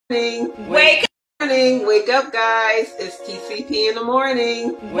Wake up, guys. It's TCP in the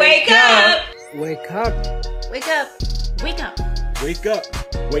morning. Wake up. Wake up. Wake up. Wake up. Wake up.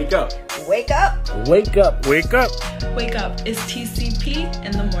 Wake up. Wake up. Wake up. Wake up. Wake up. It's TCP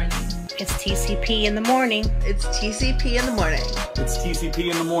in the morning. It's TCP in the morning. It's TCP in the morning. It's TCP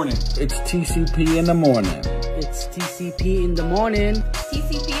in the morning. It's TCP in the morning. It's TCP in the morning.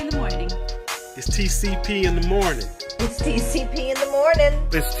 TCP in the morning. It's TCP in the morning. It's TCP in the morning.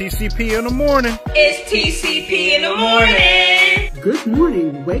 It's TCP in the morning. It's TCP in the morning. Good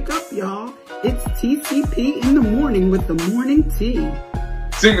morning. Wake up, y'all. It's TCP in the morning with the morning tea.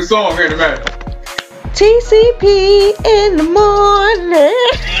 Sing the song here in a minute. TCP in the morning.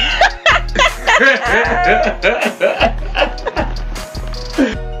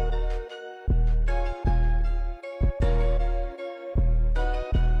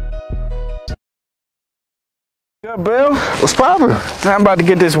 Good, Bill? What's poppin'? I'm about to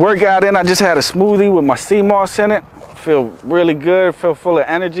get this workout in. I just had a smoothie with my sea moss in it. Feel really good. Feel full of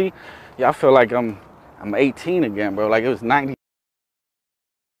energy. Yeah, I feel like I'm 18 again, bro. Like it was 90.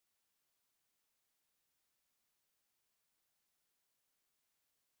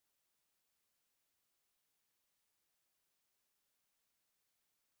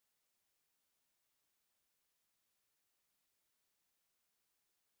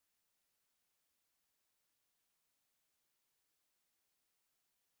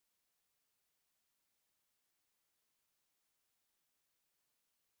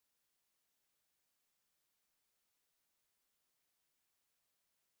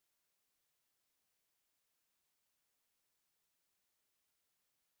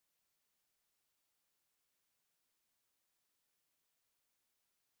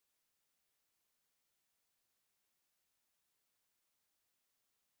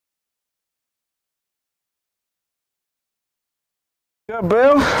 Good,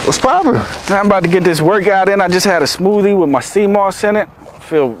 Bill? What's poppin'? I'm about to get this workout in. I just had a smoothie with my sea moss in it.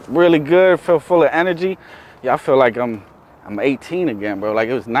 Feel really good. Feel full of energy. Yeah, I feel like I'm 18 again, bro. Like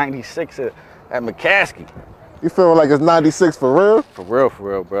it was 96 at McCaskey. You feeling like it's 96 for real? For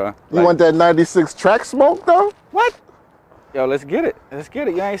real, bro. You want that 96 track smoke, though? What? Yo, let's get it. Let's get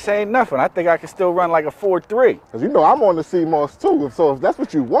it. You ain't saying nothing. I think I can still run like a 4.3. Because you know I'm on the CMOS too, so if that's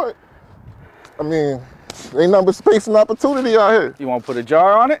what you want, I mean, ain't nothing but space and opportunity out here. You want to put a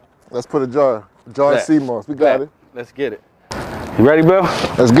jar on it? Let's put a jar of CMOS. We got it. Let's get it. You ready, Bill?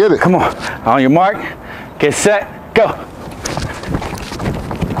 Let's get it. Come on. On your mark, get set, go.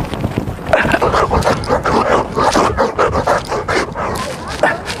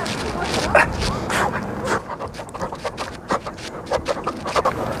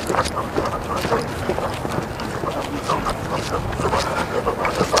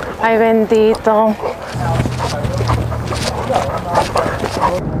 Ay, bendito.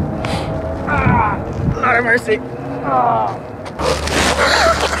 Lord have mercy.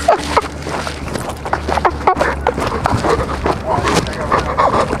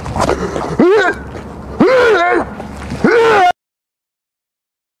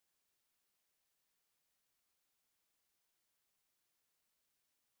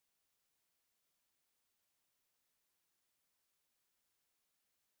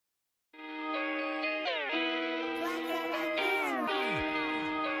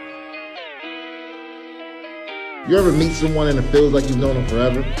 You ever meet someone and it feels like you've known them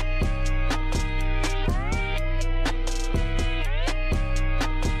forever?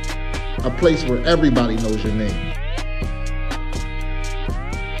 A place where everybody knows your name.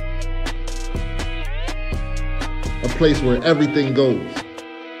 A place where everything goes.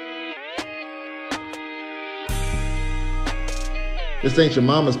 This ain't your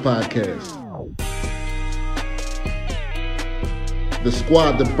mama's podcast. The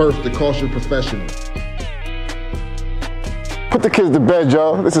squad that birthed the culture professional. Put the kids to bed,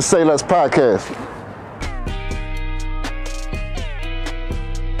 y'all. This is Say Less Podcast.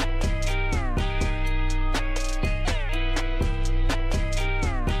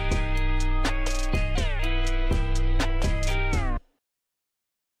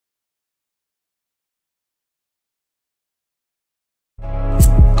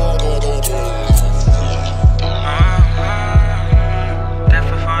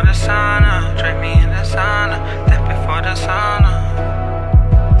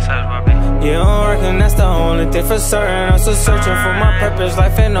 For certain, I'm still searching for my purpose.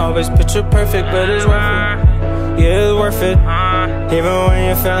 Life ain't always picture perfect, but it's worth it. Yeah, it's worth it. Even when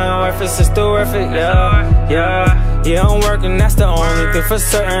you're feeling worthless, it's still worth it. Yeah, I'm working, that's the only thing for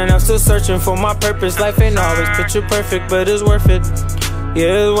certain. I'm still searching for my purpose. Life ain't always picture perfect, but it's worth it.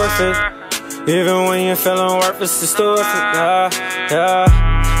 Yeah, it's worth it. Even when you're feeling worthless, it's still worth it.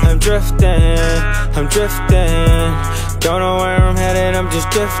 drifting, I'm drifting. Don't know where I'm headed, I'm just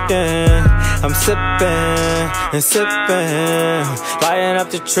drifting. I'm sipping and sipping, lighting up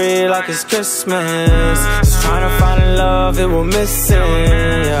the tree like it's Christmas. Just trying to find a love that we're missing,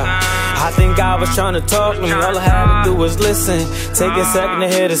 yeah. I think God was trying to talk to me, all I had to do was listen. Take a second to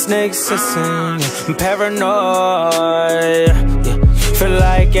hear the snakes hissing. I'm paranoid, yeah. Feel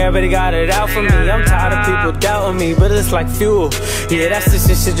like everybody got it out for me. I'm tired of people doubting me, but it's like fuel. Yeah, that's the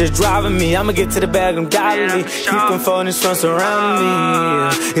shit just driving me. I'ma get to the bag, I'm godly. Keep them phonies from surrounding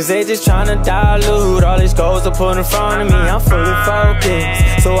me, cause they just trying to dilute all these goals I put in front of me. I'm fully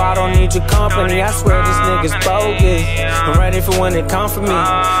focused, so I don't need your company. I swear this nigga's bogus. I'm ready for when they come for me.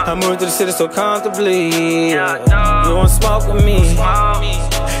 I moved to the city so comfortably. You wanna smoke with me?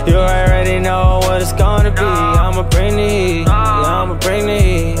 You already know what it's gonna be. I'ma bring the heat, yeah, I'ma bring the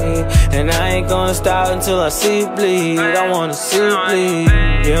heat. And I ain't gonna stop until I see you bleed. I wanna see you bleed.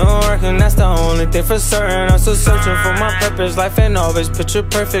 You don't work and that's the only thing for certain. I'm still searching for my purpose. Life ain't always picture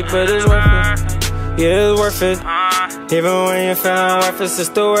perfect, but it's worth it. Yeah, it's worth it. Even when you're feeling worthless, it's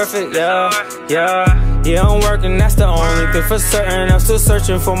still worth it, yeah, yeah. Yeah, I'm working, that's the only thing for certain. I'm still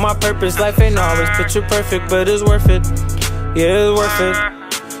searching for my purpose. Life ain't always picture perfect, but it's worth it. Yeah, it's worth it.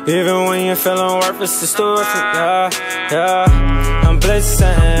 Even when you're feeling worthless, it's still worth it, yeah, yeah. I'm blissing,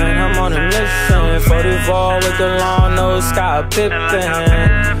 I'm on a mission. 44 with the long nose, Scott Pippen.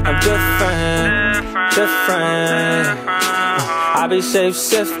 I'm different, different. I be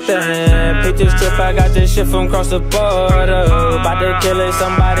shape-shifting. Pictures trip, I got this shit from across the border. About to kill it,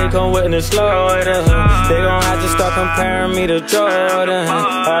 somebody come witness slaughter. They gon' have to start comparing me to Jordan.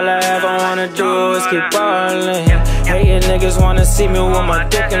 All I ever wanna do is keep ballin'. Hating niggas wanna see me with my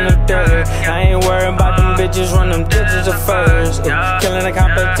dick in the dirt. I ain't worried about them bitches, run them digits at first. Killing the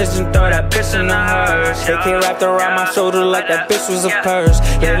competition, throw that bitch in the hearse. AK wrapped around my shoulder like that bitch was a purse.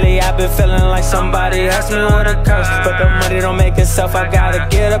 Lately I've been feeling like somebody asked me what a curse. But the money don't make itself, I gotta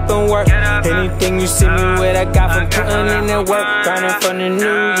get up and work. Anything you see me with, I got from putting in that work. Grinding from the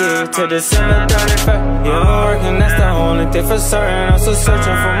new year to December 31st. Yeah, I'm working, that's the only thing for certain. I'm still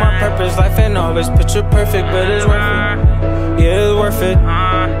searching for my purpose. Life ain't always picture perfect, but it's worth it. Yeah, it's worth it.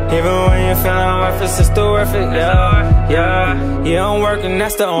 Even when you're feeling worthless, it's still worth it, yeah, yeah. Yeah, I'm working,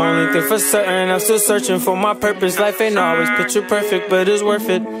 that's the only thing for certain. I'm still searching for my purpose. Life ain't always picture perfect, but it's worth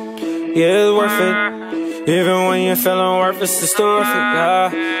it. Yeah, it's worth it. Even when you're feeling worthless, it's still worth it,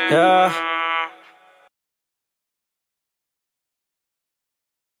 yeah, yeah.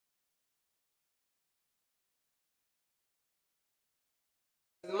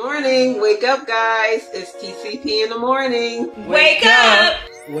 Good morning. Wake up, guys. It's TCP in the morning. Wake up!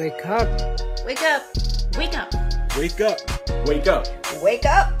 Wake up. Wake up. Wake up! Wake up. Wake up. Wake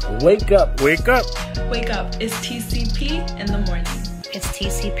up. Wake up. Wake up. Wake up! It's TCP in the morning. It's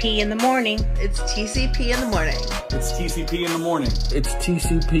TCP in the morning. It's TCP in the morning. It's TCP in the morning. It's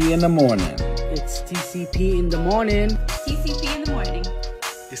TCP in the morning. It's TCP in the morning. TCP in the morning.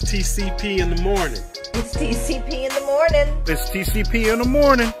 It's TCP in the morning. It's TCP in the morning. It's TCP in the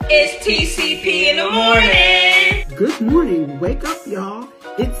morning. It's TCP in the morning. Good morning. Wake up, y'all.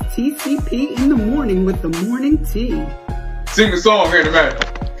 It's TCP in the morning with the morning tea. Sing the song here in a minute.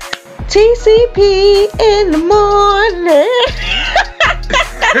 TCP in the morning.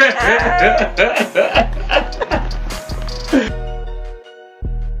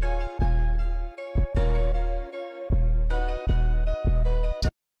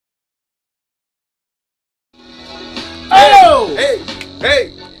 Oh! Hey,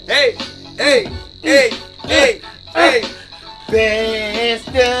 hey, hey, hey, hey, hey, hey.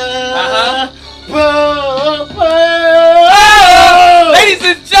 Oh! Ladies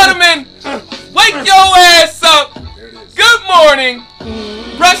and gentlemen, wake your ass up. Good morning.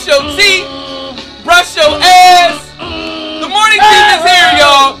 Brush your teeth. Brush your ass. The morning team is here,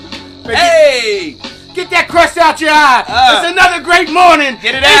 y'all. Hey. Get that crust out your eye. It's another great morning.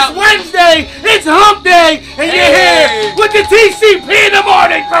 Get it out. It's Wednesday. It's hump day. And you're here with the TCP in the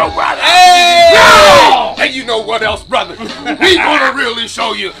morning crew, brother. Hey. Yo! And you know what else, brother? We gonna really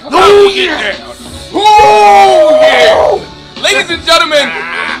show you how Oh, we get yeah. down. Oh, yeah. Ladies and gentlemen,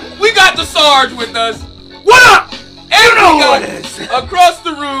 we got the Sarge with us. What up? And You know we who got it is. across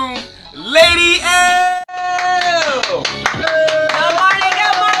the room, Lady L. Good morning,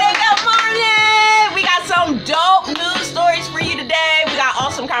 good morning, good morning. We got some dope news stories for you today. We got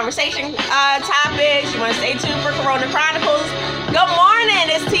awesome conversation topics. You want to stay tuned for Corona Chronicles. Good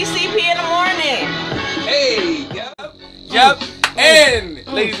morning. It's TCP in the morning. Hey, yep. And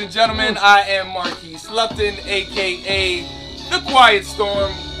ladies and gentlemen, I am Marquise Lupton, aka The Quiet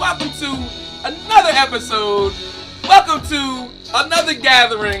Storm. Welcome to another episode welcome to another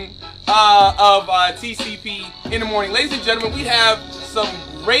gathering of TCP in the morning. Ladies and gentlemen, we have some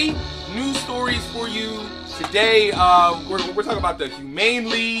great news stories for you today. We're talking about the Humane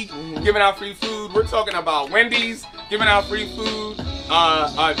League giving out free food. We're talking about Wendy's giving out free food.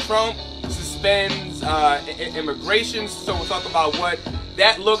 Trump suspends immigration, so we'll talk about what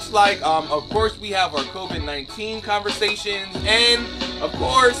that looks like. Of course, we have our COVID-19 conversations, and of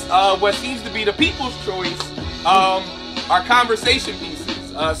course, what seems to be the people's choice, our conversation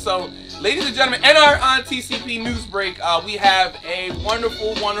pieces. So, ladies and gentlemen, in our TCP news break, we have a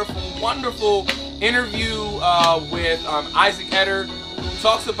wonderful interview with Isaac Eder, who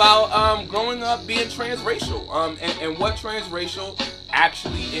talks about growing up being transracial and what transracial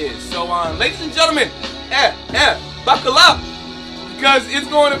actually is. So, ladies and gentlemen, buckle up, because it's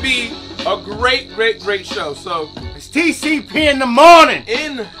going to be a great show. So it's TCP in the morning.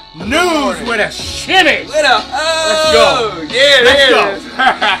 In news with a shimmy. Let's go. Yeah, let's go.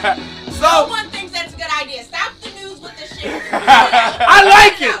 So no one thinks that's a good idea. Stop the news with the shimmy. I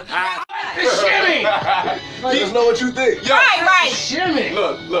like it. The shimmy. Let us know what you think. Yo, right. Shimmy.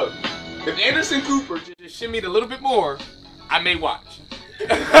 Look. If Anderson Cooper just shimmied a little bit more, I may watch.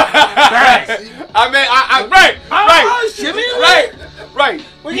 Right.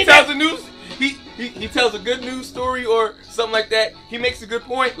 He tells the news. He tells a good news story or something like that. He makes a good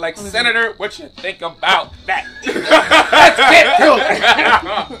point, like, Senator, what you think about that?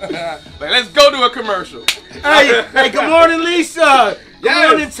 Let's go to a commercial. Hey, good morning, Lisa. Good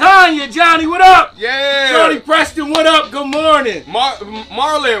morning, Tanya. Johnny, what up? Yeah. Johnny Preston, what up? Good morning.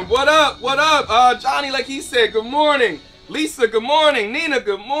 Marlon, what up? Johnny, like he said, good morning. Lisa, good morning. Nina,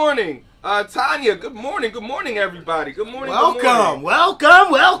 good morning. Tanya, good morning, everybody. Good morning. Welcome.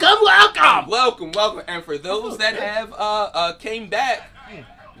 And for those that have came back,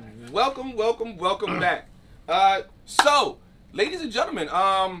 welcome back. So, ladies and gentlemen,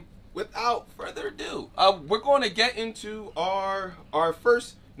 without further ado, we're going to get into our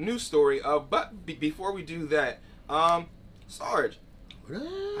first news story. But before we do that, Sarge,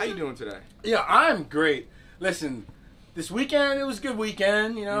 how you doing today? Yeah, I'm great. Listen, this weekend, it was a good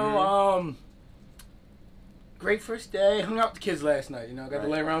weekend, you know, great first day. Hung out with the kids last night, you know, got to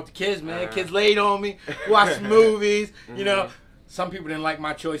lay around with the kids, man. Kids laid on me, watched movies, you know. Some people didn't like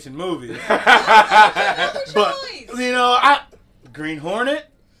my choice in movies. But, you know, Green Hornet,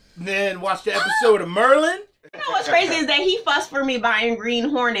 then watched the episode of Merlin. You know what's crazy is that he fussed for me buying Green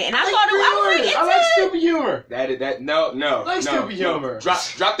Hornet, and I thought I like stupid humor. No. Like stupid humor.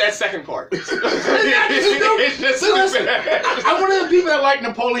 Drop that second part. It's listen, I'm one of the people that like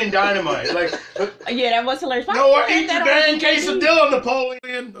Napoleon Dynamite. Like, yeah, that was hilarious. No, I eat your dang quesadilla,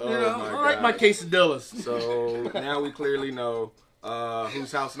 Napoleon. Oh, you know, I like my quesadillas. So now we clearly know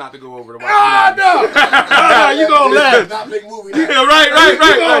whose house not to go over to watch. No, you gonna laugh. Not big movie. Yeah, right. You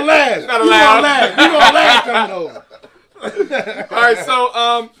gonna laugh. You gonna laugh coming over. All right,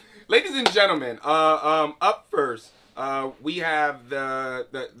 so ladies and gentlemen, up first, we have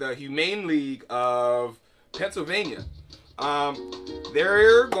the Humane League of Pennsylvania.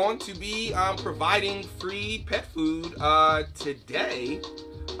 They're going to be providing free pet food today,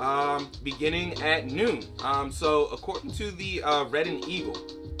 beginning at noon. So according to the Red and Eagle,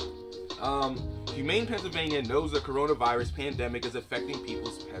 Humane Pennsylvania knows the coronavirus pandemic is affecting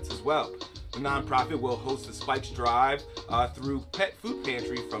people's pets as well. The nonprofit will host a Spikes Drive through Pet Food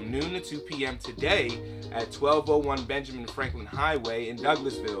Pantry from noon to 2 p.m. today at 1201 Benjamin Franklin Highway in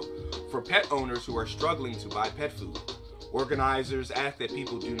Douglasville for pet owners who are struggling to buy pet food. Organizers ask that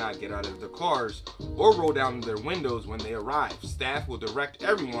people do not get out of their cars or roll down their windows when they arrive. Staff will direct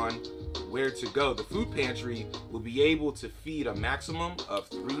everyone where to go. The food pantry will be able to feed a maximum of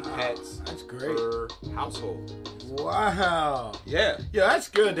 3 pets per household. Wow. Yeah. Yeah, that's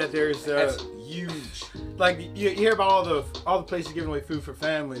good that there's That's huge. Like you hear about all the places giving away food for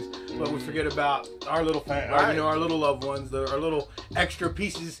families, but we forget about our little our little loved ones, our little extra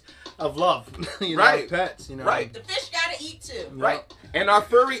pieces of love, you know, our pets, you know. The fish gotta eat too. Right. And our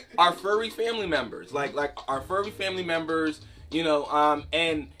furry family members, like our furry family members, you know,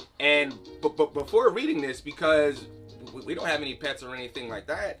 but before reading this, because we don't have any pets or anything like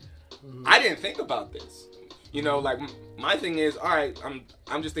that, I didn't think about this. You know, like my thing is, all right,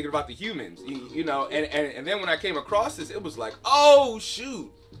 I'm just thinking about the humans, you know, and then when I came across this, it was like, oh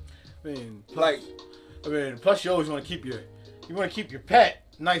shoot. Plus you always want to keep your pet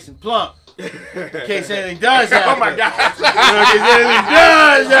nice and plump in case anything does happen. Oh my God! In case anything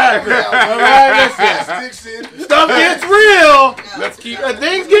does happen. All right, listen. Stuff gets real. Let's keep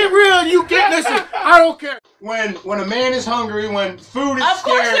things get real. You get listen. I don't care. When a man is hungry, when food is Of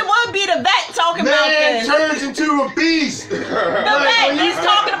course scarce, it would be the vet talking about man this. turns into a beast. The vet, he's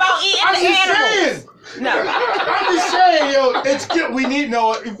talking about eating I'm the just animals. saying. No. I'm just saying, yo, it's good.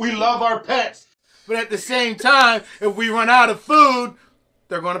 We love our pets. But at the same time, if we run out of food,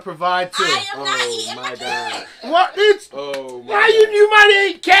 they're going to provide too. I am not eating my God. What? It's, Oh, my now you might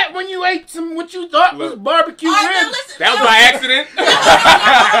have ate cat when you ate what you thought was barbecue ribs. That was by accident.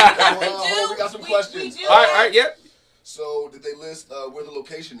 We got some questions. All right, yep. So, did they list where the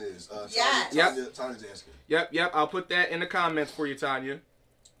location is? Yes. Tanya's asking. Yep. I'll put that in the comments for you, Tanya.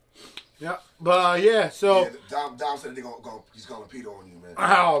 Yeah, but yeah, so. Yeah, Dom said he's going to Peter on you, man.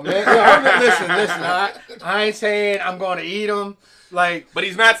 Oh, man. Yo, listen. I ain't saying I'm going to eat them. Like, but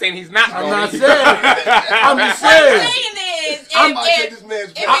he's not saying he's not going to. I'm not saying. I'm just saying. What I'm saying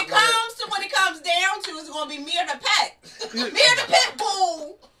is, if it comes to what it comes down to, it's going to be me or the pet. Me or the pit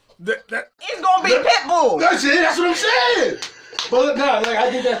bull. It's going to be pit bull. That's it. That's what I'm saying. But no, I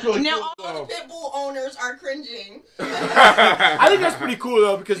think that's really now, cool. Now, all the pit bull owners are cringing. I think that's pretty cool,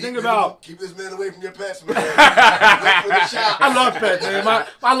 though, because think about... Keep this man away from your pets, man. I love pets, man.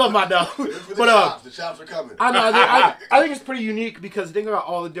 I love my dog. But the chops are coming. I think it's pretty unique because think about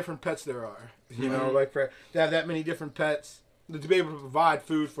all the different pets there are. You know, like to have that many different pets, to be able to provide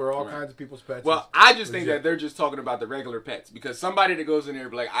food for all kinds of people's pets. Well, I just think that they're just talking about the regular pets because somebody that goes in there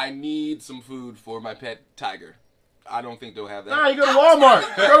be like, I need some food for my pet tiger. I don't think they'll have that. Nah, you go to Walmart.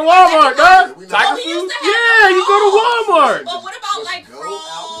 Go to Walmart, dog. Tiger food? Yeah, you go to Walmart. But what about like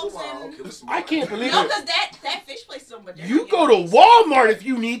frogs? I can't believe it. No, because that fish place is so much. You go to Walmart if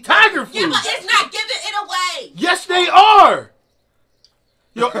you need tiger food. Yeah, but it's not giving it away. Yes, they are.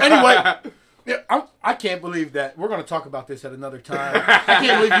 Yo, anyway. Yeah, I can't believe that. We're going to talk about this at another time. I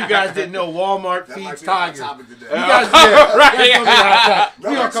can't believe you guys didn't know Walmart feeds tigers. You guys,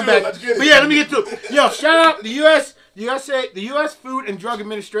 we're going to come back. But yeah, let me get to it. Yo, shout out the U.S. Food and Drug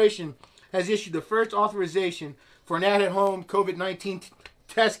Administration has issued the first authorization for an at-home COVID-19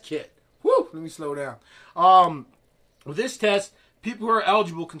 test kit. Whew, let me slow down. With this test, people who are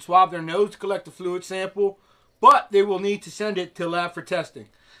eligible can swab their nose to collect a fluid sample, but they will need to send it to a lab for testing.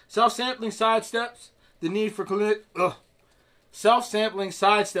 Self-sampling sidesteps the need for a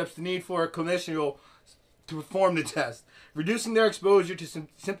clinician to perform the test, reducing their exposure to some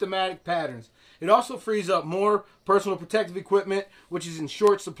symptomatic patterns. It also frees up more personal protective equipment, which is in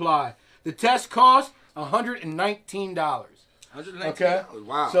short supply. The test costs $119. $119? Okay.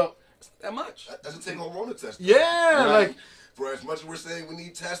 Wow. So that much? That doesn't take home Rona testing. Yeah, like. For as much as we're saying we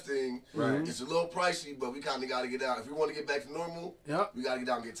need testing, it's a little pricey, but we kind of got to get out. If we want to get back to normal, we got to get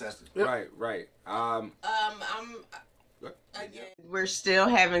out and get tested. Yep. Right. Again, we're still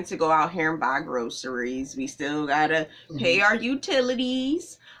having to go out here and buy groceries. We still gotta pay our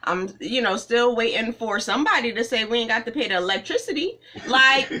utilities. I'm, still waiting for somebody to say we ain't got to pay the electricity.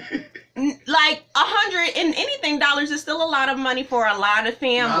 Like $100 and anything dollars is still a lot of money for a lot of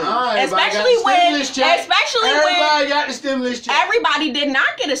families. Especially when everybody got the stimulus check. Everybody did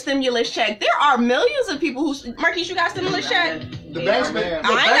not get a stimulus check. There are millions of people who. Marquise, you got a stimulus check? The bank's been. I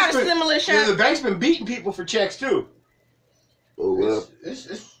ain't got a stimulus check. The bank's been beating people for checks too. Oh well. Yeah,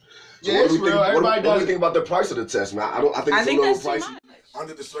 it's real. Everybody does. What do you think about the price of the test, man? I think it's a little pricey.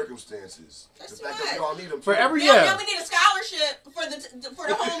 Under the circumstances, the fact that we all need them for every year. Yeah, we need a scholarship for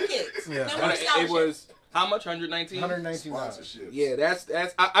the home kids. It was how much? $119. $119. Yeah, that's.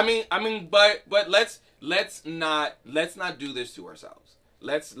 I mean, but let's not do this to ourselves.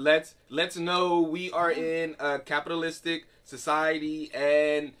 Let's know we are in a capitalistic society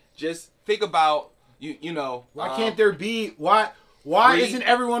and just think about you know. Why can't there be Why isn't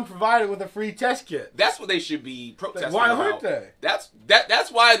everyone provided with a free test kit? That's what they should be protesting about. Why aren't they? That's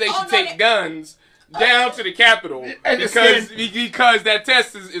why they should take guns down to the Capitol because that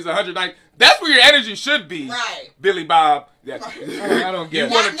test is 190. That's where your energy should be, right? Billy Bob. I don't get.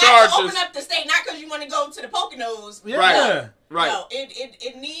 You want to charge us? Open up the state, not because you want to go to the Poconos. Yeah. Right. No,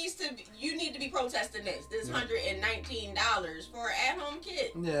 it needs to. You need to be protesting this. This $119 for an at-home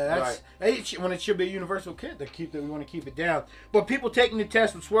kit. Yeah, that's when it should be a universal kit. We want to keep it down. But people taking the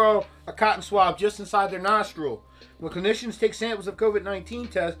test would swirl a cotton swab just inside their nostril. When clinicians take samples of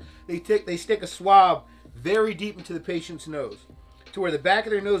COVID-19 tests, they stick a swab very deep into the patient's nose, to where the back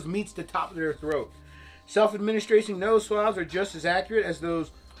of their nose meets the top of their throat. Self-administration nose swabs are just as accurate as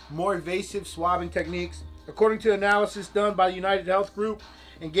those more invasive swabbing techniques. According to analysis done by the United Health Group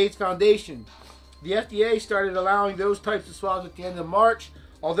and Gates Foundation, the FDA started allowing those types of swabs at the end of March,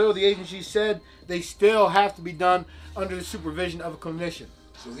 although the agency said they still have to be done under the supervision of a clinician.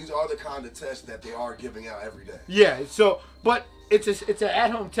 So these are the kind of tests that they are giving out every day. Yeah, but it's an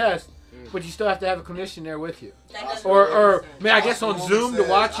at-home test but you still have to have a commission there with you. Or man, I guess on Zoom to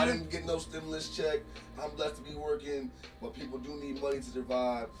watch I you. didn't get no stimulus check. I'm blessed to be working, but people do need money to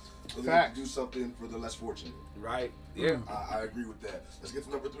survive. So they need to do something for the less fortunate. Right. Yeah. I agree with that. Let's get to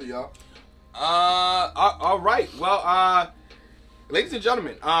number 3, y'all. All right. Well, ladies and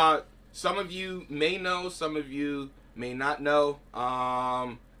gentlemen, some of you may know, some of you may not know.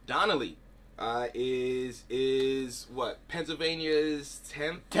 Donnelly is what, Pennsylvania's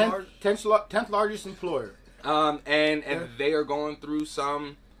 10th largest employer. And they are going through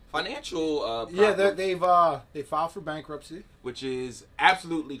some financial problems. Yeah, they filed for bankruptcy, which is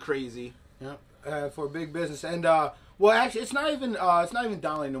absolutely crazy. Yeah, for a big business. And well, actually, it's not even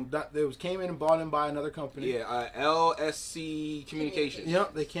Donnelly. They came in and bought him by another company. Yeah, LSC Communications.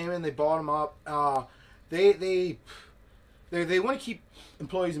 Yep, they came in, they bought him up. They want to keep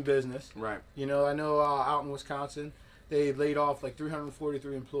employees in business. Right. You know, I know out in Wisconsin, they laid off like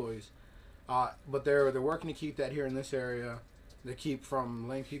 343 employees. But they're working to keep that here in this area. They keep from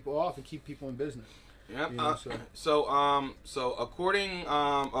laying people off and keep people in business. Yep. You know, So according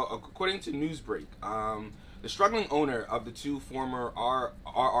to Newsbreak, the struggling owner of the 2 former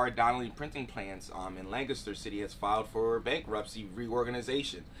R.R. Donnelly printing plants in Lancaster City has filed for bankruptcy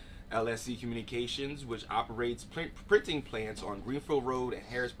reorganization. LSC Communications, which operates printing plants on Greenfield Road and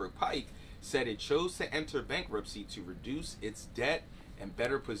Harrisburg Pike, said it chose to enter bankruptcy to reduce its debt and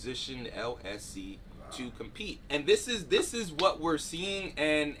better position LSC to compete. And this is what we're seeing,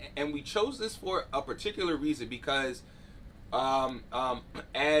 and we chose this for a particular reason, because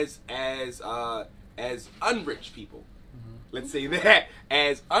as unrich people, let's say that,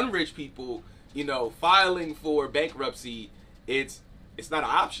 as unrich people, you know, filing for bankruptcy, it's not an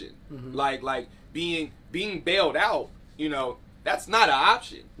option. Like being bailed out, you know, that's not an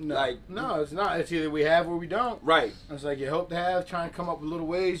option. No, no, it's not. It's either we have or we don't. Right. It's like you hope to have, try and come up with little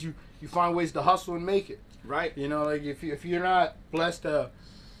ways. You find ways to hustle and make it. Right. You know, like if you're not blessed to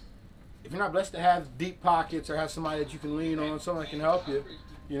have deep pockets or have somebody that you can lean on, someone that can help you,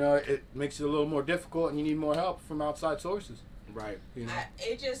 you know, it makes it a little more difficult, and you need more help from outside sources. Right. You know?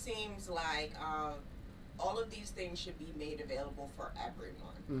 It just seems like all of these things should be made available for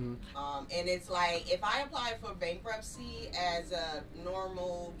everyone. And it's like, if I apply for bankruptcy as a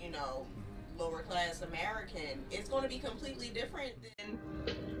normal, you know, lower class American, it's going to be completely different than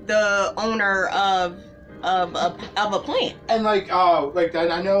the owner of a plant. And like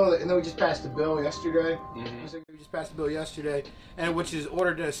I know we just passed a bill yesterday. We just passed a bill yesterday, and which is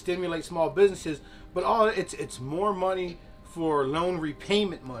ordered to stimulate small businesses, but it's more money for loan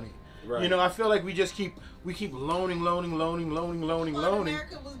repayment money. Right. You know, I feel like we keep loaning. America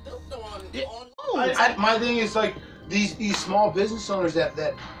was built on loans. My thing is like these small business owners that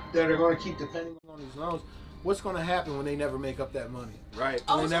are going to keep depending on these loans. What's going to happen when they never make up that money? Right.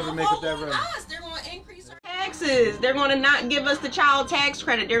 When they never make up that revenue. They're going to increase our taxes. They're going to not give us the child tax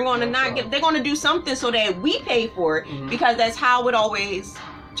credit. They're going to they're going to do something so that we pay for it, because that's how it always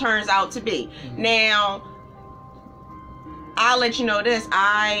turns out to be. Now, I'll let you know this.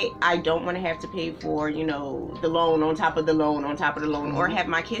 I don't want to have to pay for, you know, the loan on top of the loan on top of the loan, or have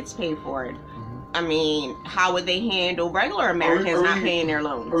my kids pay for it. I mean, how would they handle regular Americans not paying their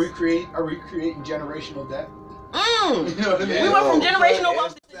loans? Are we creating generational debt? You know what I mean? We went from generational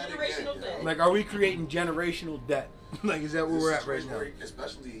wealth to generational debt. Like, are we creating generational debt? Like, is that where we're at right now?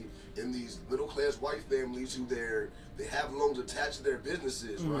 Especially in these middle class white families who they have loans attached to their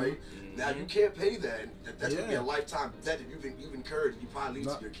businesses, right? Now you can't pay that. That's gonna be a lifetime debt that you've incurred, and you probably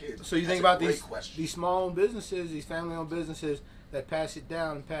leave to your kids. So you think about these small-owned businesses, these family-owned businesses that pass it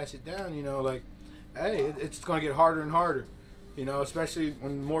down. You know, like, hey, it's going to get harder and harder. You know, especially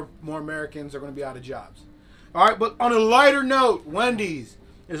when more Americans are going to be out of jobs. All right, but on a lighter note, Wendy's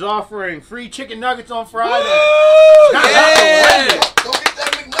is offering free chicken nuggets on Friday. Yeah! Go get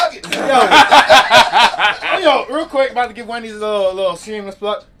that McNugget. Yo, real quick, about to give Wendy's a little shameless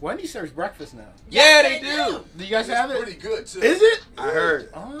plug. Wendy serves breakfast now. Yeah, they do. Do you guys have it? Pretty good too. Is it? I heard.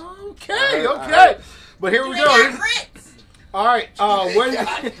 Okay. But here we go. All right, Wendy.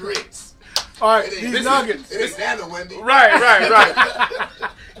 Grits. All right, these nuggets. It ain't Nana, Wendy. Right.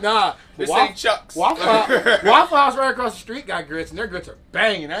 Nah, this ain't Chuck's. Waffle House right across the street got grits, and their grits are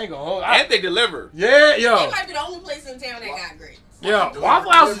banging. I ain't gonna hold. And they deliver. Yeah, yo. They might be the only place in town that got grits. Yo,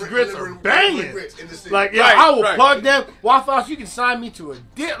 Waffle House's grits are banging. Like, yeah, I will plug them. Waffle House, you can sign me to a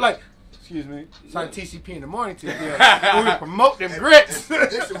deal. Like, excuse me, sign TCP in the morning to a deal. We promote them grits. Will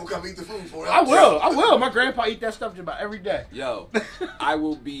come eat the food for us. I will. My grandpa eat that stuff just about every day. Yo, I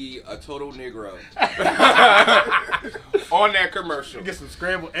will be a total Negro on that commercial. Get some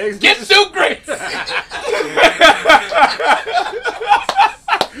scrambled eggs. Get soup grits.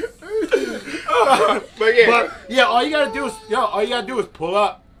 But yeah, all you gotta do is pull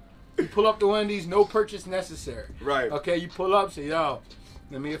up. You pull up to Wendy's, no purchase necessary. Right. Okay, you pull up, say, yo,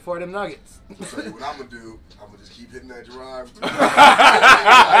 let me afford them nuggets. I'll tell you what I'm gonna do. I'm gonna just keep hitting that drive.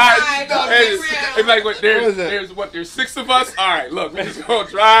 It's like what there's 6 of us. All right, look, we just gonna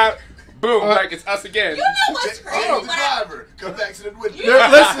drive. Boom, like it's us again. You know what's crazy? The driver. Come back to the window.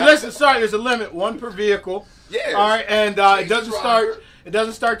 Listen. Sorry, there's a limit. 1 per vehicle. Yeah. All right, and it doesn't start. It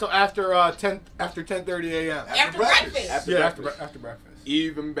doesn't start till after 10:30 a.m. After breakfast. After breakfast.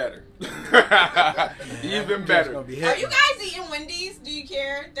 Even better. Even better. Are you guys eating Wendy's? Do you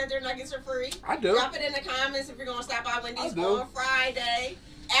care that their nuggets are free? I do. Drop it in the comments if you're going to stop by Wendy's on Friday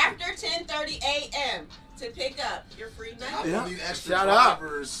after 10:30 a.m. to pick up your free nuggets. I'm gonna need extra Shout out.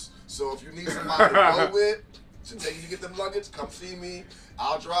 drivers. So if you need somebody to go with to take you to get them nuggets, come see me.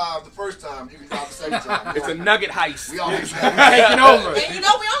 I'll drive the first time. You can drive the second time. It's a nugget heist. We all Taking over. And you know,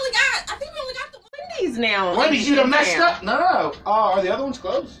 I think we only got the Wendy's now. Wendy's, you done messed up? No. Are the other ones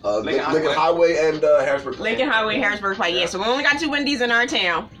closed? Lincoln Highway and Harrisburg. Lincoln Highway, Harrisburg Pike. Yeah, so we only got 2 Wendy's in our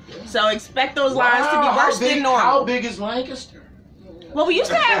town. So expect those lines to be worse than normal. How big is Lancaster? Well, we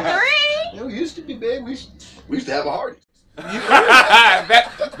used to have 3. It used to be big. We used to have a Hardee's.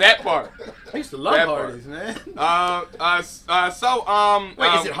 that part. I used to love Hardee's, man.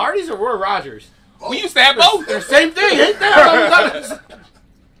 Wait, is it Hardee's or Roy Rogers? We used to have both. They're the same thing, ain't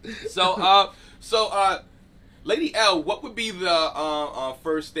they? So, Lady L, what would be the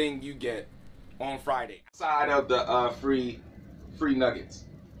first thing you get on Friday? Side of the free nuggets.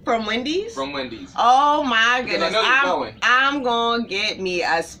 From Wendy's? From Wendy's. Oh my goodness. I'm gonna get me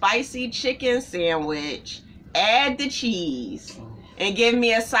a spicy chicken sandwich, add the cheese, and give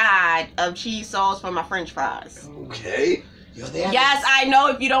me a side of cheese sauce for my french fries. Okay. Yes, I know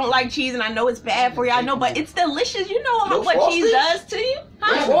if you don't like cheese, and I know it's bad for you, I know, but it's delicious. You know what cheese does to you?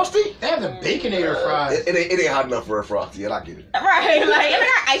 Huh? Frosty? They have the Baconator fries. It ain't hot enough for a Frosty, and I get it. Right, like, if I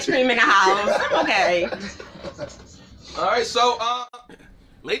got ice cream in the house, I'm okay. All right, so,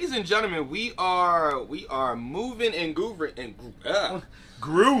 ladies and gentlemen, we are moving and grooving and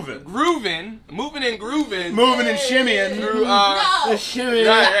Moving and shimmying through the shimmy.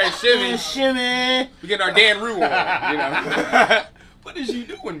 Shimmy. We getting our Dan Rue on, you know. What is you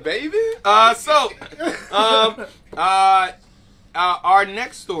doing, baby? Our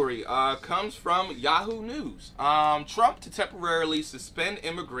next story comes from Yahoo News. Trump to temporarily suspend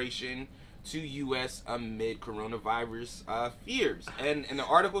immigration to U.S. amid coronavirus fears, and the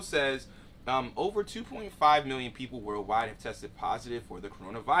article says. Over 2.5 million people worldwide have tested positive for the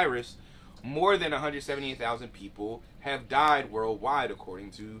coronavirus. More than 178,000 people have died worldwide, according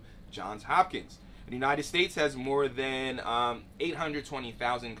to Johns Hopkins. The United States has more than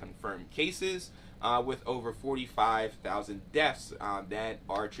 820,000 confirmed cases, with over 45,000 deaths that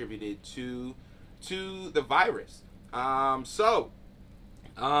are attributed to the virus.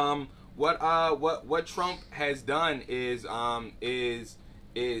 What Trump has done is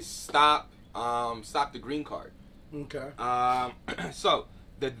stop the green card. Okay. So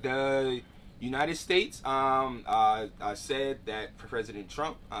the United States said that President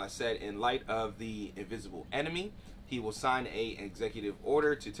Trump said in light of the invisible enemy, he will sign an executive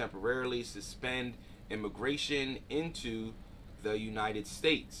order to temporarily suspend immigration into the United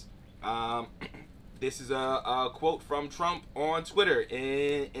States. This is a quote from Trump on Twitter.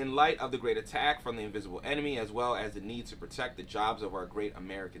 In light of the great attack from the invisible enemy, as well as the need to protect the jobs of our great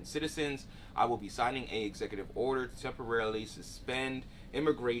American citizens, I will be signing an executive order to temporarily suspend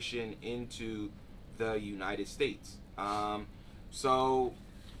immigration into the United States.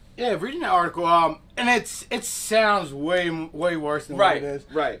 Yeah, reading that article, and it sounds way worse than what it is.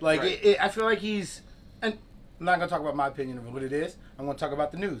 Right. Like I feel like he's. And I'm not gonna talk about my opinion of what it is. I'm gonna talk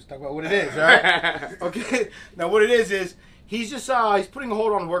about the news. Talk about what it is. All right. Okay. Now what it is he's just he's putting a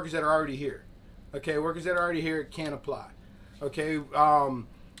hold on workers that are already here. Okay, workers that are already here can't apply. Okay.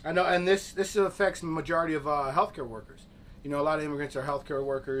 I know, and this affects the majority of healthcare workers. You know, a lot of immigrants are healthcare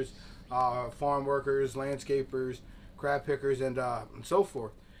workers, farm workers, landscapers, crab pickers, and so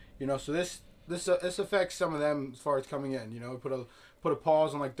forth. You know, so this affects some of them as far as coming in. You know, put a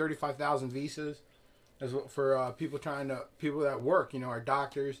pause on like 35,000 visas. As well for people that work, you know, our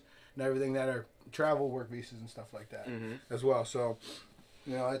doctors and everything that are travel work visas and stuff like that as well. So,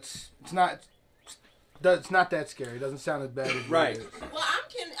 you know, it's not that scary. It doesn't sound as bad as right. It is. Well,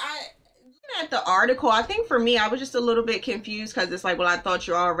 looking at the article, I think for me, I was just a little bit confused because it's like, well, I thought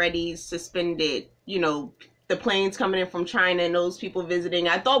you already suspended, you know, the planes coming in from China and those people visiting.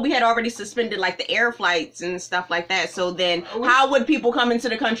 I thought we had already suspended like the air flights and stuff like that. So then how would people come into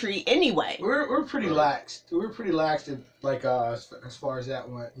the country anyway? We're pretty lax. We're pretty lax in, like as far as that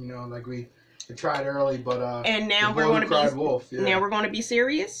went. You know, like we They tried early, but and now the we're boy going who to cried be wolf. Yeah. now we're going to be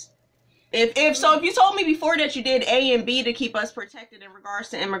serious. If you told me before that you did A and B to keep us protected in regards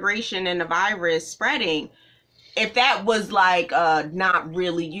to immigration and the virus spreading, if that was like not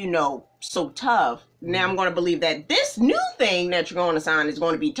really, you know, so tough, now I'm going to believe that this new thing that you're going to sign is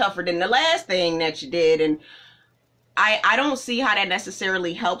going to be tougher than the last thing that you did. And I don't see how that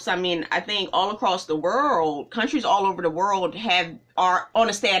necessarily helps. I mean, I think all across the world, countries all over the world are on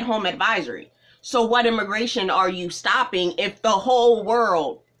a stay-at-home advisory. So what immigration are you stopping if the whole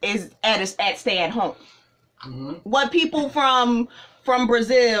world is at stay-at-home? What people from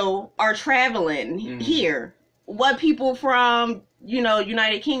Brazil are traveling here? What people from, you know,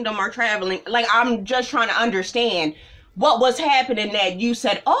 United Kingdom are traveling? Like, I'm just trying to understand what was happening that you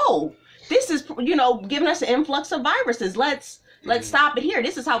said, oh, this is, you know, giving us an influx of viruses. Let's stop it here.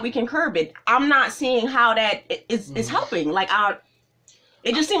 This is how we can curb it. I'm not seeing how that is helping. Like,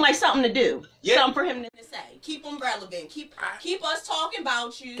 it just seemed like something to do. Yeah. Something for him to say. Keep them relevant. Keep us talking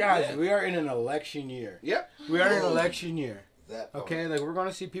about you. Guys, we are in an election year. Yep. We are in an election year. Okay, like we're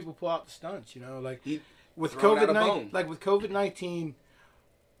gonna see people pull out the stunts. You know, like with COVID-19.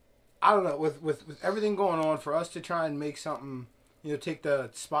 I don't know. With everything going on, for us to try and make something, you know, take the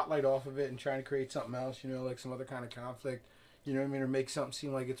spotlight off of it and try to create something else. You know, like some other kind of conflict. You know what I mean, or make something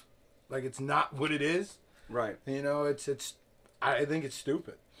seem like it's not what it is. Right. You know, I think it's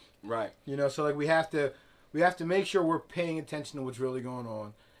stupid. Right. You know, so like we have to make sure we're paying attention to what's really going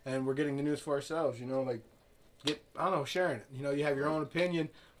on, and we're getting the news for ourselves. You know, like sharing it. You know, you have your own opinion.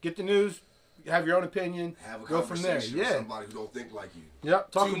 Get the news. Have your own opinion. Have a go from there. conversation with somebody who don't think like you. Yep.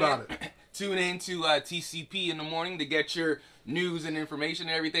 Talk about it. Tune in to TCP in the morning to get your news and information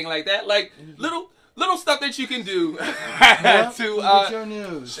and everything like that. Like little stuff that you can do to get your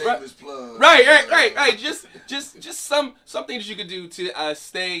news. Shameless plug. Right. Just some things that you could do to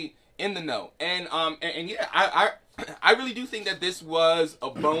stay in the know. And yeah, I really do think that this was a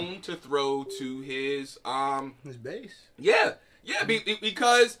bone to throw to his base. Yeah,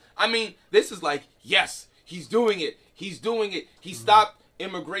 because I mean, this is like, yes, he's doing it. He stopped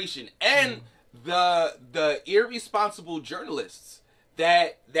immigration, and the irresponsible journalists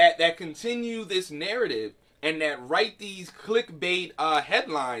that continue this narrative and that write these clickbait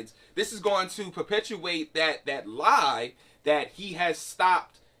headlines. This is going to perpetuate that lie that he has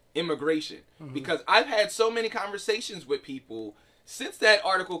stopped immigration. Because I've had so many conversations with people since that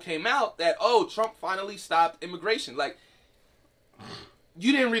article came out that, oh, Trump finally stopped immigration. Like,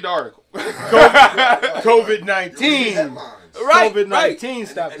 you didn't read the article. COVID-19. Right. COVID-19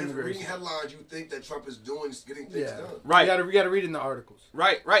 stopped and if you're reading immigration. headlines, you think that Trump is getting things done. Right. You gotta read in the articles.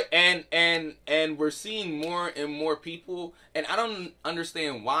 Right. And we're seeing more and more people, and I don't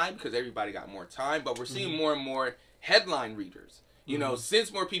understand why, because everybody got more time, but we're seeing more and more headline readers. You know,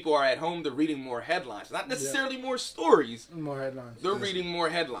 since more people are at home, they're reading more headlines. Not necessarily more stories. More headlines. They're reading more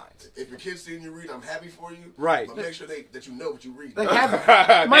headlines. If your kid's seeing you read, I'm happy for you. Right. But make sure that you know what you read. Like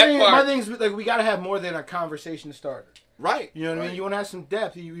my thing is, like, we gotta have more than a conversation starter. Right. You know what I mean? You want to have some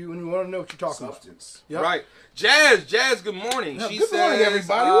depth. You want to know what you're talking Substance. about. Yep. Right. Jazz, good morning. Yeah, She good says, morning,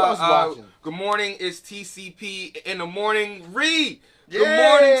 everybody. Who else watching? Good morning, it's TCP in the morning. Reed. Good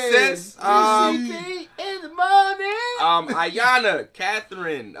morning, sis. TCP in the morning. Ayana,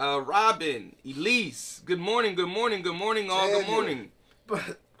 Catherine, Robin, Elise. Good morning, all. Good morning.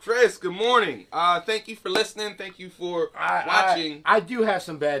 Chris, good morning. Thank you for listening. Thank you for watching. I do have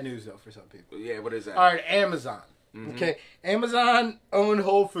some bad news, though, for some people. Yeah, what is that? All right, Amazon. Okay, Amazon-owned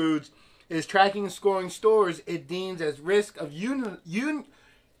Whole Foods is tracking and scoring stores it deems as risk of unionizing.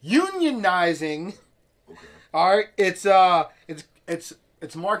 Okay. All right, it's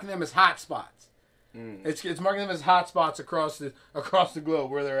marking them as hot spots. It's marking them as hot spots across the globe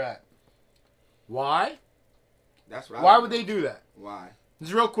where they're at. Why? That's right. Why would they do that? Why?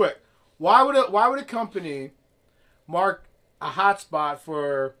 Just real quick. Why would a company mark a hot spot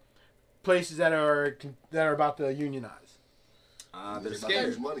for places that are about to unionize? They're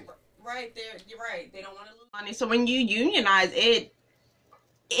scared. Money. Right there, you're right. They don't want to lose money. So when you unionize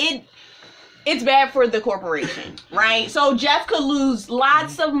it's bad for the corporation, right? So Jeff could lose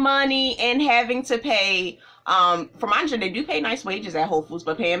lots of money and having to pay. From my understanding, they do pay nice wages at Whole Foods,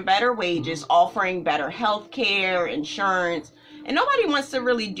 but paying better wages, offering better health care, insurance. And nobody wants to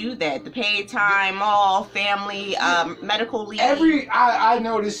really do that. The paid time off, family, medical leave. I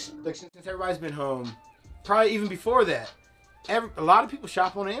noticed, like, since everybody's been home, probably even before that, a lot of people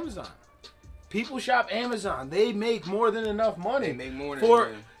shop on Amazon. People shop Amazon. They make more than enough money. They make more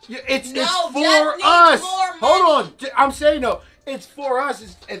than it's for us. Hold on. I'm saying, no. It's for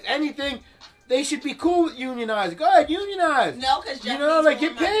us. If anything, they should be cool with unionizing. Go ahead, unionize. No, because you know, like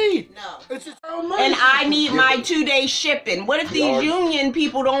get paid. No, it's just money. And I need my 2-day shipping. What if these union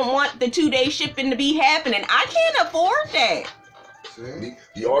people don't want the 2-day shipping to be happening? I can't afford that.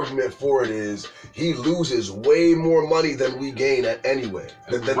 The argument for it is he loses way more money than we gain than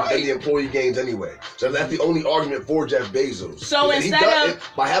the employee gains anyway. So that's the only argument for Jeff Bezos. So instead of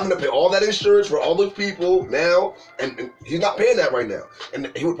by having to pay all that insurance for all those people now, and he's not paying that right now,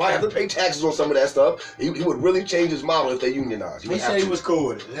 and he would probably have to pay taxes on some of that stuff. He would really change his model if they unionized. He said he was cool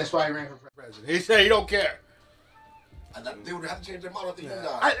with it. That's why he ran for president. He said he don't care. They would have to change their model if they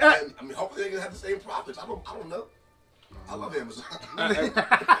unionized. I mean, hopefully they're gonna have the same profits. I don't know. I love Amazon.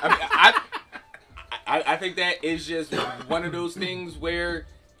 I think that is just one of those things where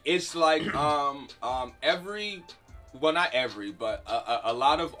it's like every, well, not every, but a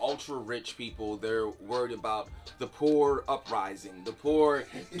lot of ultra rich people, they're worried about the poor uprising, the poor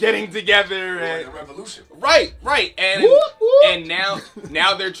getting together, and the revolution. Right, and and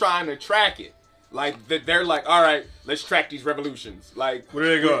now they're trying to track it. Like, they're like, all right, let's track these revolutions. Like, where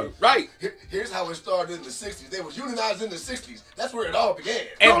are they going? Right. Here's how it started in the 60s. They was unionized in the 60s. That's where it all began.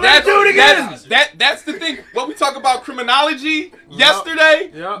 And that's the thing. What we talk about criminology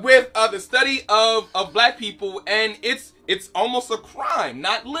yesterday with the study of black people, and it's almost a crime.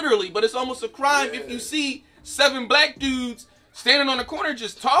 Not literally, but it's almost a crime if you see 7 black dudes standing on the corner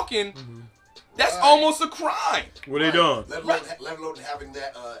just talking. That's almost a crime. What are they doing? Let alone having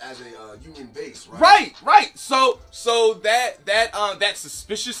that as a union base, right? Right. So that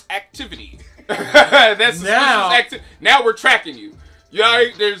suspicious activity. Now we're tracking you. You know,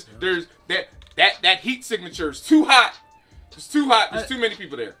 there's that heat signature is too hot. It's too hot. There's too many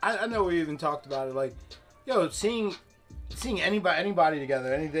people there. I know we even talked about it. Like, yo, seeing anybody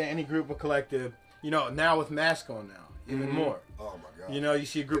together, any group or collective, you know, now with masks on now, even more. Oh my God. You know, you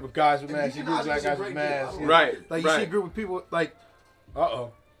see a group of guys with masks, you see a group of black guys with masks. Right. Like, you see a group of people, like,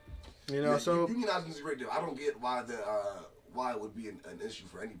 you know, so. Unionizing is a great deal. I don't get why it would be an issue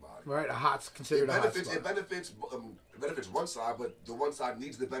for anybody. Right, considered a hot spot. It benefits one side, but the one side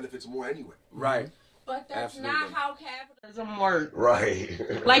needs the benefits more anyway. Right. But that's not how capitalism works.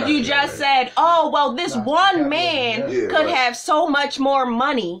 Right. Like you just said, oh, well, this one man could have so much more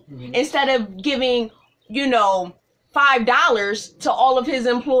money instead of giving, you know, $5 to all of his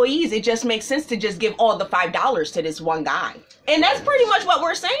employees. It just makes sense to just give all the $5 to this one guy. And that's pretty much what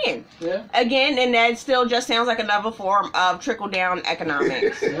we're saying. Yeah. Again, and that still just sounds like another form of trickle-down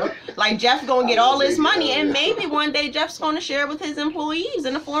economics. Like, Jeff's going to get all this money, and maybe one day Jeff's going to share with his employees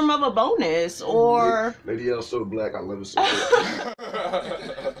in the form of a bonus, or... Lady L's so black, I love it so much.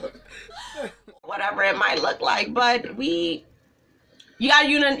 Whatever it might look like, but you got to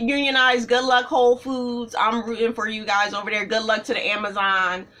unionize. Good luck, Whole Foods. I'm rooting for you guys over there. Good luck to the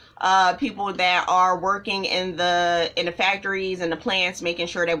Amazon people that are working in the factories and the plants, making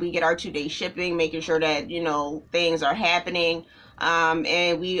sure that we get our 2-day shipping, making sure that, you know, things are happening.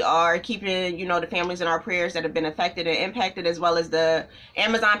 And we are keeping, you know, the families in our prayers that have been affected and impacted, as well as the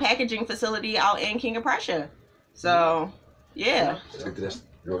Amazon packaging facility out in King of Prussia. So, yeah.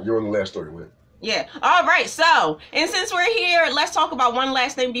 You're on the last story, Wendy. Yeah. All right. So, and since we're here, let's talk about one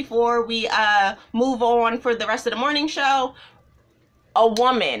last thing before we move on for the rest of the morning show. A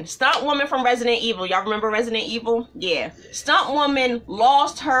woman, stunt woman from Resident Evil. Y'all remember Resident Evil? Yeah. Stunt woman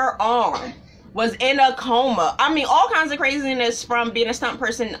lost her arm, was in a coma. I mean, all kinds of craziness from being a stunt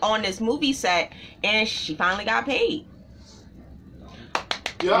person on this movie set, and she finally got paid.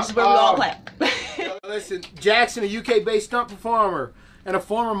 Yeah. This is where we all clap. Listen, Jackson, a UK-based stunt performer and a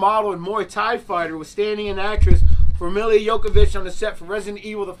former model and Muay Thai fighter, was standing in actress for Mila Jovovich on the set for Resident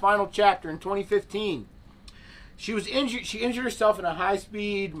Evil: The Final Chapter in 2015. She was injured. She injured herself in a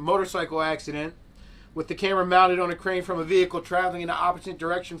high-speed motorcycle accident with the camera mounted on a crane from a vehicle traveling in the opposite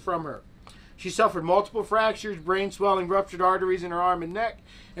direction from her. She suffered multiple fractures, brain swelling, ruptured arteries in her arm and neck,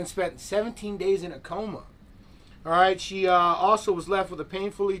 and spent 17 days in a coma. All right. She also was left with a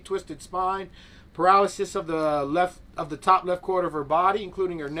painfully twisted spine, paralysis of the top left quarter of her body,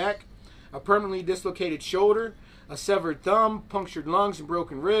 including her neck, a permanently dislocated shoulder, a severed thumb, punctured lungs, and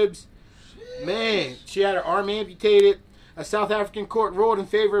broken ribs. Man, she had her arm amputated. A South African court ruled in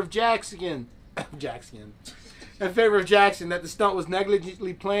favor of Jackson that the stunt was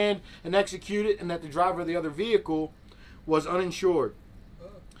negligently planned and executed, and that the driver of the other vehicle was uninsured.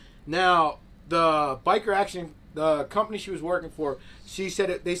 Now, the the company she was working for, they said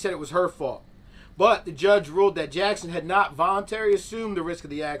it was her fault. But the judge ruled that Jackson had not voluntarily assumed the risk of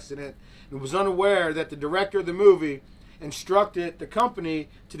the accident and was unaware that the director of the movie instructed the company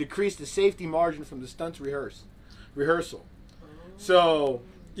to decrease the safety margin from the stunts rehearsal. So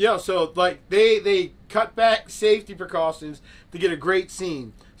Yeah, so like they cut back safety precautions to get a great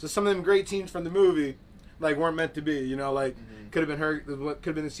scene. So some of them great scenes from the movie like weren't meant to be, you know, like could have been her, could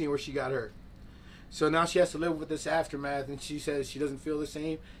have been the scene where she got hurt. So now she has to live with this aftermath, and she says she doesn't feel the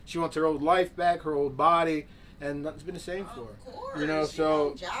same. She wants her old life back, her old body, and nothing's been the same for her. Of course, you know,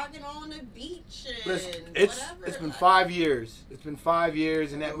 so jogging on the beach and it's been 5 years. It's been 5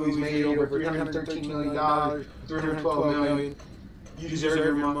 years, and that movie's made over $313 million, $312 million. You deserve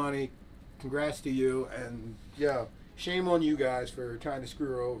your money. Congrats to you, and yeah, shame on you guys for trying to screw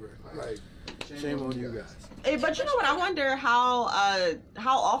her over. Like, shame on you guys. Hey, but you know what? I wonder how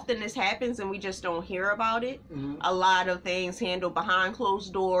often this happens and we just don't hear about it. A lot of things handled behind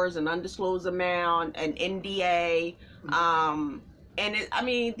closed doors, an undisclosed amount, an NDA. And I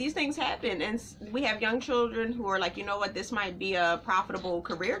mean, these things happen, and we have young children who are like, you know what, this might be a profitable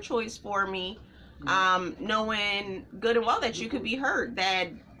career choice for me, knowing good and well that you could be hurt. That,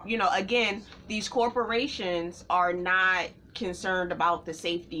 you know, again, these corporations are not concerned about the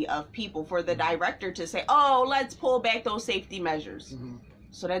safety of people for the director to say, oh, let's pull back those safety measures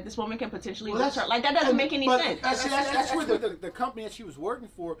so that this woman can potentially return. Like, that doesn't make any sense. That's where the company that she was working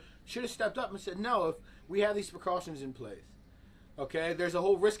for should have stepped up and said, no, if we have these precautions in place, okay, there's a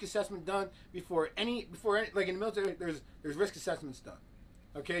whole risk assessment done before any like in the military, there's risk assessments done.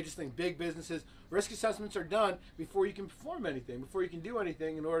 Okay, just think big businesses, risk assessments are done before you can perform anything, before you can do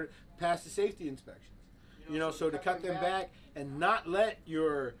anything in order to pass the safety inspections. You know, so to cut them back and not let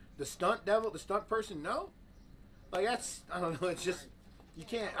the stunt devil, the stunt person know, like that's, I don't know, it's just, you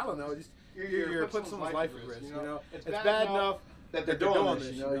can't, I don't know, just you're putting someone's life at risk. You know, it's bad enough that they're doing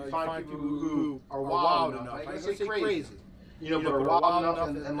this. You know, you find people who are wild enough. I don't say crazy. You know, but are wild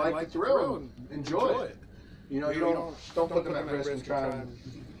enough and like the thrill and enjoy it. You know, you don't put them at risk and try and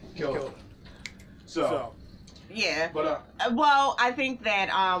kill them. So. Yeah. But well, I think that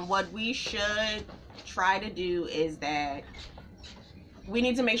what we should try to do is that we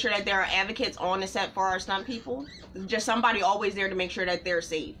need to make sure that there are advocates on the set for our stunt people. Just somebody always there to make sure that they're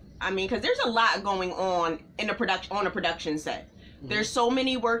safe. I mean, because there's a lot going on in a production set. There's so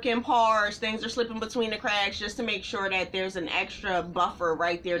many working parts, things are slipping between the cracks, just to make sure that there's an extra buffer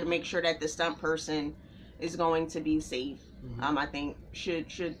right there to make sure that the stunt person is going to be safe. I think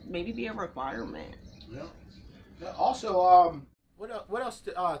should maybe be a requirement. Yeah. Also, what else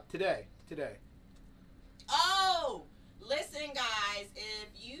today? Oh, listen, guys, if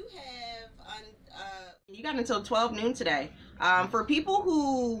you have you got until 12 noon today. For people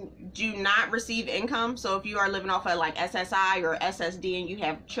who do not receive income, so if you are living off of like SSI or SSD and you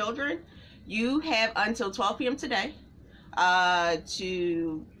have children, you have until 12 p.m. today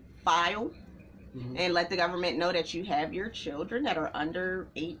to file and let the government know that you have your children that are under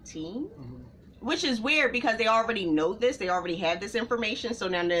 18. Which is weird because they already know this. They already have this information. So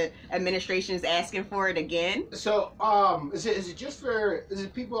now the administration is asking for it again. So, is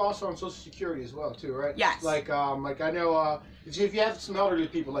it people also on Social Security as well too, right? Yes. Like I know, if you have some elderly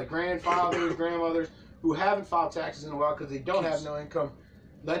people like grandfathers, grandmothers who haven't filed taxes in a while because they don't have no income,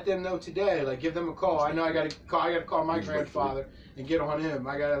 let them know today. Like, give them a call. I know I got to call my grandfather and get on him.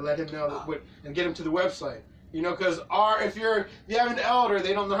 I got to let him know and get him to the website. You know, because if you have an elder,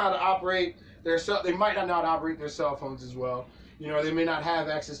 they don't know how to operate. They might not know how to operate their cell phones as well. You know, they may not have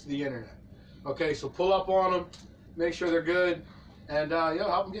access to the internet. Okay, so pull up on them, make sure they're good, and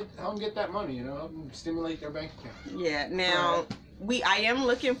help them get that money. You know, help them stimulate their bank account. Yeah. Now, I am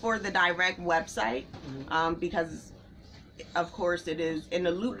looking for the direct website because, of course, it is in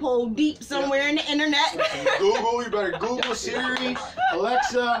a loophole deep somewhere in the internet. Google, you better Google, Siri,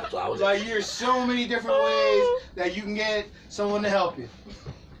 Alexa. Like, there's so many different ways that you can get someone to help you.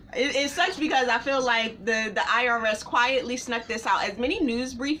 It sucks because I feel like the IRS quietly snuck this out. As many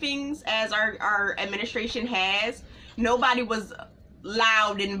news briefings as our administration has, nobody was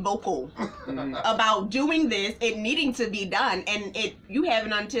loud and vocal about doing this, it needing to be done, and you have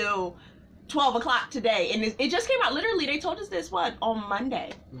it until 12 o'clock today, and it just came out. Literally, they told us this on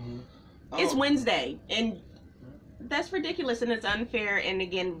Monday. It's Wednesday, and that's ridiculous and it's unfair. And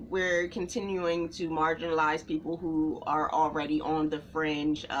again, we're continuing to marginalize people who are already on the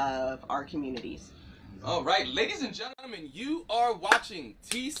fringe of our communities. All right, ladies and gentlemen, you are watching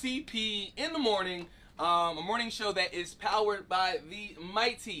TCP in the Morning, a morning show that is powered by the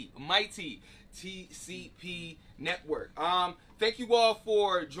mighty TCP network. Thank you all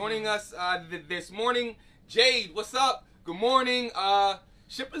for joining us this morning. Jade, what's up? Good morning.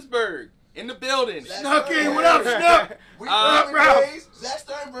 Shippensburg in the building. Snooky, what up, Snook? Zach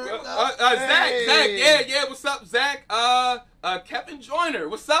Sternberg. Zach, yeah, what's up, Zach? Kevin Joyner,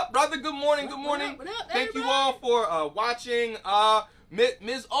 what's up, brother? Good morning. What up, Thank you all for watching.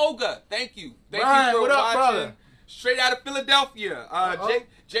 Ms. Olga, thank you. Thank Brian, you for what up, watching. brother? Straight out of Philadelphia.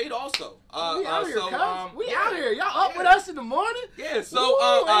 Jade also. We out here, we out here. Y'all up with us in the morning? Yeah,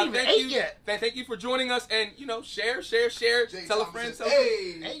 so thank you. Thank you for joining us, and share. Tell a friend.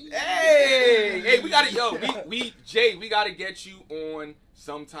 Hey, we got it, Jay, we got to get you on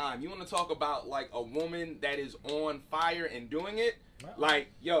sometime. You want to talk about like a woman that is on fire and doing it? Like,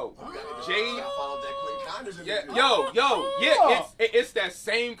 Jade. It's that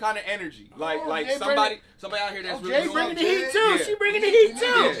same kind of energy. Like somebody out here that's really Jay bringing the heat too. She bringing the heat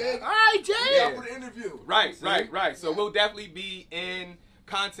too. All right, Jay. Yeah, for the interview. Right. So we'll definitely be in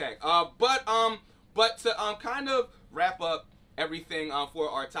contact. But to kind of wrap up everything for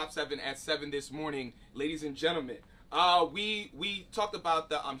our top 7 at 7 this morning, ladies and gentlemen. We talked about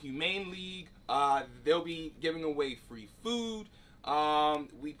the Humane League. They'll be giving away free food.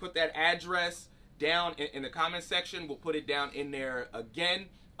 We put that address down in the comment section. We'll put it down in there again.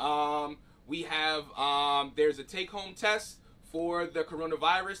 We have there's a take-home test for the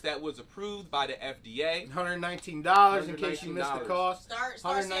coronavirus that was approved by the FDA. $119 in case you missed the cost. Start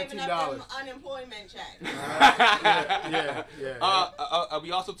saving up them unemployment checks.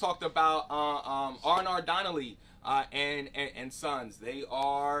 We also talked about R&R Donnelly and Sons. They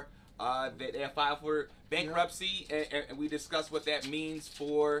are they have filed for bankruptcy, and we discussed what that means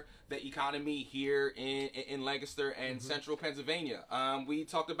for the economy here in Lancaster and Central Pennsylvania. We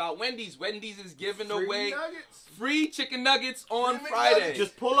talked about Wendy's. Wendy's is giving away free chicken nuggets on Friday.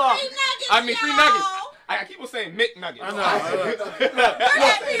 Just pull up. Free nuggets. I keep on saying McNuggets. I know.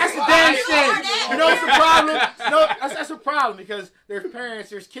 That's the damn thing. You know what's the problem? No, that's a problem because there's parents,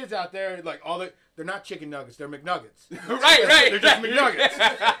 there's kids out there like they're not chicken nuggets, they're McNuggets. Right. They're just McNuggets.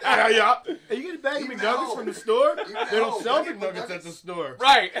 Hey, you get a bag of McNuggets from the store? They don't sell McNuggets at the store.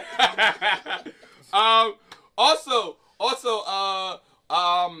 Right.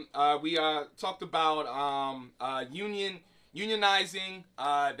 We talked about unionizing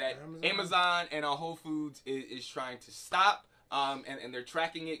that Amazon and Whole Foods is trying to stop, and they're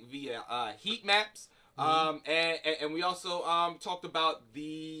tracking it via heat maps. And we also talked about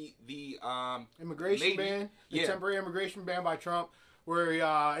the immigration ban, the temporary immigration ban by Trump, where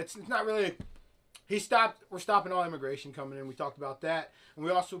it's not really. We're stopping all immigration coming in. We talked about that. And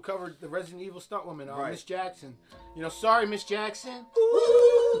we also covered the Resident Evil stunt woman, Miss Jackson. Sorry, Miss Jackson.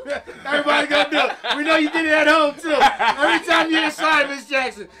 Everybody go do it. We know you did it at home, too. Every time you hear sorry, Miss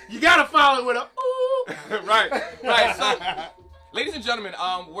Jackson, you got to follow it with a ooh. Right. So, ladies and gentlemen,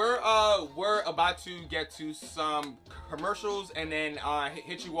 we're about to get to some commercials and then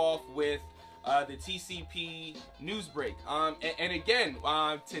hit you off with the TCP news break. And again,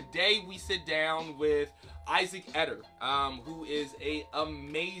 today we sit down with Isaac Etter, who is a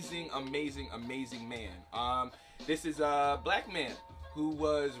amazing man. This is a black man who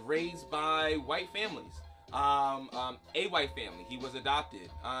was raised by white families, a white family. He was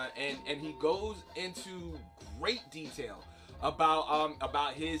adopted, and he goes into great detail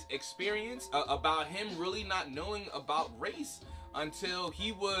about his experience, about him really not knowing about race until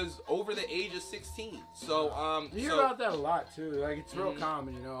he was over the age of 16. So you hear about that a lot too. Like it's real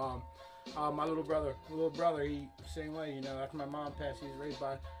common, my little brother, he same way. After my mom passed, he was raised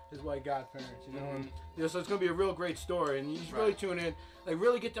by his white godparents. And, so it's gonna be a real great story, and you should really tune in, like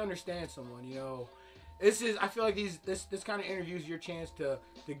really get to understand someone. I feel like this kind of interviews your chance to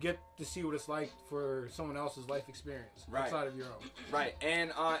get to see what it's like for someone else's life experience outside of your own. Right,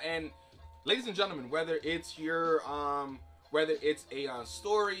 and ladies and gentlemen, whether it's a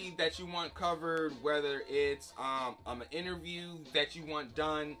story that you want covered, whether it's an interview that you want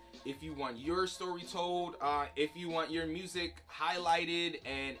done, if you want your story told, if you want your music highlighted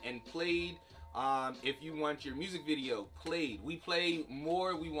and played, if you want your music video played, we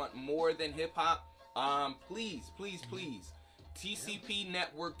want more than hip hop. Please,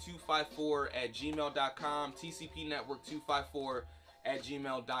 tcpnetwork254@gmail.com,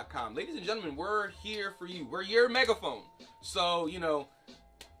 tcpnetwork254@gmail.com. Ladies and gentlemen, we're here for you. We're your megaphone. So,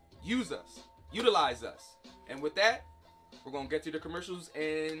 use us, utilize us. And with that, we're going to get to the commercials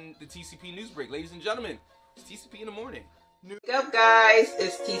and the TCP news break. Ladies and gentlemen, it's TCP in the morning. Wake up, guys.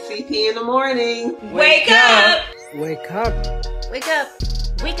 It's TCP in the morning. Wake up! Wake up. Wake up.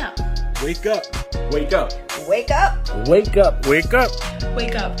 Wake up. Wake up. Wake up. Wake up. Wake up. Wake up.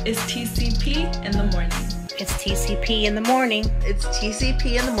 Wake up. It's TCP in the morning. It's TCP in the morning. It's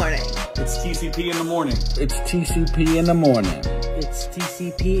TCP in the morning. It's TCP in the morning. It's TCP in the morning. It's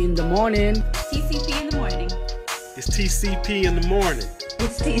TCP in the morning. TCP in the morning. It's TCP in the morning.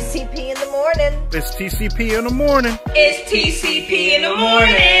 It's TCP in the morning. It's TCP in the morning. It's TCP in the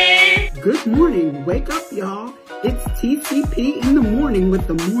morning. Good morning. Wake up, y'all. It's TCP in the morning with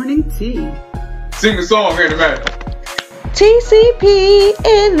the morning tea. Sing the song here in a minute. TCP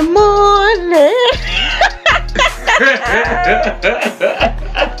in the morning.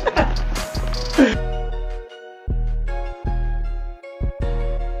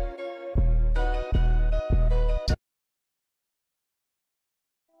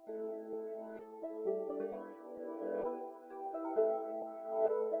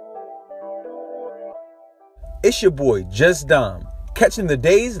 It's your boy, Just Dom, catching the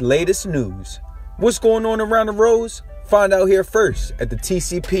day's latest news. What's going on around the roads? Find out here first at the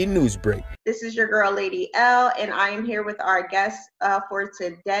TCP News Break. This is your girl, Lady L, and I am here with our guest for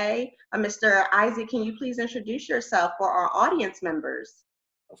today, Mr. Isaac. Can you please introduce yourself for our audience members?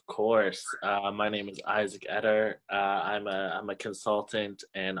 Of course. My name is Isaac Etter. I'm a consultant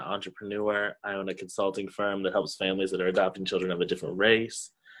and entrepreneur. I own a consulting firm that helps families that are adopting children of a different race.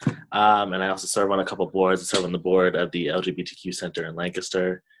 And I also serve on a couple boards. I serve on the board of the LGBTQ Center in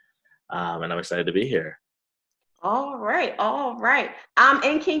Lancaster. And I'm excited to be here. All right.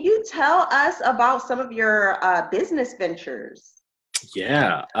 And can you tell us about some of your business ventures?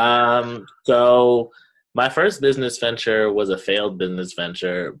 Yeah. So my first business venture was a failed business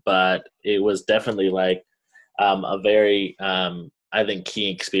venture, but it was definitely like a very, I think,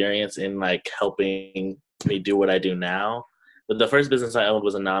 key experience in like helping me do what I do now. But the first business I owned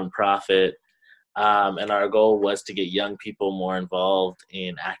was a nonprofit, and our goal was to get young people more involved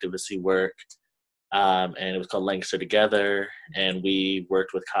in advocacy work. And it was called Lancaster Together, and we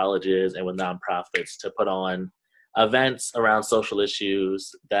worked with colleges and with nonprofits to put on events around social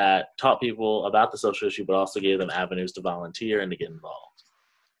issues that taught people about the social issue, but also gave them avenues to volunteer and to get involved.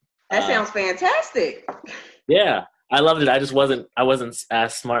 That sounds fantastic. Yeah, I loved it. I wasn't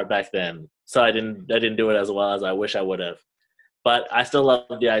as smart back then, so I didn't do it as well as I wish I would have. But I still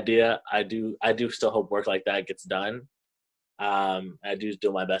love the idea. I do still hope work like that gets done. I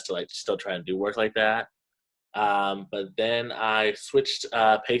do my best to like still try and do work like that. But then I switched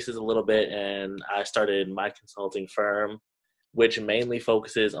paces a little bit, and I started my consulting firm, which mainly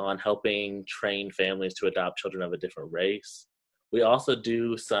focuses on helping train families to adopt children of a different race. We also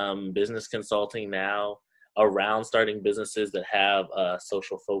do some business consulting now around starting businesses that have a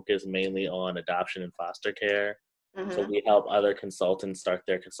social focus mainly on adoption and foster care. Mm-hmm. So we help other consultants start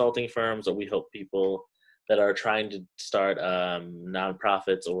their consulting firms, or we help people that are trying to start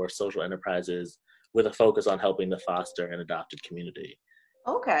nonprofits or social enterprises with a focus on helping the foster and adopted community.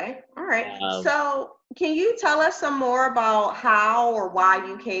 Okay, all right. So can you tell us some more about how or why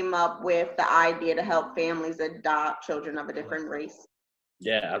you came up with the idea to help families adopt children of a different race?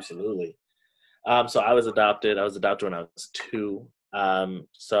 Yeah, absolutely. So I was adopted when I was 2.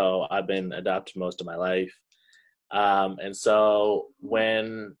 So I've been adopted most of my life. And so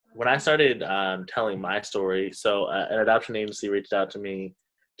when I started telling my story, so an adoption agency reached out to me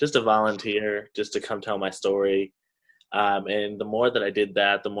just to volunteer, just to come tell my story. And the more that I did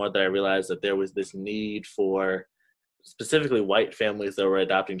that, the more that I realized that there was this need for specifically white families that were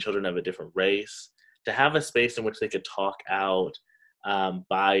adopting children of a different race to have a space in which they could talk out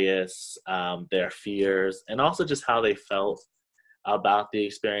bias, their fears, and also just how they felt about the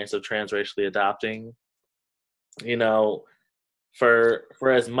experience of transracially adopting. You know, for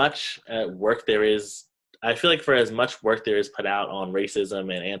as much work there is, I feel like for as much work there is put out on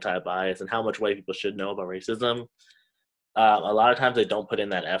racism and anti-bias and how much white people should know about racism, a lot of times they don't put in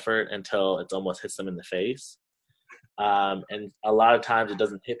that effort until it's almost hits them in the face. And a lot of times it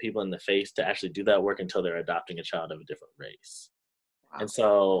doesn't hit people in the face to actually do that work until they're adopting a child of a different race. Wow. And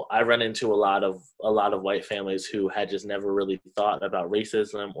so I run into a lot of white families who had just never really thought about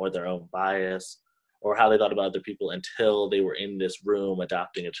racism or their own bias, or how they thought about other people until they were in this room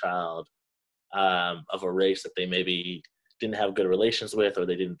adopting a child of a race that they maybe didn't have good relations with, or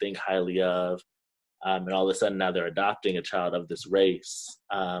they didn't think highly of. And all of a sudden now they're adopting a child of this race.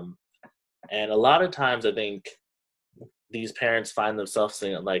 And a lot of times I think these parents find themselves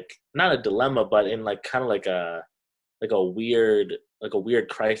in like, not a dilemma, but in like kind of like a weird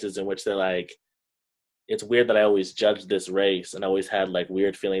crisis in which they're like, it's weird that I always judged this race and always had like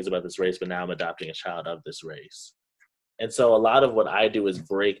weird feelings about this race, but now I'm adopting a child of this race. And so a lot of what I do is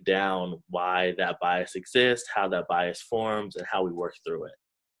break down why that bias exists, how that bias forms, and how we work through it.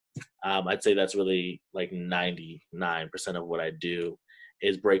 I'd say that's really like 99% of what I do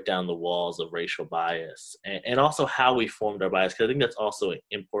is break down the walls of racial bias and also how we formed our bias. Because I think that's also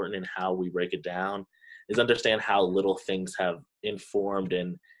important in how we break it down, is understand how little things have informed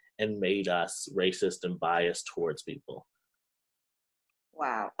and made us racist and biased towards people.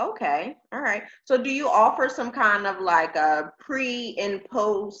 Wow. Okay. All right. So do you offer some kind of like a pre and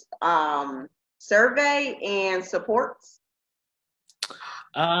post survey and supports?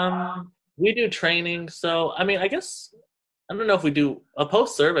 We do training. So, I mean, I guess, I don't know if we do, a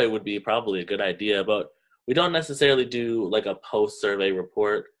post survey would be probably a good idea, but we don't necessarily do like a post survey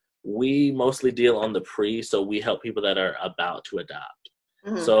report. We mostly deal on the pre, so we help people that are about to adopt.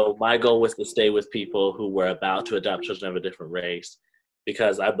 So my goal was to stay with people who were about to adopt children of a different race,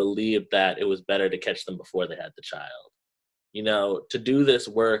 because I believed that it was better to catch them before they had the child. You know, to do this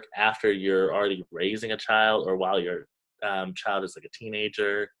work after you're already raising a child or while your child is like a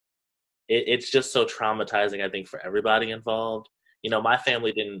teenager, it's just so traumatizing, I think, for everybody involved. You know, my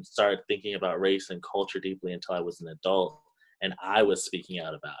family didn't start thinking about race and culture deeply until I was an adult, and I was speaking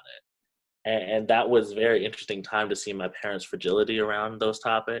out about it. And that was a very interesting time to see my parents' fragility around those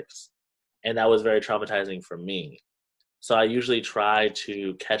topics. And that was very traumatizing for me. So I usually try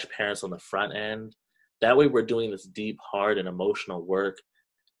to catch parents on the front end. That way we're doing this deep, hard, and emotional work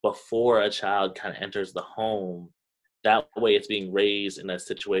before a child kind of enters the home. That way it's being raised in a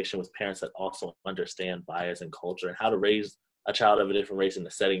situation with parents that also understand bias and culture, and how to raise a child of a different race in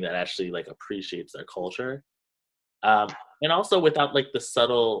a setting that actually like appreciates their culture. And also without like the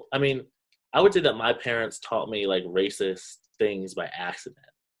subtle, I mean, I would say that my parents taught me like racist things by accident.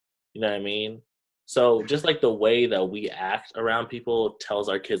 You know what I mean? So just like the way that we act around people tells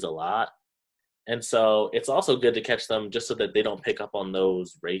our kids a lot. And so it's also good to catch them just so that they don't pick up on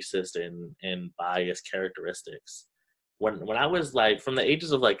those racist and biased characteristics. When I was like, from the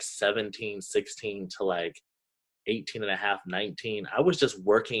ages of like 17, 16 to like 18 and a half, 19, I was just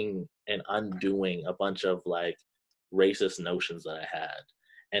working and undoing a bunch of like racist notions that I had,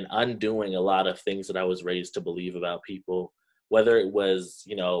 and undoing a lot of things that I was raised to believe about people, whether it was,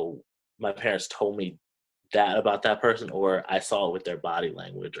 you know, my parents told me that about that person, or I saw it with their body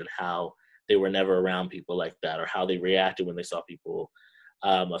language and how they were never around people like that, or how they reacted when they saw people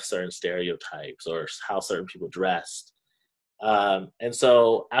of certain stereotypes, or how certain people dressed. And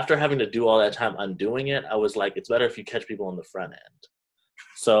so after having to do all that time undoing it, I was like, it's better if you catch people on the front end.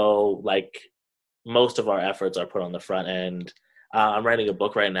 So like most of our efforts are put on the front end. I'm writing a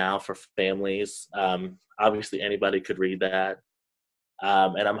book right now for families. Obviously anybody could read that.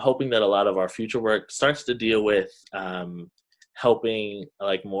 And I'm hoping that a lot of our future work starts to deal with helping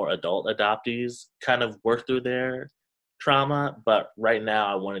like more adult adoptees kind of work through their trauma. But right now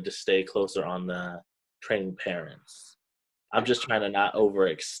I wanted to stay closer on the training parents. I'm just trying to not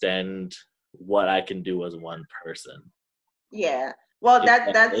overextend what I can do as one person. Yeah. Well,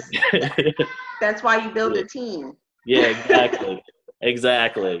 that's why you build a team. Yeah, exactly.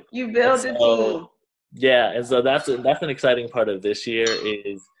 Exactly. You build a team. Yeah, and so that's an exciting part of this year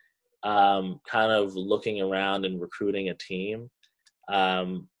is kind of looking around and recruiting a team.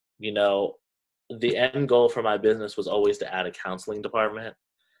 You know, the end goal for my business was always to add a counseling department.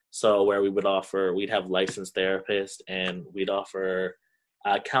 So where we'd have licensed therapists, and we'd offer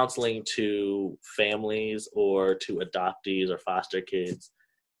counseling to families or to adoptees or foster kids,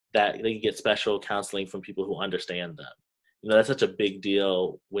 that they get special counseling from people who understand them. You know, that's such a big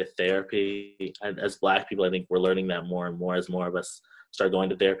deal with therapy. And as Black people, I think we're learning that more and more as more of us start going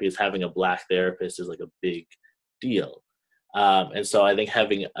to therapy, is having a Black therapist is like a big deal. And so I think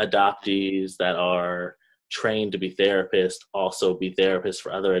having adoptees that are trained to be therapists also be therapists for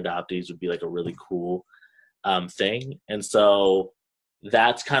other adoptees would be like a really cool thing. And so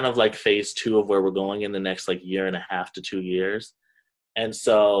that's kind of like phase 2 of where we're going in the next like year and a half to 2 years. And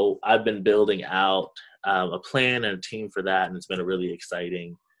so I've been building out a plan and a team for that, and it's been a really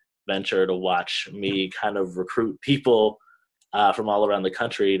exciting venture to watch me kind of recruit people from all around the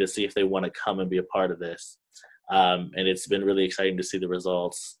country to see if they want to come and be a part of this. And it's been really exciting to see the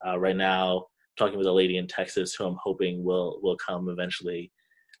results. Right now, I'm talking with a lady in Texas who I'm hoping will come eventually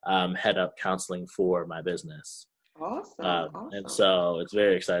head up counseling for my business. Awesome. And so it's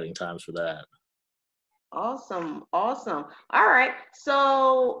very exciting times for that. Awesome. All right.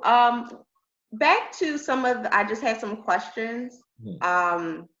 So back to I just had some questions.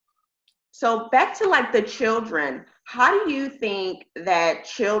 So back to like the children, how do you think that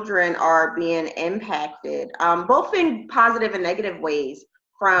children are being impacted, both in positive and negative ways,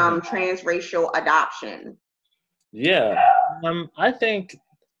 from transracial adoption? Yeah, I think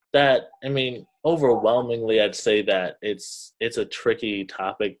that, I mean, overwhelmingly, I'd say that it's a tricky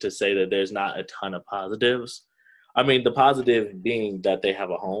topic to say that there's not a ton of positives. I mean, the positive being that they have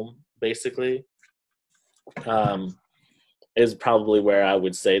a home, basically, is probably where I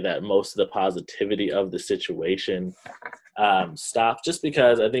would say that most of the positivity of the situation stops, just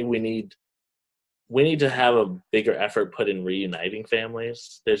because I think we need we need to have a bigger effort put in reuniting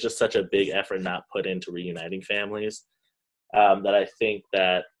families. There's just such a big effort not put into reuniting families that I think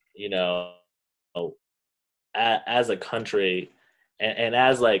that, you know, as a country and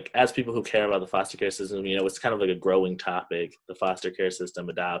as people who care about the foster care system, you know, it's kind of like a growing topic, the foster care system,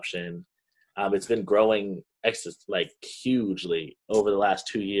 adoption. It's been growing like hugely over the last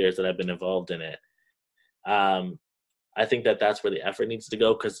 2 years that I've been involved in it. I think that that's where the effort needs to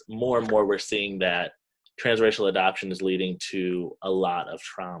go, because more and more we're seeing that transracial adoption is leading to a lot of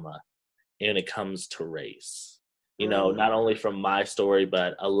trauma when it comes to race. You know, not only from my story,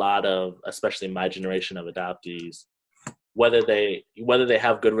 but a lot of, especially my generation of adoptees, whether they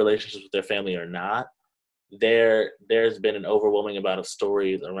have good relationships with their family or not, there's been an overwhelming amount of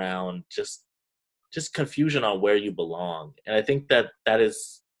stories around just confusion on where you belong. And I think that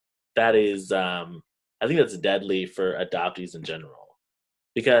is I think that's deadly for adoptees in general,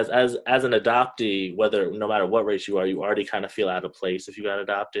 because as an adoptee, no matter what race you are, you already kind of feel out of place if you got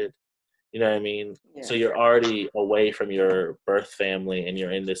adopted. You know what I mean? Yeah. So you're already away from your birth family, and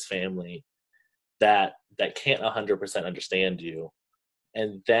you're in this family that can't 100% understand you.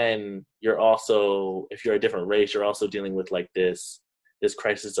 And then you're also, if you're a different race, you're also dealing with like this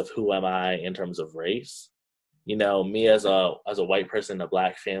crisis of who am I in terms of race. You know, me as a white person in a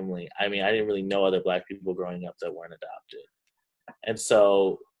Black family, I mean, I didn't really know other Black people growing up that weren't adopted. And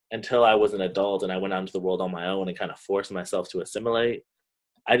so until I was an adult and I went out into the world on my own and kind of forced myself to assimilate,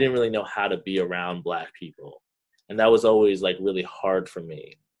 I didn't really know how to be around Black people. And that was always like really hard for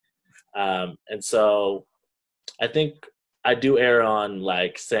me. And so I think I do err on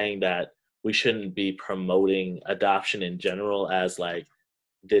like saying that we shouldn't be promoting adoption in general as like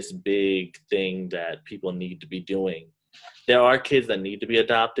this big thing that people need to be doing. There are kids that need to be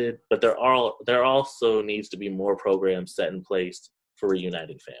adopted, but there also needs to be more programs set in place for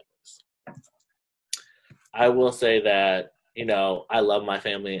reuniting families. I will say that, you know, I love my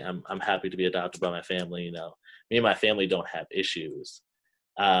family. I'm happy to be adopted by my family. You know, me and my family don't have issues.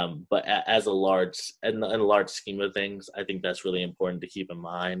 But in a large scheme of things, I think that's really important to keep in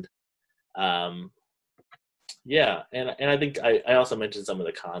mind. Yeah, and I think I also mentioned some of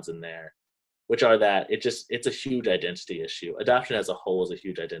the cons in there, which are that it's a huge identity issue. Adoption as a whole is a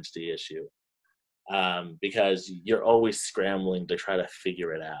huge identity issue, because you're always scrambling to try to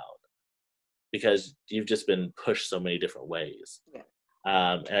figure it out, because you've just been pushed so many different ways. Yeah.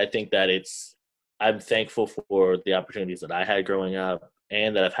 And I think that I'm thankful for the opportunities that I had growing up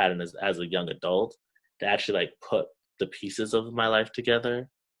and that I've had as a young adult to actually like put the pieces of my life together.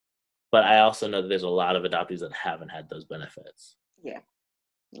 But I also know that there's a lot of adoptees that haven't had those benefits. Yeah.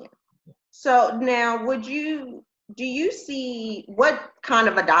 Yeah. So now do you see, what kind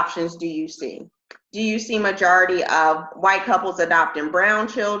of adoptions do you see? Do you see majority of white couples adopting brown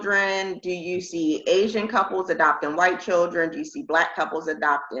children? Do you see Asian couples adopting white children? Do you see Black couples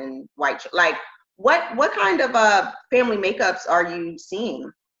adopting white children? Like what kind of family makeups are you seeing?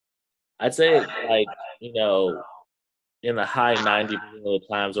 I'd say like, you know, in the high 90% of the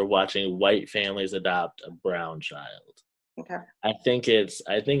times we're watching white families adopt a brown child. Okay. I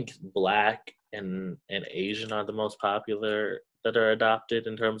think Black and Asian are the most popular that are adopted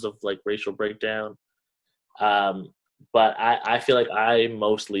in terms of like racial breakdown. But I feel like I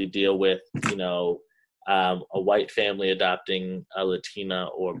mostly deal with, you know, a white family adopting a Latina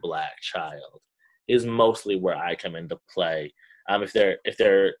or Black child is mostly where I come into play. If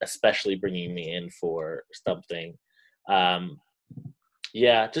they're especially bringing me in for something.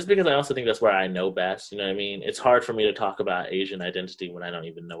 Yeah, just because I also think that's where I know best, you know what I mean? It's hard for me to talk about Asian identity when I don't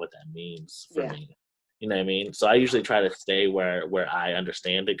even know what that means for me. You know what I mean? So I usually try to stay where I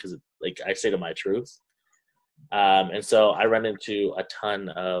understand it, because like I say to my truth. And so I run into a ton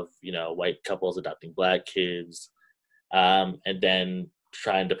of, you know, white couples adopting Black kids, and then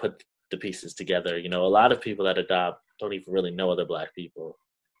trying to put the pieces together. You know, a lot of people that adopt don't even really know other Black people.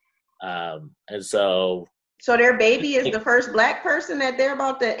 And so their baby is the first Black person that they're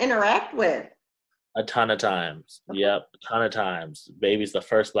about to interact with. A ton of times. Yep, a ton of times. Baby's the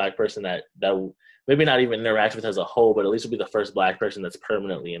first Black person that maybe not even interact with as a whole, but at least will be the first Black person that's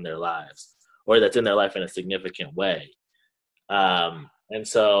permanently in their lives, or that's in their life in a significant way. And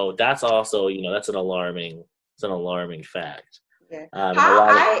so that's also, you know, that's an alarming fact. Yeah. And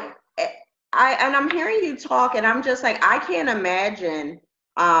I'm hearing you talk, and I'm just like, I can't imagine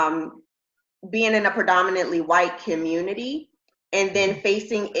being in a predominantly white community and then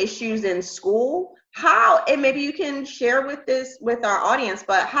facing issues in school. How, and maybe you can share with our audience,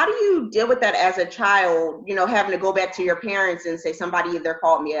 but how do you deal with that as a child, you know, having to go back to your parents and say somebody either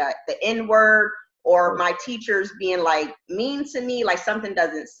called me the N-word, or my teachers being like mean to me, like something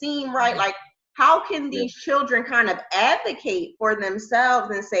doesn't seem right? Like, how can these children kind of advocate for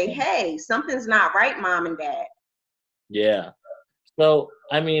themselves and say, hey, something's not right, mom and dad? Yeah. So,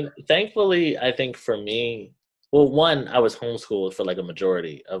 I mean, thankfully, I think for me, well, one, I was homeschooled for like a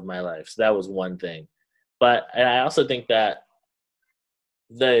majority of my life. So that was one thing. But and I also think that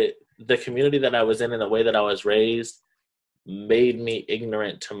the community that I was in and the way that I was raised made me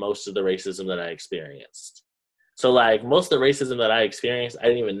ignorant to most of the racism that I experienced. So like most of the racism that I experienced, I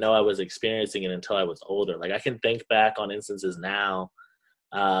didn't even know I was experiencing it until I was older. Like I can think back on instances now,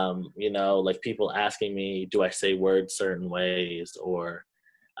 you know, like people asking me, do I say words certain ways, or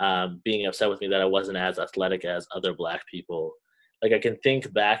being upset with me that I wasn't as athletic as other Black people. Like I can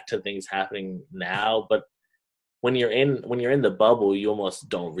think back to things happening now, but when you're in the bubble, you almost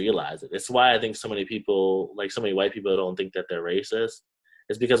don't realize it. It's why I think so many people, like so many white people, don't think that they're racist.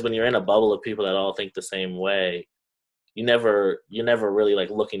 It's because when you're in a bubble of people that all think the same way, you're never really like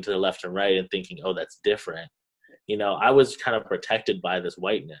looking to the left and right and thinking, oh, that's different. You know, I was kind of protected by this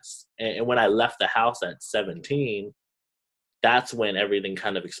whiteness. And when I left the house at 17, that's when everything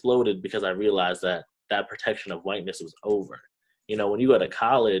kind of exploded, because I realized that that protection of whiteness was over. You know, when you go to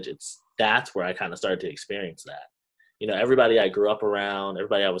college, that's where I kind of started to experience that. You know, everybody I grew up around,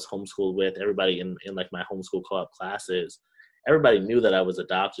 everybody I was homeschooled with, everybody in like my homeschool co-op classes, everybody knew that I was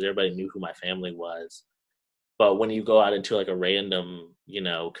adopted. Everybody knew who my family was. But when you go out into like a random, you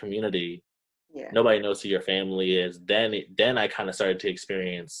know, community, nobody knows who your family is. Then I kind of started to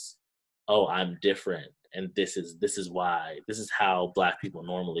experience, oh, I'm different, and this is why. This is how Black people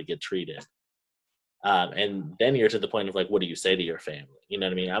normally get treated. And then you're to the point of like, what do you say to your family? You know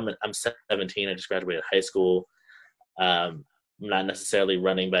what I mean? I'm 17. I just graduated high school. I'm not necessarily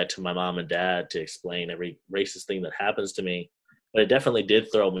running back to my mom and dad to explain every racist thing that happens to me, but it definitely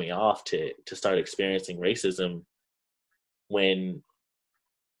did throw me off to start experiencing racism when,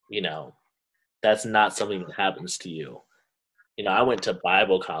 you know, that's not something that happens to you. You know, I went to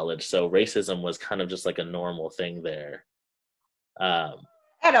Bible college, so racism was kind of just like a normal thing there. At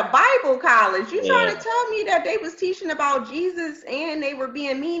a Bible college, you trying to tell me that they was teaching about Jesus and they were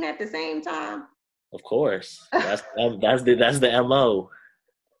being mean at the same time? Of course, that's the MO.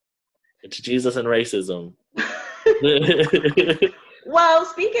 It's Jesus and racism. Well,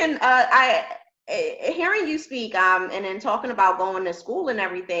 speaking, hearing you speak, and then talking about going to school and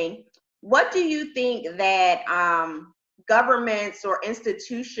everything, what do you think that governments or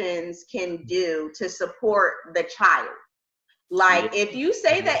institutions can do to support the child? Like, if you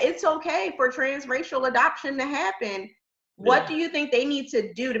say that it's okay for transracial adoption to happen, what do you think they need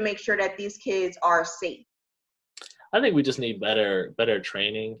to do to make sure that these kids are safe? I think we just need better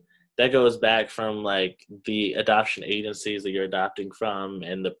training. That goes back from like the adoption agencies that you're adopting from,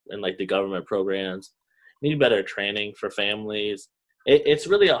 and like the government programs. You need better training for families. It's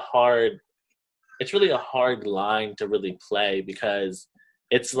really a hard line to really play, because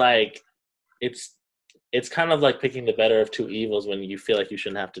it's like it's kind of like picking the better of two evils when you feel like you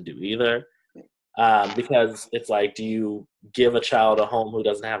shouldn't have to do either. Because it's like, do you give a child a home who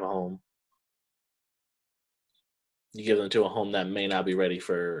doesn't have a home? You give them to a home that may not be ready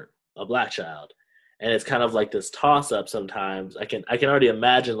for a Black child. And it's kind of like this toss-up sometimes. I can already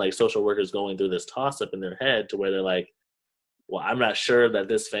imagine like social workers going through this toss-up in their head to where they're like, well, I'm not sure that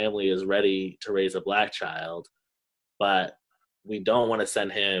this family is ready to raise a Black child, but we don't want to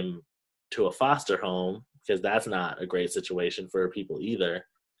send him to a foster home because that's not a great situation for people either.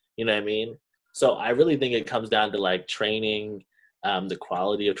 You know what I mean? So I really think it comes down to like training, the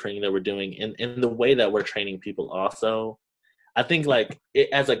quality of training that we're doing, and the way that we're training people also. I think like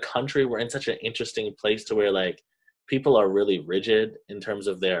as a country, we're in such an interesting place to where like people are really rigid in terms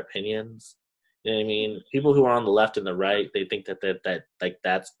of their opinions. You know what I mean? People who are on the left and the right, they think that like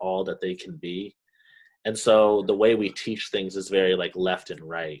that's all that they can be. And so the way we teach things is very like left and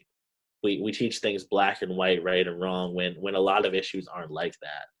right. We teach things black and white, right and wrong, when a lot of issues aren't like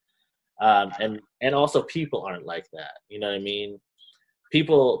that. And also people aren't like that. You know what I mean?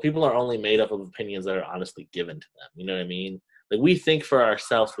 People are only made up of opinions that are honestly given to them. You know what I mean? Like we think for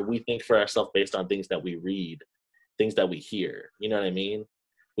ourselves, but we think for ourselves based on things that we read, things that we hear. You know what I mean?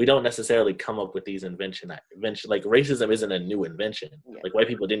 We don't necessarily come up with these inventions. Like racism isn't a new invention. Like white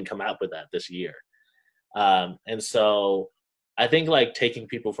people didn't come out with that this year. And so I think like taking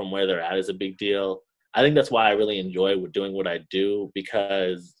people from where they're at is a big deal. I think that's why I really enjoy doing what I do,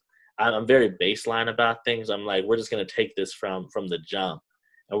 because I'm very baseline about things. I'm like, we're just going to take this from the jump,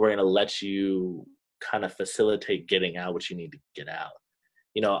 and we're going to let you kind of facilitate getting out what you need to get out.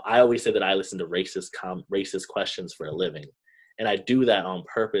 You know, I always say that I listen to racist questions for a living. And I do that on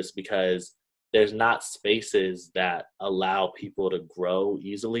purpose because there's not spaces that allow people to grow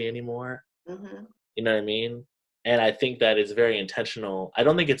easily anymore. Mm-hmm. You know what I mean? And I think that it's very intentional. I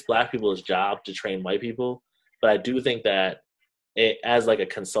don't think it's Black people's job to train white people, but I do think that as like a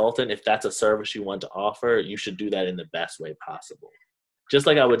consultant, if that's a service you want to offer, you should do that in the best way possible. Just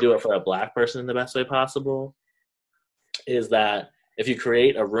like I would do it for a Black person in the best way possible, is that if you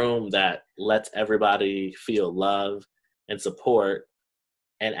create a room that lets everybody feel love and support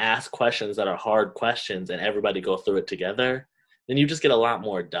and ask questions that are hard questions and everybody go through it together, then you just get a lot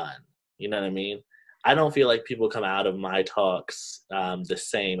more done. You know what I mean? I don't feel like people come out of my talks the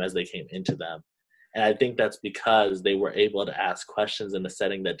same as they came into them. And I think that's because they were able to ask questions in a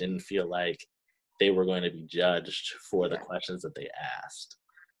setting that didn't feel like they were going to be judged for the questions that they asked.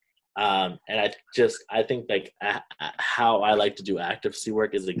 And I think like how I like to do advocacy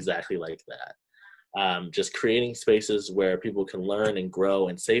work is exactly like that. Just creating spaces where people can learn and grow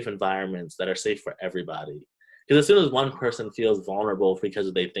in safe environments that are safe for everybody. Because as soon as one person feels vulnerable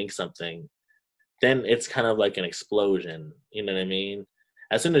because they think something, then it's kind of like an explosion. You know what I mean?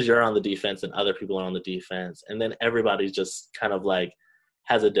 As soon as you're on the defense and other people are on the defense, and then everybody's just kind of like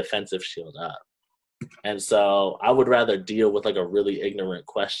has a defensive shield up. And so I would rather deal with like a really ignorant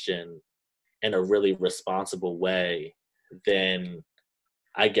question in a really responsible way than,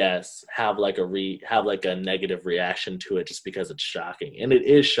 I guess, have like a negative reaction to it just because it's shocking. And it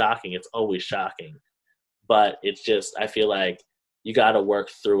is shocking. It's always shocking. But it's just, I feel like you got to work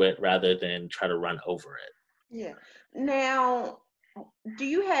through it rather than try to run over it. Yeah. Now, do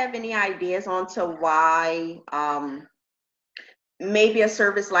you have any ideas onto why maybe a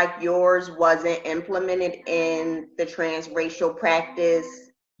service like yours wasn't implemented in the transracial practice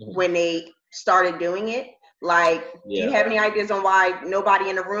when they started doing it? Like, do you have any ideas on why nobody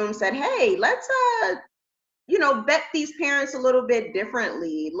in the room said, hey, let's vet these parents a little bit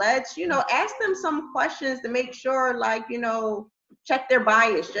differently. Let's, ask them some questions to make sure, like, check their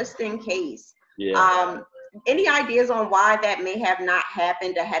bias just in case. Any ideas on why that may have not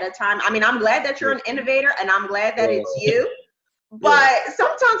happened ahead of time? I mean, I'm glad that you're an innovator and I'm glad that it's you. But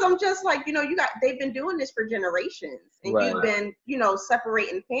sometimes I'm just like, they've been doing this for generations and you've been,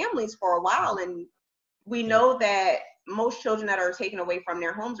 separating families for a while. And we know that most children that are taken away from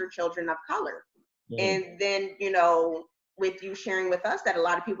their homes are children of color. And then, with you sharing with us that a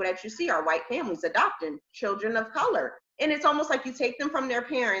lot of people that you see are white families adopting children of color. And it's almost like you take them from their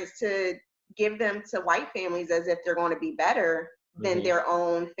parents to give them to white families as if they're going to be better than their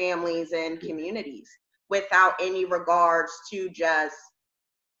own families and communities, without any regards to just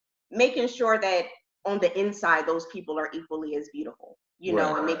making sure that on the inside, those people are equally as beautiful,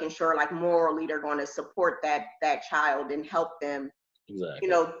 and making sure like morally they're going to support that child and help them,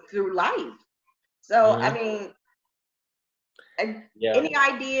 through life. So, I mean, any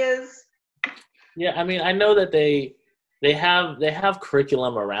ideas? Yeah, I mean, I know that they have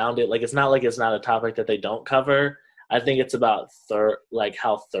curriculum around it. Like, it's not a topic that they don't cover. I think it's about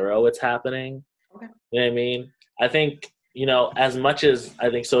how thorough it's happening. Okay. You know what I mean? I think, as much as I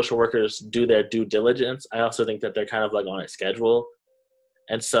think social workers do their due diligence, I also think that they're kind of like on a schedule.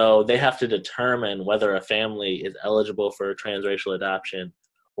 And so they have to determine whether a family is eligible for transracial adoption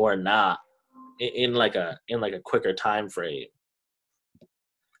or not in like a quicker time frame.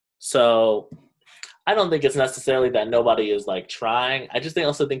 So I don't think it's necessarily that nobody is like trying. I just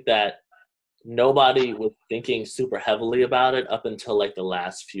also think that nobody was thinking super heavily about it up until like the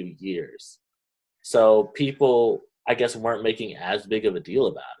last few years. So people, I guess, weren't making as big of a deal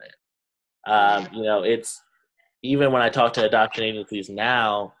about it. It's, even when I talk to adoption agencies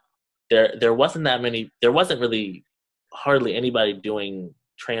now, there wasn't really hardly anybody doing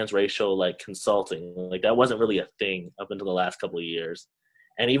transracial like consulting. Like, that wasn't really a thing up until the last couple of years.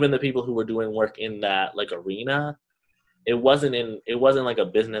 And even the people who were doing work in that like arena, it wasn't like a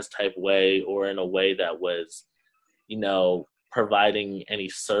business type way or in a way that was, providing any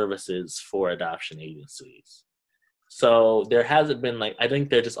services for adoption agencies. So there hasn't been I think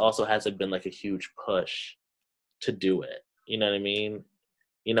there just also hasn't been like a huge push to do it. You know what I mean?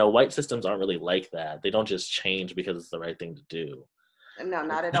 White systems aren't really like that. They don't just change because it's the right thing to do. No,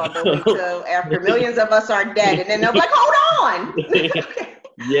 not at all. They'll wait till after millions of us are dead, and then they'll be like, hold on.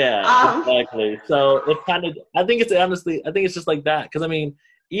 Yeah, exactly. So it's kind of, I think it's just like that. Because I mean,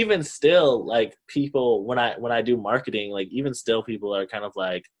 even still, like, people, when I do marketing, like, even still people are kind of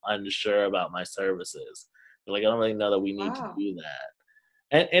like unsure about my services. They're like, I don't really know that we need to do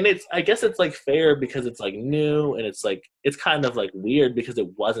that. And it's, I guess it's like fair because it's like new, and it's like, it's kind of like weird because it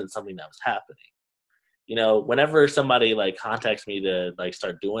wasn't something that was happening. Whenever somebody like contacts me to like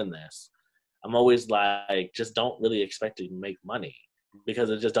start doing this, I'm always like, just don't really expect to make money, because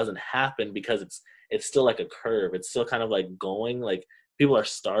it just doesn't happen, because it's still like a curve. It's still kind of like going, like people are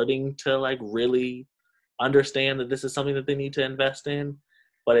starting to like really understand that this is something that they need to invest in,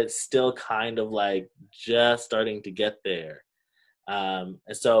 but it's still kind of like just starting to get there. And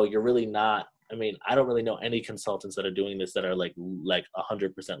so you're really not, I mean, I don't really know any consultants that are doing this that are like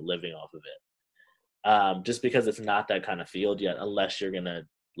 100% living off of it. Just because it's not that kind of field yet, unless you're going to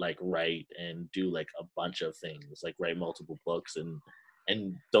like write and do like a bunch of things, like write multiple books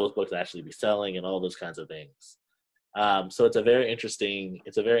and those books actually be selling and all those kinds of things. So it's a very interesting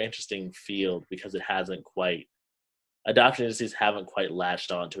field because it hasn't quite, adoption agencies haven't quite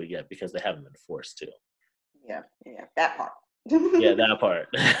latched onto it yet because they haven't been forced to. Yeah, that part. Yeah, that part.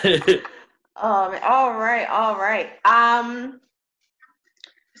 All right.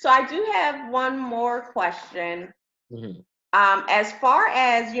 So I do have one more question. Mm-hmm. As far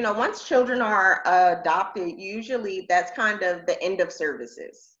as, once children are adopted, usually that's kind of the end of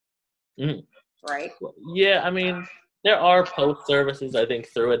services, right? Yeah, I mean, there are post services, I think,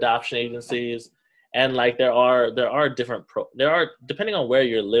 through adoption agencies, and like there are different depending on where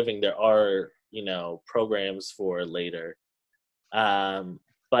you're living, there are programs for later,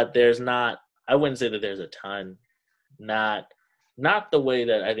 but there's not. I wouldn't say that there's a ton, not the way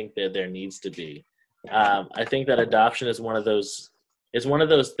that I think that there needs to be. I think that adoption is one of those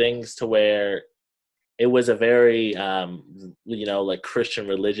things to where it was a very like Christian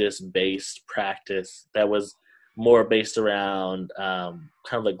religious based practice that was more based around kind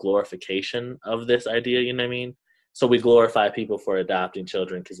of like glorification of this idea, you know what I mean? So we glorify people for adopting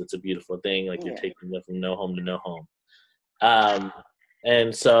children because it's a beautiful thing, like you're taking them from no home to no home.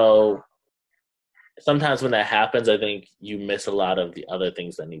 And so sometimes when that happens, I think you miss a lot of the other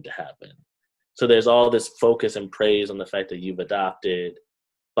things that need to happen. So there's all this focus and praise on the fact that you've adopted,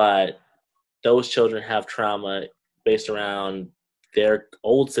 but those children have trauma based around their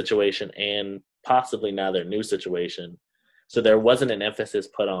old situation and possibly now their new situation. So there wasn't an emphasis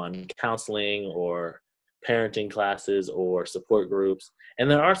put on counseling or parenting classes or support groups. And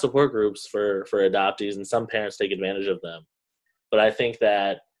there are support groups for adoptees, and some parents take advantage of them. But I think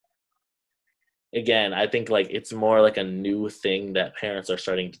that, again, like it's more like a new thing that parents are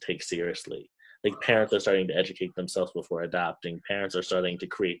starting to take seriously. Like parents are starting to educate themselves before adopting. Parents are starting to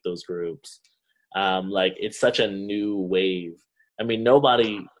create those groups. Like it's such a new wave. I mean,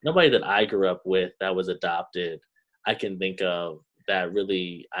 nobody that I grew up with that was adopted, I can think of that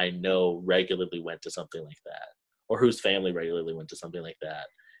really I know regularly went to something like that, or whose family regularly went to something like that.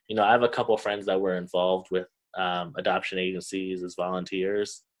 I have a couple of friends that were involved with adoption agencies as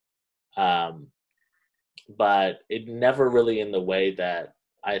volunteers, but it never really in the way that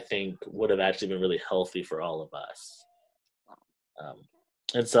I think would have actually been really healthy for all of us.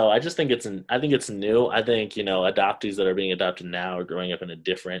 And so I just think it's new. I think adoptees that are being adopted now are growing up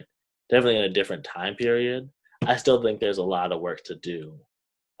definitely in a different time period. I still think there's a lot of work to do.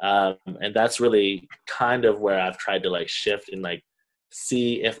 And that's really kind of where I've tried to like shift and like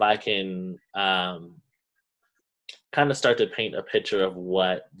see if I can kind of start to paint a picture of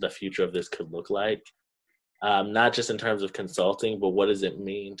what the future of this could look like. Not just in terms of consulting, but what does it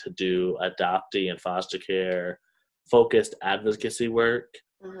mean to do adoptee and foster care focused advocacy work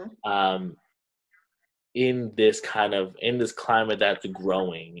in this climate that's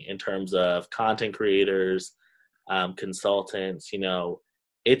growing in terms of content creators, consultants.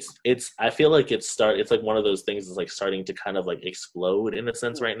 I feel like it's like one of those things that's like starting to kind of like explode in a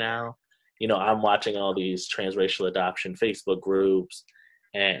sense right now. I'm watching all these transracial adoption Facebook groups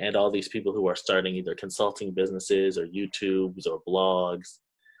and all these people who are starting either consulting businesses or YouTubes or blogs,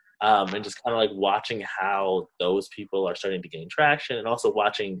 and just kind of like watching how those people are starting to gain traction, and also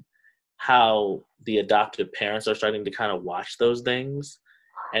watching how the adoptive parents are starting to kind of watch those things.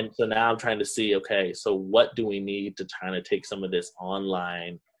 And so now I'm trying to see, okay, so what do we need to kind of take some of this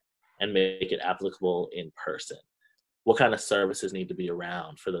online and make it applicable in person? What kind of services need to be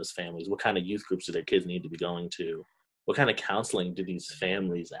around for those families? What kind of youth groups do their kids need to be going to? What kind of counseling do these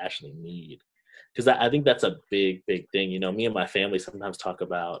families actually need? Because I think that's a big, big thing. Me and my family sometimes talk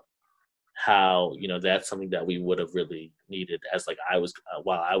about how, that's something that we would have really needed as like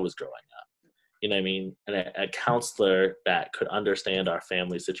while I was growing up. You know what I mean? And a counselor that could understand our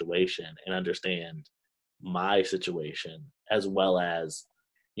family situation and understand my situation, as well as,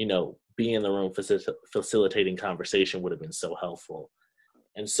 be in the room facilitating conversation would have been so helpful.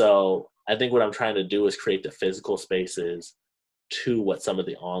 And so I think what I'm trying to do is create the physical spaces to what some of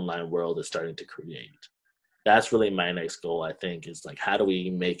the online world is starting to create. That's really my next goal, I think, is like, how do we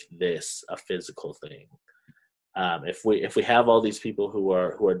make this a physical thing? If we have all these people who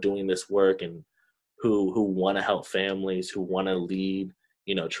are doing this work and who want to help families, who want to lead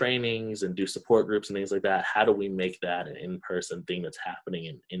trainings and do support groups and things like that. How do we make that an in-person thing that's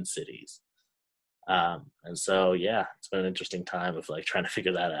happening in cities? And so, yeah, it's been an interesting time of like trying to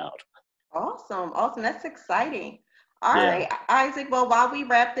figure that out. Awesome. That's exciting. All Yeah. right, Isaac. Well, while we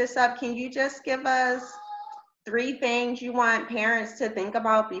wrap this up, can you just give us 3 things you want parents to think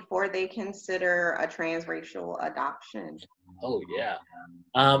about before they consider a transracial adoption? Oh yeah.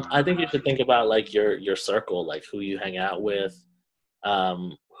 I think you should think about like your circle, like who you hang out with,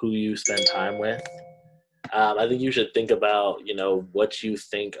 who you spend time with. I think you should think about, what you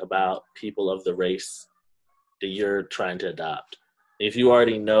think about people of the race that you're trying to adopt. If you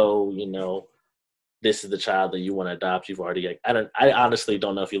already know, this is the child that you want to adopt, you've already, I honestly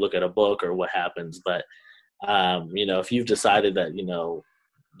don't know if you look at a book or what happens, but, if you've decided that,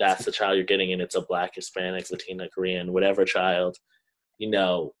 that's the child you're getting and it's a Black, Hispanic, Latina, Korean, whatever child,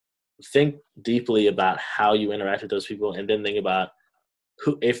 think deeply about how you interact with those people, and then think about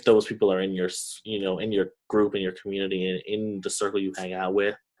if those people are in your, in your group, in your community, and in the circle you hang out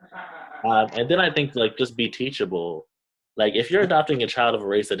with. And then I think like just be teachable. Like if you're adopting a child of a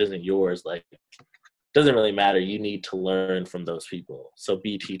race that isn't yours, like doesn't really matter. You need to learn from those people. So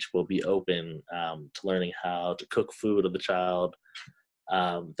be teachable, be open to learning how to cook food of the child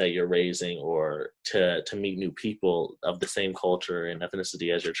that you're raising, or to meet new people of the same culture and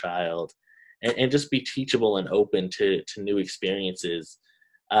ethnicity as your child, and just be teachable and open to new experiences,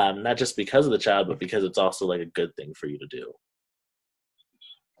 not just because of the child, but because it's also like a good thing for you to do.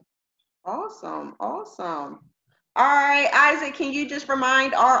 Awesome. All right, Isaac, can you just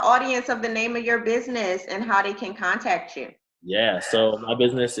remind our audience of the name of your business and how they can contact you? Yeah, so my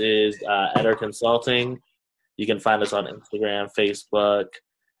business is Eder Consulting. You can find us on Instagram, Facebook.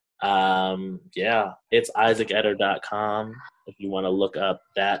 It's isaaceder.com if you want to look up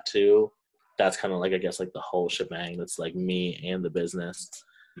that too. That's kind of like, I guess, like the whole shebang. That's like me and the business.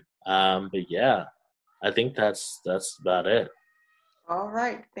 But yeah, I think that's about it. All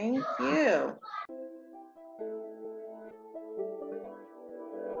right, thank you.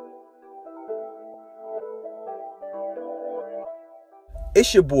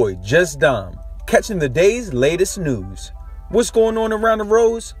 It's your boy, Just Dom, catching the day's latest news. What's going on around the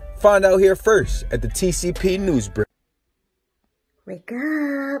roads? Find out here first at the TCP News Break. Wake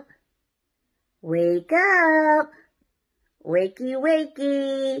up. Wake up. Wakey,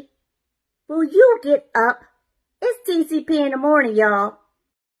 wakey. Will you get up? It's TCP in the morning, y'all.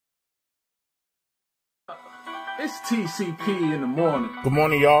 It's TCP in the morning. Good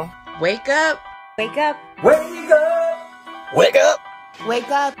morning, y'all. Wake up. Wake up. Wake up. Wake up.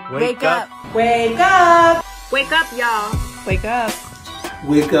 Wake up. Wake up. Wake up. Wake up, y'all. Wake up.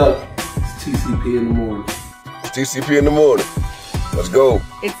 Wake up. It's TCP in the morning. It's TCP in the morning. Let's go.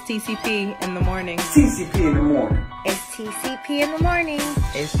 It's TCP in the morning. TCP in the morning. It's TCP in the morning.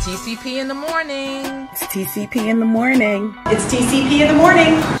 It's TCP in the morning. It's TCP in the morning. It's TCP in the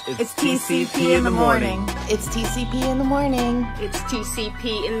morning. It's TCP in the morning. It's TCP in the morning. It's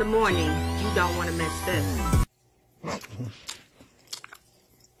TCP in the morning. You don't want to miss this.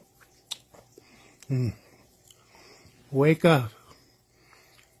 Wake up.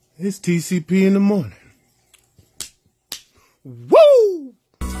 It's TCP in the morning. Woo!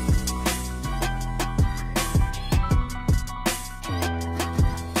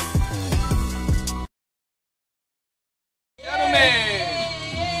 Gentlemen,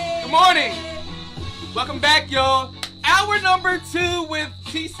 good morning. Welcome back, y'all. Hour number 2 with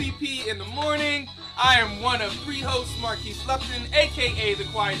TCP in the morning. I am one of 3 hosts, Marquise Lupton, aka The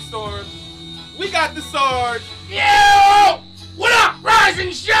Quiet Storm. We got the Sarge. Yeah! What up? Rise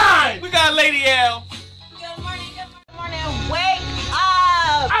and shine! We got Lady L. Good morning. Wake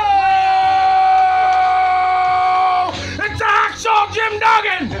up. Oh! It's the Hacksaw Jim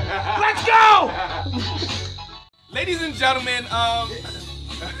Duggan! Let's go! Ladies and gentlemen,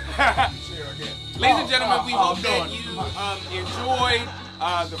 we hope that you enjoyed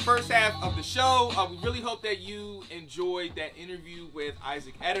the first half of the show. We really hope that you enjoyed that interview with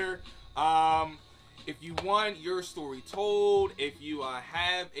Isaac Eder. If you want your story told, if you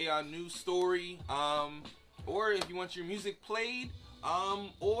have a news story, or if you want your music played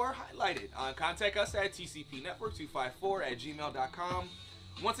or highlighted, contact us at tcpnetwork254@gmail.com.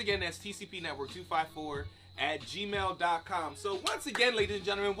 Once again, that's tcpnetwork254@gmail.com. So once again, ladies and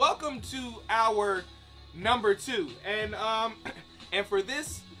gentlemen, welcome to our number 2, and for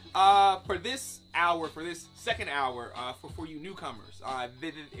this second hour, for you newcomers,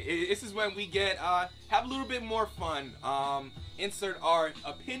 this is when we get have a little bit more fun, insert our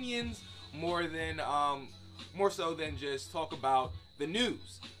opinions more so than just talk about the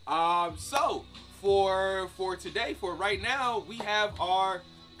news. So for today, for right now, we have our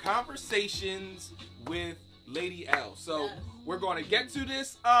conversations with Lady L. So we're going to get to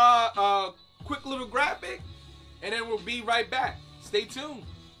this quick little graphic, and then we'll be right back. Stay tuned.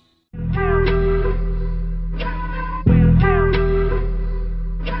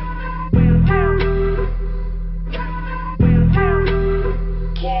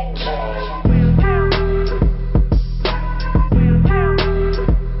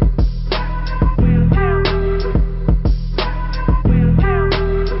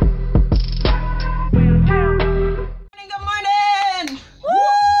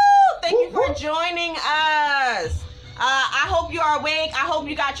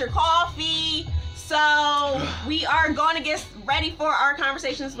 You got your coffee. So we are going to get ready for our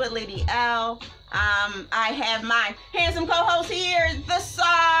conversations with Lady L. I have my handsome co-host here, the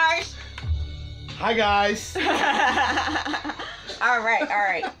Sarge. Hi guys. all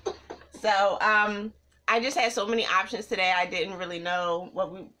right. So I just had so many options today. I didn't really know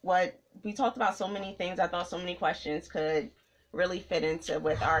what we talked about. So many things. I thought so many questions could really fit into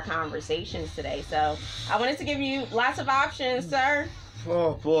with our conversations today. So I wanted to give you lots of options, sir.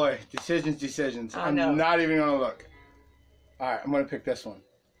 Oh boy, decisions. I'm not even gonna look. All right, I'm gonna pick this one.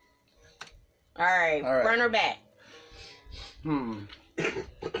 All right. Front or back?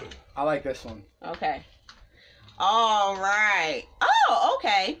 I like this one. Okay. All right. Oh,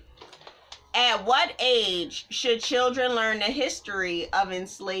 okay. At what age should children learn the history of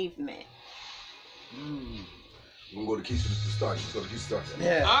enslavement? We're gonna go to Keith to start. Let's go to Keith to start.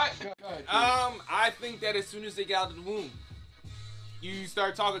 Yeah. All right. I think that as soon as they get out of the womb, you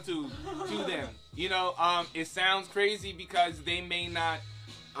start talking to them. You know, it sounds crazy because they may not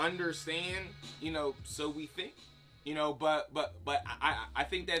understand, you know, so we think, you know, but I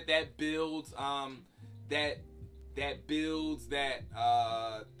think that builds that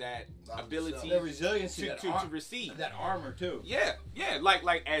ability, that resiliency, to receive that armor too. Yeah.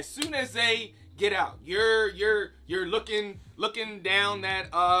 Like as soon as they get out, you're looking down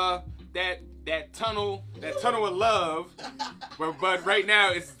that tunnel of love, but right now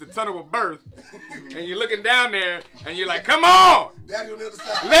it's the tunnel of birth, and you're looking down there and you're like, come on, Daddy on the other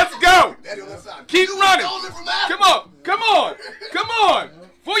side. Let's go. Daddy on the other side. Keep running. Come on,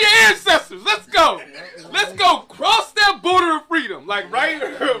 for your ancestors. Let's go. Cross that border of freedom. Like right.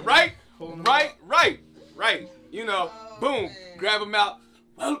 You know, boom, grab them out.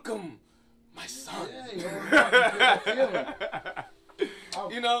 Welcome, my son.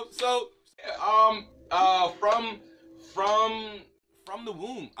 You know, so from the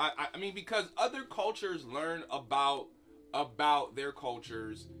womb. I mean, because other cultures learn about their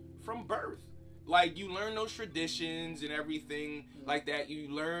cultures from birth. Like, you learn those traditions and everything like that.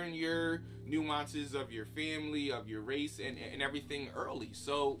 You learn your nuances of your family, of your race, and everything early.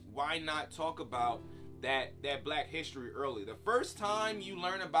 So why not talk about that Black history early? The first time you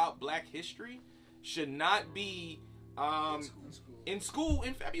learn about Black history should not be in school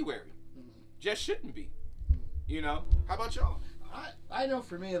in February. Just shouldn't be. You know? How about y'all? I know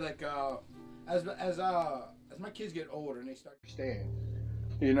for me, like as my kids get older and they start to understand,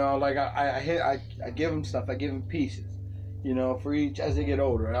 you know, like I give them stuff, I give them pieces, you know, for each as they get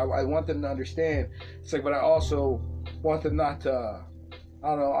older, and I want them to understand. It's like, but I also want them not to, I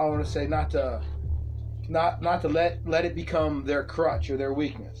don't know, I want to say not to let it become their crutch or their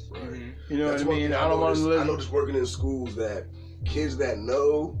weakness. Right. You know That's what I mean? I don't want them to live. I noticed working in schools that kids that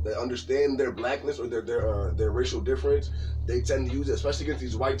understand their blackness or their racial difference, they tend to use it, especially against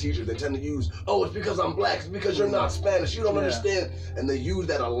these white teachers. They tend to use, oh, it's because I'm black, it's because you're not Spanish, you don't understand, and they use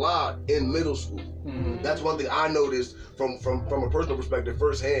that a lot in middle school. Mm-hmm. That's one thing I noticed from a personal perspective,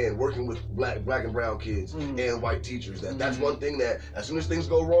 firsthand, working with black and brown kids and white teachers. That's one thing that as soon as things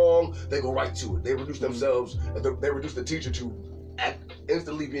go wrong, they go right to it. They reduce themselves, they reduce the teacher to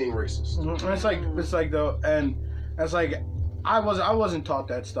instantly being racist. Mm-hmm. And it's like though, and it's like I wasn't taught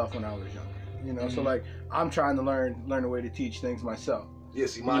that stuff when I was younger, you know. So like I'm trying to learn a way to teach things myself. Yeah,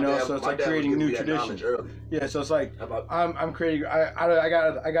 see, my dad, so it's like creating new traditions. Yeah, so it's like I'm creating. I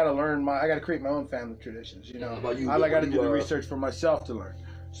gotta learn I gotta create my own family traditions. You know, I gotta do the research for myself to learn.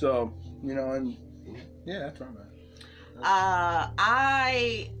 So you know, and yeah, that's where I'm at.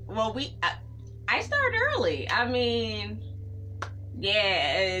 I start early. I mean,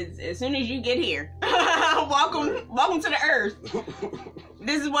 yeah, as soon as you get here, welcome to the earth.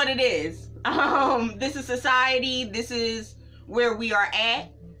 This is what it is. This is society. This is where we are at,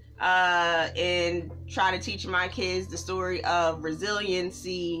 and try to teach my kids the story of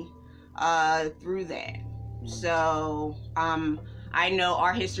resiliency through that. So I know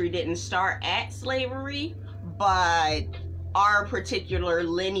our history didn't start at slavery, but our particular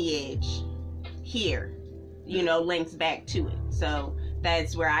lineage here, you know, links back to it. So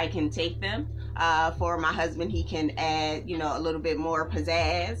that's where I can take them. For my husband, he can add, you know, a little bit more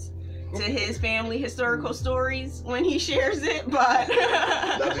pizzazz to his family historical stories when he shares it. But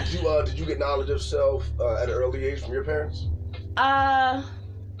now, did you get knowledge of self at an early age from your parents?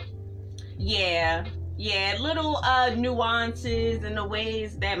 Yeah, little nuances in the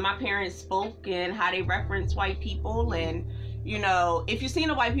ways that my parents spoke and how they reference white people. And you know, if you've seen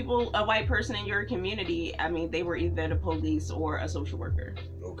a white person in your community, I mean, they were either the police or a social worker.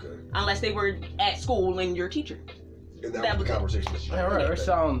 Okay. Unless they were at school and your teacher. And that was the conversation that you had. All right,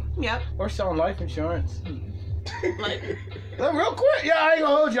 we're selling life insurance. Like, real quick, yeah, I ain't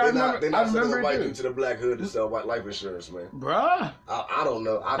gonna hold you. They're not sending a white dude to the black hood to sell white life insurance, man. Bruh. I don't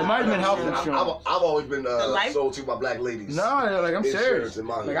know. It might have been health insurance. I've always been sold to by black ladies. No, like I'm serious. In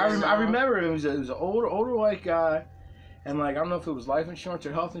my like I remember it was an older white guy, and like I don't know if it was life insurance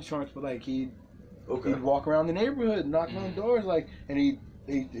or health insurance, but like he'd walk around the neighborhood, knock on the doors, like, and he'd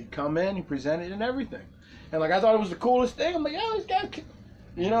come in, he presented and everything, and like I thought it was the coolest thing. I'm like, yeah, this guy.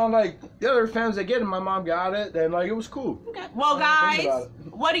 You know, like the other fans that get it, my mom got it, and like it was cool. Okay. Well, guys,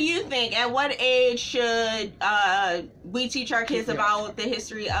 what do you think? At what age should we teach our kids about the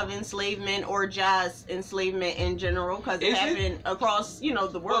history of enslavement or just enslavement in general? Because it happened across, you know,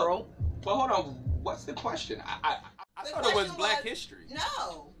 the world. Well, hold on. What's the question? I thought it was Black history.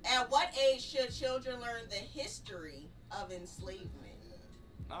 No. At what age should children learn the history of enslavement?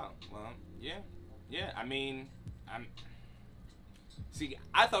 Oh, well, yeah. I mean, See,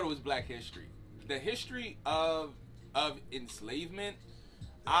 I thought it was Black history. The history of enslavement,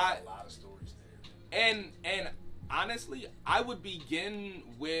 a lot of stories there. And honestly, I would begin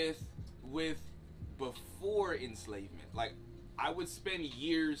with before enslavement. Like, I would spend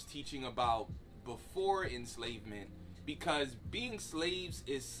years teaching about before enslavement, because being slaves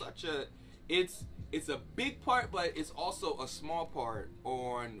is such a it's a big part, but it's also a small part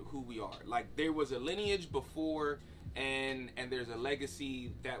on who we are. Like, there was a lineage before, and there's a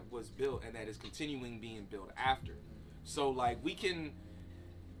legacy that was built and that is continuing being built after. So like we can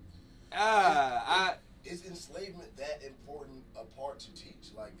is enslavement that important a part to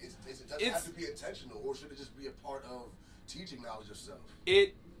teach? Like, does it have to be intentional, or should it just be a part of teaching knowledge of self?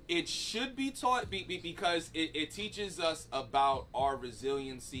 It should be taught because it teaches us about our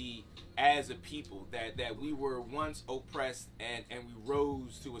resiliency as a people, that we were once oppressed and we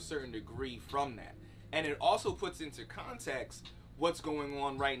rose to a certain degree from that. And it also puts into context what's going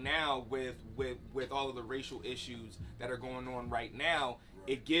on right now with all of the racial issues that are going on right now.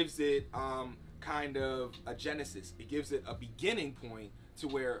 It gives it kind of a genesis. It gives it a beginning point to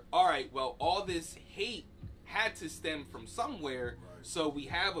where, all right, well, all this hate had to stem from somewhere. So we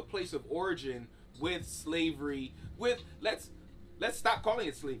have a place of origin with slavery. Let's stop calling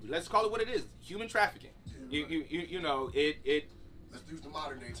it slavery. Let's call it what it is: human trafficking. You know it. Let's use the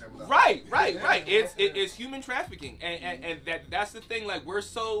modern day terminology. Right. It's human trafficking, and that's the thing. Like, we're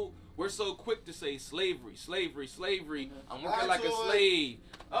so quick to say slavery. I'm working like a slave.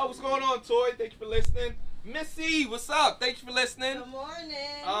 Oh, what's going on, Toy? Thank you for listening. Missy, what's up? Thank you for listening. Good morning.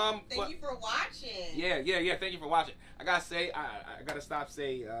 Thank you for watching. Yeah. Thank you for watching. I gotta say, I gotta stop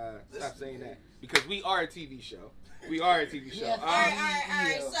saying that, because we are a TV show. We are a TV show. All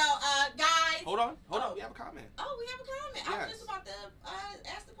right. So, guys. Hold on. We have a comment. Oh, we have a comment. Yes. I was just about to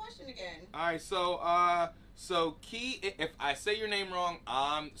ask the question again. All right. So Key, if I say your name wrong,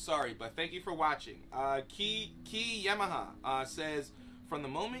 I'm sorry, but thank you for watching. Key Yamaha says, from the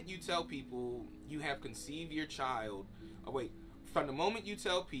moment you tell people you have conceived your child, from the moment you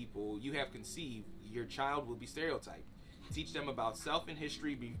tell people you have conceived, your child will be stereotyped. Teach them about self and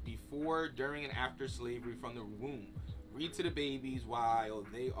history before, during, and after slavery from the womb. Read to the babies while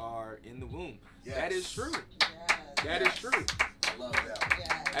they are in the womb. Yes. That is true. Yes. That is true. I love that.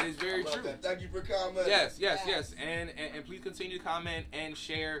 Yes. That is very true. That. Thank you for commenting. Yes. And please continue to comment and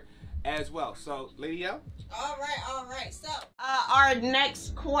share as well. So, Lady L? All right. So, our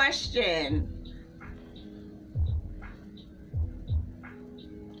next question.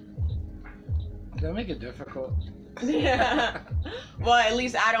 Did I make it difficult? Yeah. Well, at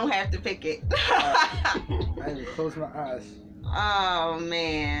least I don't have to pick it. I even close my eyes. Oh,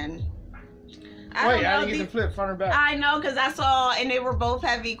 man. I didn't get the flip front or back. I know, because I saw, and they were both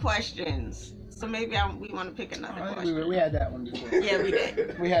heavy questions. So maybe we want to pick another question. We had that one before. Yeah, we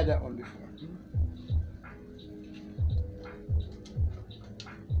did. We had that one before.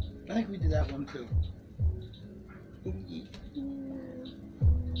 I think we did that one too.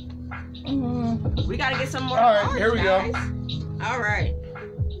 We gotta get some more. All right, here we go. All right.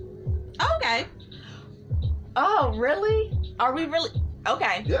 Okay. Oh, really? Are we really?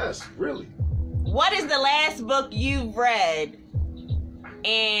 Okay. Yes, really. What is the last book you've read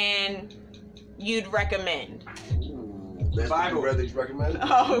and you'd recommend? Last book you read that you recommend?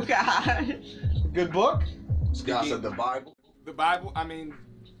 Oh, God. Good book? Scott said the Bible. The Bible? I mean,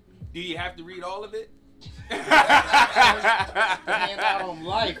 do you have to read all of it? Hand out on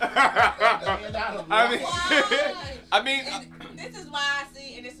life. Hand out on life. I mean, this is why I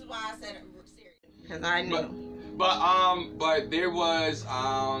see, and this is why I said it serious. Because I knew. But there was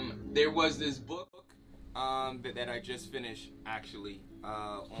this book that I just finished actually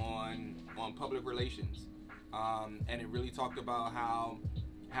on public relations, and it really talked about how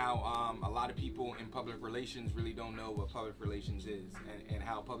a lot of people in public relations really don't know what public relations is, and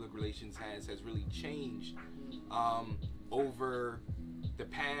how public relations has really changed over the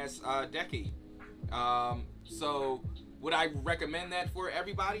past decade. So would I recommend that for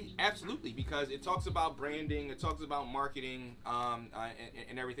everybody? Absolutely, because it talks about branding, it talks about marketing,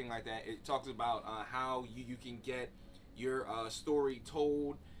 and everything like that. It talks about how you can get your story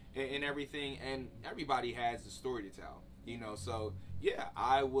told and everything, and everybody has a story to tell, you know. So yeah,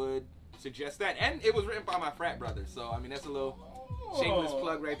 I would suggest that. And it was written by my frat brother, so I mean that's a little shameless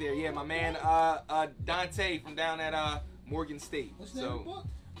plug right there. Yeah, my man Dante from down at Morgan State. What's the name of the book?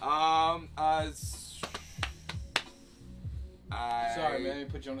 Sorry, man, I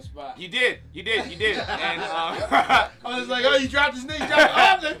put you on the spot. You did. And I was like, oh, you dropped his name,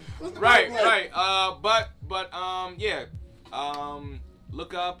 what's the right. book?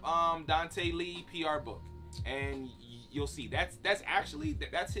 Look up Dante Lee PR book, and you'll see that's actually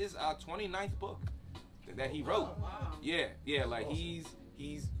that's his 29th book that he wrote. Oh, wow. Yeah, like he's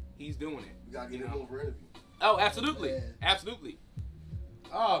doing it. You gotta get him over interview. Oh, absolutely, Yeah. absolutely.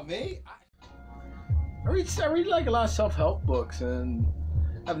 Oh, me? I read like a lot of self-help books, and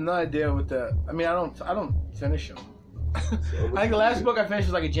I have no idea what the. I mean, I don't finish them. I think the last book I finished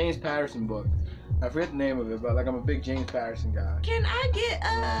was like a James Patterson book. I forget the name of it, but like I'm a big James Patterson guy. Can I get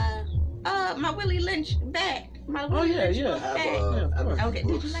my Willie Lynch back? My Willie Lynch book back? Okay,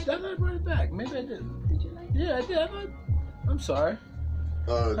 did you like it? I brought it back. Maybe I didn't. Did you like it? Yeah, I did. I'm sorry.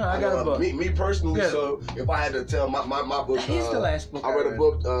 I got a book. Me personally, so if I had to tell my book, That is the last book I read a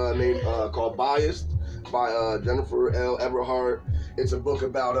book named called Biased by Jennifer L. Everhart. It's a book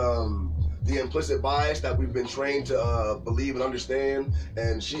about the implicit bias that we've been trained to believe and understand,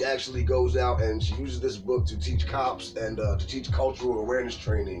 and she actually goes out and she uses this book to teach cops and to teach cultural awareness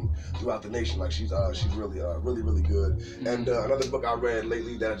training throughout the nation. Like she's really good. And another book I read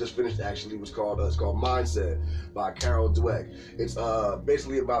lately that I just finished actually was called Mindset by Carol Dweck. It's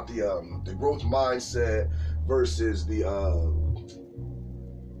basically about the growth mindset versus the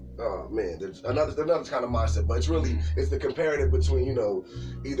oh man, there's another kind of mindset, but it's the comparative between, you know,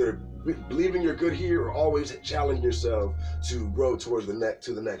 either believing you're good here or always challenging yourself to grow towards the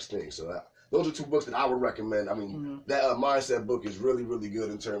next thing. So those are two books that I would recommend. I mean, that mindset book is really good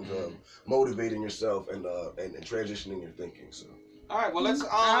in terms of motivating yourself and transitioning your thinking. So all right, well let's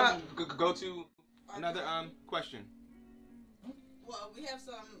go to another question. Well, we have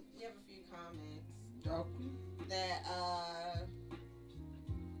a few comments that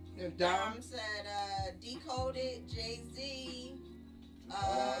Dom said decoded Jay-Z.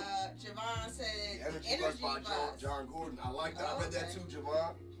 Javon said energy by John Gordon. I like that. I read that too,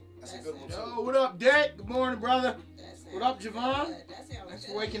 Javon. That's a good one too. Yo, what up, Dick? Good morning, brother. What up, Javon? Thanks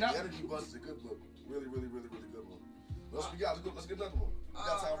for waking up. The Energy Bus is a good book. Really good one. What else we got? Let's get another one. We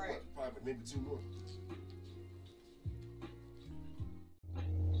got time for what? Probably maybe two more.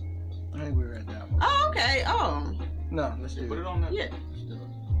 I think we read that one. Oh, okay. Oh. No, let's do it. Put it on there. Yeah.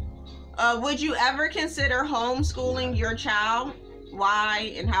 Would you ever consider homeschooling your child?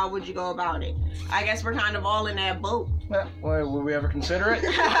 Why and how would you go about it? I guess we're kind of all in that boat. Well, would we ever consider it?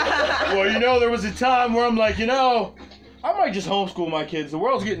 Well, you know, there was a time where I'm like, you know, I might just homeschool my kids. The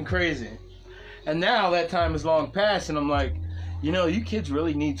world's getting crazy. And now that time is long past, and I'm like, you know, you kids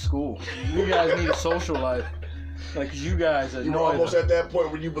really need school. You guys need a social life. Like, 'cause you guys are You were almost at that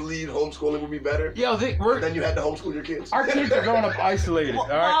point where you believe homeschooling would be better? Yeah, then you had to homeschool your kids? Our kids are growing up isolated, all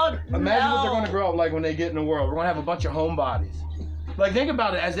right? Imagine what they're going to grow up like when they get in the world. We're going to have a bunch of homebodies. Like, think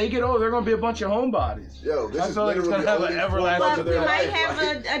about it. As they get older, they're going to be a bunch of homebodies. Yo, this I is feel like it's going to have an everlasting... We might have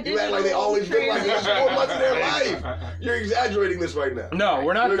a You act like they always been like this 4 months of their life. You're exaggerating this right now. No,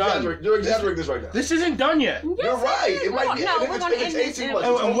 we're not done. You're exaggerating this right now. This isn't done yet. You're right. It might be. It's 18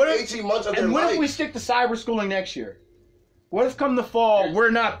 months. And what if, 18 months of their and what life. if we stick to cyber schooling next year? What if come the fall,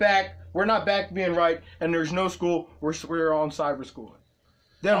 we're not back being right, and there's no school, we're on cyber schooling?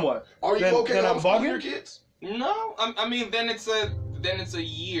 Then what? Are you okay then I'm homeschooling bugging your kids? No, I mean then it's a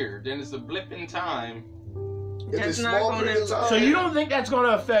year, then it's a blip in time. It's a small period of time. So you don't think that's going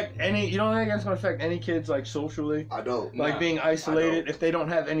to affect any? You don't think that's going to affect any kids like socially? I don't. Like being isolated if they don't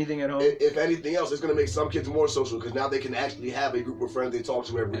have anything at home. If anything else, it's going to make some kids more social because now they can actually have a group of friends they talk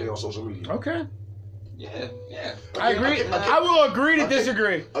to every day on social media. Okay. Yeah. I agree. I will agree to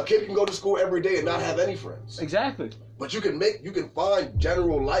disagree. A kid can go to school every day and not have any friends. Exactly. But you can find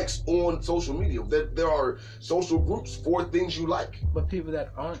general likes on social media. There are social groups for things you like. But people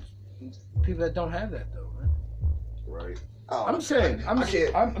that don't have that though, man. Right. I'm saying. I'm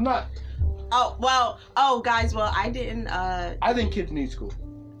not. Oh, guys. Well, I didn't. I think kids need school.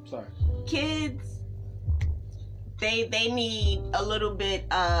 Sorry. Kids, they need a little bit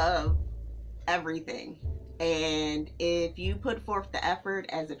of everything, and if you put forth the effort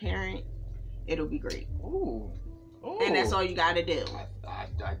as a parent, it'll be great. Ooh. And that's all you got to do. I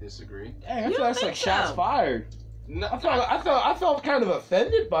disagree. Hey, I feel that's like shots fired. No, I felt kind of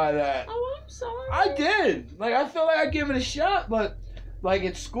offended by that. Oh, I'm sorry. I did. Like, I feel like I'd give it a shot, but like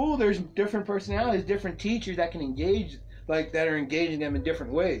at school, there's different personalities, different teachers that can engage, like that are engaging them in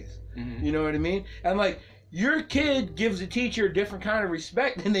different ways. Mm-hmm. You know what I mean? And like your kid gives the teacher a different kind of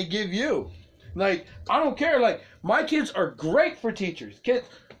respect than they give you. Like, I don't care. Like, my kids are great for teachers. Kids,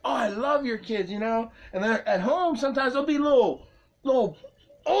 oh, I love your kids, you know? And then at home, sometimes they'll be little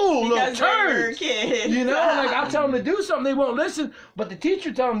turds. Kid. You know? Like, I'll tell them to do something, they won't listen, but the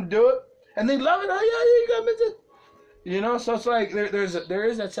teacher tell them to do it, and they love it. Oh, yeah, you got to miss it. You know? So it's like, there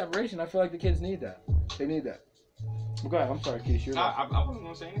is that separation. I feel like the kids need that. They need that. Go ahead. I'm sorry, Keith. I wasn't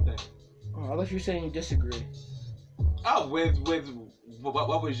going to say anything. Oh, unless you're saying you disagree. Oh, with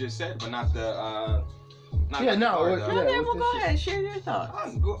what was just said, but not the not yeah, the no. part, though. Okay, well, go ahead. Share your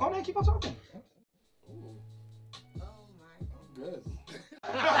thoughts. Go on and keep on talking. Good.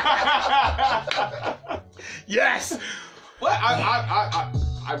 Yes. Well, I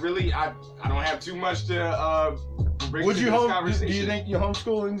really don't have too much to bring to this conversation. Do you think your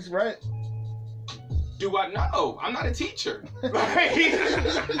homeschooling's right? Do I? No, I'm not a teacher. Like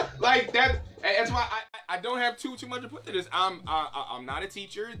that. That's why I don't have too much to put to this. I'm not a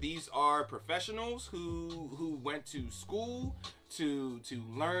teacher. These are professionals who went to school to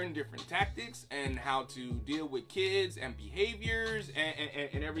learn different tactics and how to deal with kids and behaviors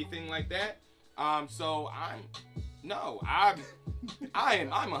and everything like that. So I'm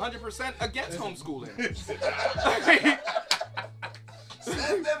 100% against homeschooling.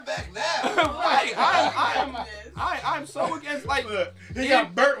 Send them back now. Right. I'm so against, like, he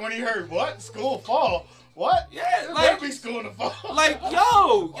got burnt when he heard what? School fall. What? Yeah, There's like be school in the fall. Like,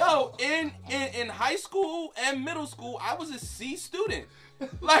 yo, in high school and middle school, I was a C student.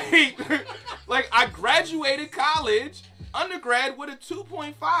 Like I graduated college, undergrad with a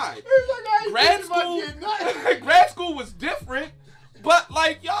 2.5. Grad school was different, but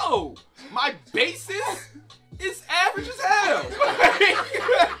like, yo, my basis is average as hell.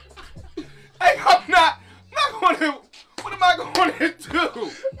 Like I'm not gonna. What am I going to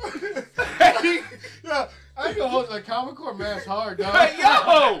do? Yeah, I ain't gonna hold the Common Core math's hard, dog.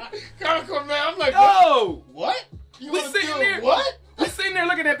 Yo, Common Core math. I'm like, yo, what? We sitting there. What? We sitting there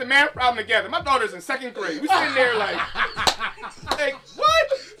looking at the math problem together. My daughter's in 2nd grade. We sitting there like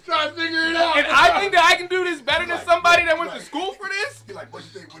what? Trying to figure it out. And I think that I can do this better than somebody that went to school for this. You're like, what you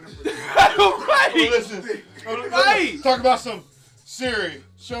think? Right. Well, listen. Right. Talk about some Siri.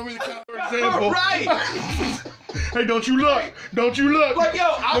 Show me the example. Right. Hey, don't you look. Don't you look. Like, yo,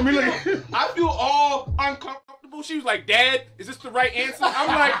 I feel all uncomfortable. She was like, Dad, is this the right answer?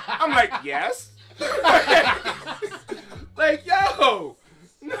 I'm like, yes. Like, yo,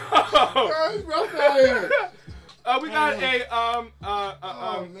 no. We got a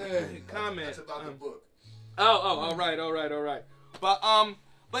comment. That's about the book. All right.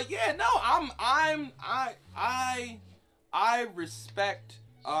 But yeah, no, I respect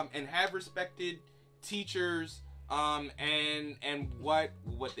and have respected teachers and what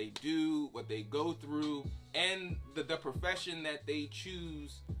they do, what they go through, and the profession that they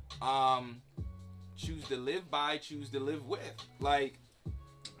choose to live by, choose to live with. Like,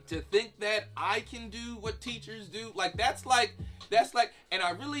 to think that I can do what teachers do, like that's like, and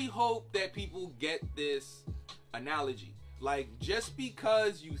I really hope that people get this analogy. Like, just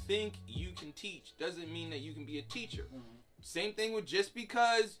because you think you can teach doesn't mean that you can be a teacher. Mm-hmm. Same thing with just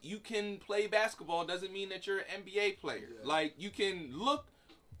because you can play basketball doesn't mean that you're an NBA player. Yeah. Like, you can look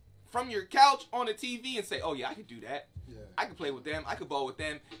from your couch on a TV and say, oh yeah, I can do that. Yeah. I can play with them. I can ball with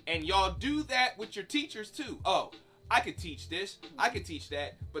them. And y'all do that with your teachers too. Oh, I could teach this. I could teach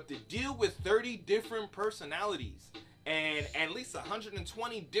that. But to deal with 30 different personalities and at least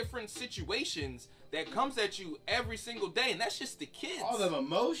 120 different situations, that comes at you every single day, and that's just the kids. All them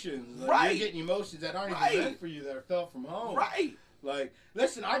emotions. Like, Right. You're getting emotions that aren't Right. even meant for you that are felt from home. Right. Like,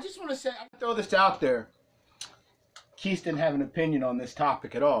 listen, I just want to say, I throw this out there. Keith didn't have an opinion on this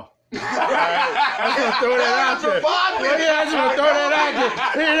topic at all. I just want to throw that out there. Yeah, I just want to throw that out there.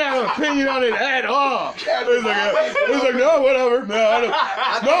 He didn't have an opinion on it at all. He's like, no, whatever. No,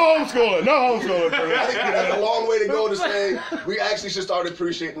 no homeschooling. No homeschooling. I think that's a long way to go to say we actually should start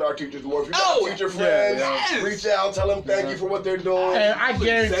appreciating our teachers more. If you got teacher friends, reach out, tell them thank you for what they're doing. And I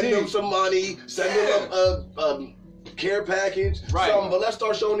guarantee, send them some money, send them a care package, something. But let's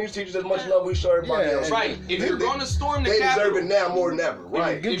start showing these teachers as much love we show everybody else. Right. If you're going to storm the they Capitol, deserve it now more than ever.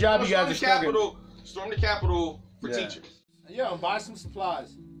 Right. Good job, you guys are storm the Capitol for teachers. Yeah, buy some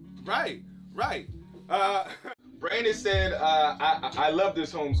supplies. Right. Brandon said, I love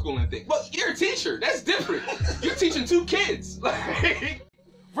this homeschooling thing. Well, you're a teacher. That's different. You're teaching 2 kids. Like,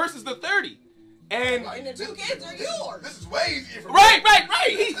 versus the 30. And the 2 kids are yours. This is way easier for me.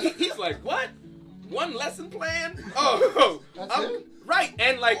 Right. He's like, what? 1 lesson plan? Oh, that's it. Right.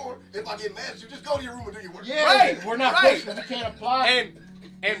 And like, or if I get mad at you, just go to your room and do your work. Yeah, right. We're not pushing. We can't apply.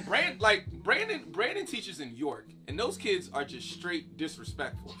 And Brandon teaches in York, and those kids are just straight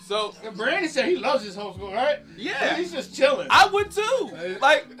disrespectful. So and Brandon said he loves his homeschool, right? Yeah, he's just chilling. I would too.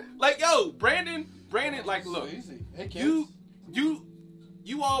 Like yo, Brandon, like look, hey,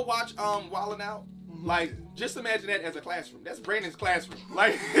 you all watch Wildin' Out. Like, just imagine that as a classroom. That's Brandon's classroom.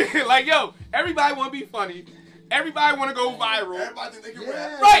 Like, like yo, everybody want to be funny. Everybody want to go viral. Everybody think they can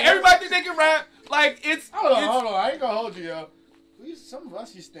rap. Right, everybody think they can rap. Like, it's... Hold on. I ain't gonna hold you, yo. Some of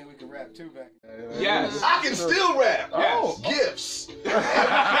us used to think we could rap, too, back then. Yes. I can still rap. Yes. Gifts.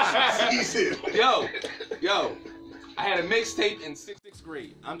 Yo. I had a mixtape in 6th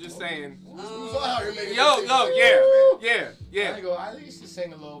grade. I'm just saying. Who's out here making Yo, yeah. I used to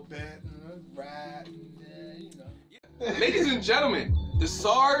sing a little bit and rap, and, you know. Ladies and gentlemen, the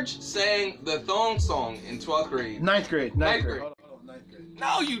Sarge sang the thong song in 12th grade. 9th grade. Hold on, 9th grade.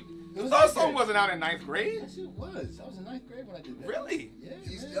 No, the thong song wasn't out in 9th grade. Yes, it was. I was in 9th grade when I did that. Really? Yeah.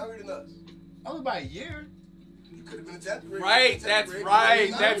 He's younger than us. Only by a year. You could have been in 10th grade. Right, that's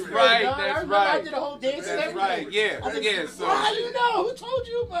right. I did a whole dance and everything. Right, yeah. So, how do you know? Who told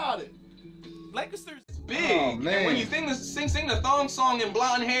you about it? Lancaster's big. Oh, man. And when you sing the thong song in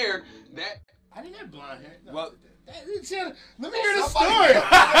blonde hair, that... I didn't have blonde hair. No. Well... Let me hear the story.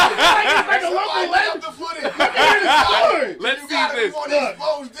 Like a local legend. Let me hear the story. Let's see this.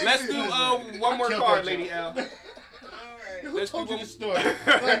 Let's do one more card, Lady L. Who told you the story?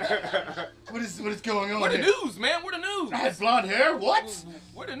 What is going on? We're the here? news, man. We're the news. I had blonde hair. What?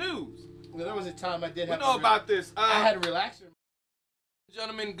 We're the news. Well, there was a time I did have. We know about this. I had a relaxer.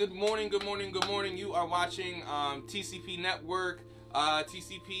 Gentlemen, good morning. You are watching TCP Network,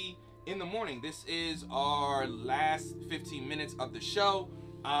 TCP In The Morning. This is our last 15 minutes of the show.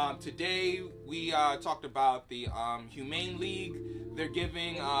 Today we talked about the Humane League. They're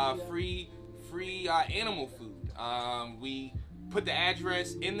giving free animal food. We put the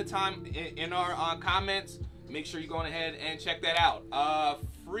address in our comments. Make sure you go ahead and check that out.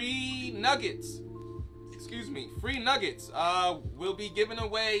 Free nuggets. Free nuggets will be given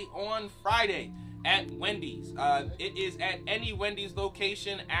away on Friday at Wendy's. It is at any Wendy's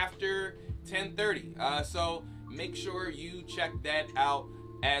location after 10:30. So make sure you check that out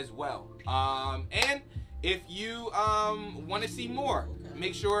as well. And if you want to see more,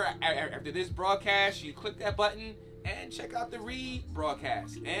 make sure after this broadcast you click that button and check out the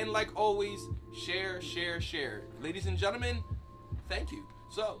rebroadcast. And like always, share. Ladies and gentlemen, thank you.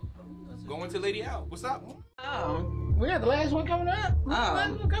 So, going to Lady Al. What's up? Oh. We got the last one coming up.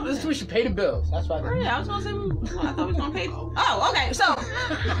 Oh. We should pay the bills. That's why. Yeah, I was gonna say. I thought we was gonna pay. Oh, okay. So,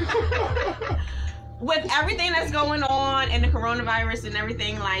 with everything that's going on and the coronavirus and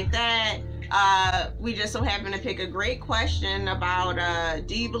everything like that, we just so happen to pick a great question about: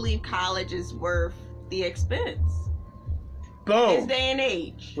 do you believe college is worth the expense? Boom. This day and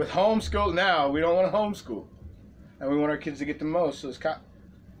age. With homeschool now, we don't want to homeschool, and we want our kids to get the most. So it's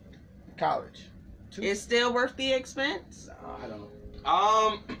college. It's still worth the expense? No, I don't know.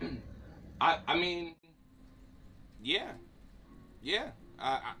 I mean, yeah.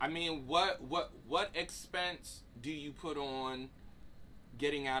 I mean, what expense do you put on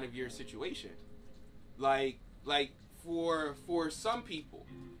getting out of your situation? Like for some people,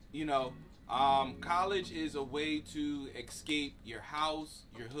 you know, college is a way to escape your house,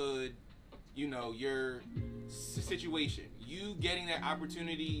 your hood, you know, your situation. You getting that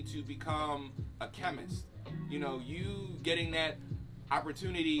opportunity to become a chemist, you know, you getting that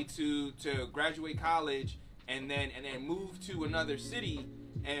opportunity to graduate college and then move to another city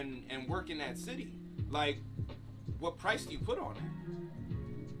and work in that city. like, what price do you put on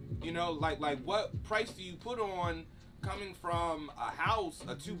it? You know, like what price do you put on coming from a house,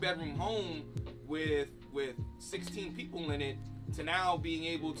 a 2-bedroom home with 16 people in it, to now being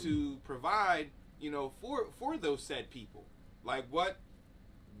able to provide, you know, for those said people? Like, what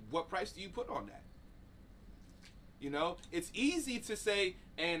price do you put on that? You know, it's easy to say,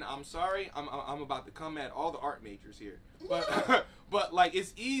 and I'm sorry, I'm about to come at all the art majors here, but but like,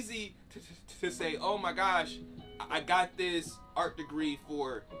 it's easy to say, oh my gosh, I got this art degree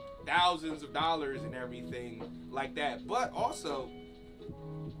for thousands of dollars and everything like that. But also,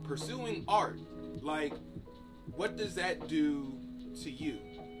 pursuing art, like, what does that do to you?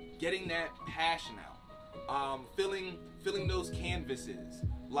 Getting that passion out, filling those canvases,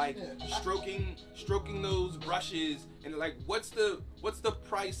 like stroking those brushes, and like, what's the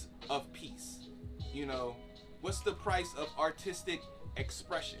price of peace? You know, what's the price of artistic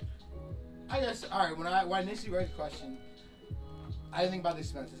expression? I guess, all right, when I initially read the question, I didn't think about the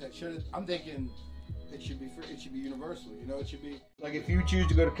expenses. I'm thinking it should be free, it should be universal. You know, it should be like, if you choose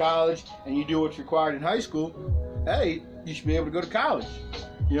to go to college and you do what's required in high school, hey, you should be able to go to college.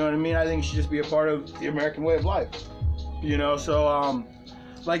 You know what I mean? I think it should just be a part of the American way of life. You know, so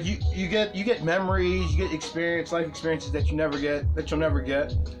like, you get memories, you get life experiences that you'll never get.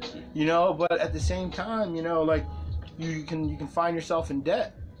 You know, but at the same time, you know, like, you can find yourself in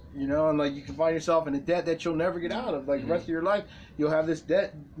debt. You know, and like, you can find yourself in a debt that you'll never get out of. Like, the rest of your life, you'll have this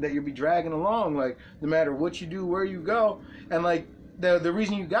debt that you'll be dragging along, like, no matter what you do, where you go. And like, the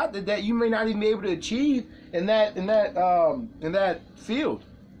reason you got the debt, you may not even be able to achieve in that field.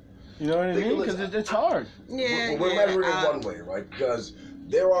 You know what I mean? Because it's hard. Yeah. We're measuring it one way, right? Because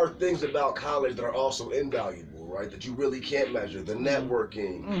there are things about college that are also invaluable, right? That you really can't measure. The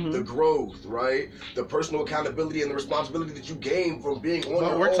networking, the growth, right? The personal accountability and the responsibility that you gain from being on.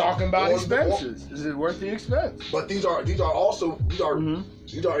 But we're talking about expenses. Is it worth the expense? But these are expenses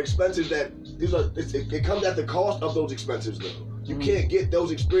that it comes at the cost of those expenses, though. You can't get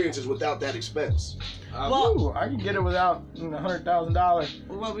those experiences without that expense. Well, I can get it without $100,000.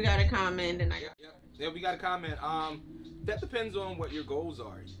 Well, we got a comment, and Yeah, we got a comment. That depends on what your goals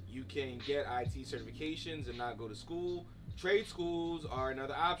are. You can get IT certifications and not go to school. Trade schools are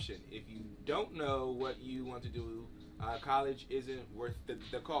another option. If you don't know what you want to do, college isn't worth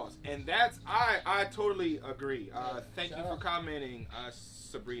the cost. And that's, I totally agree. Thank you for commenting,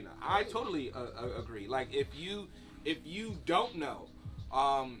 Sabrina. I totally agree. Like, if you don't know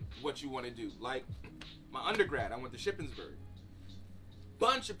what you want to do, like my undergrad, I went to Shippensburg.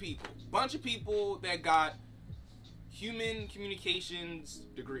 Bunch of people that got human communications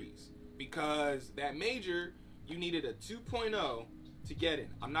degrees, because that major, you needed a 2.0 to get in.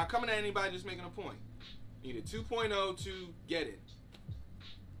 I'm not coming at anybody, just making a point. You need a 2.0 to get in.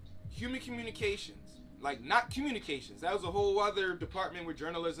 Human communications, like, not communications. That was a whole other department with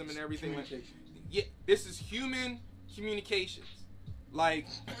journalism and everything. Yeah, this is human communications. Like,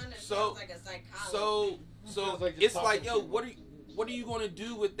 so it's like, yo, what are you going to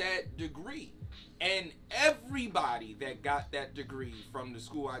do with that degree? And everybody that got that degree from the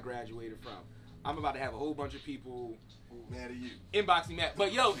school I graduated from, I'm about to have a whole bunch of people mad at you, inboxing mad.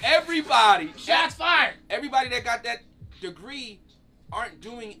 But yo, everybody, shots fired. Everybody that got that degree aren't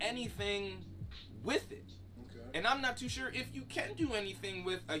doing anything with it. Okay. And I'm not too sure if you can do anything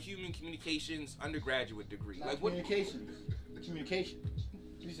with a human communications undergraduate degree. Like, communication.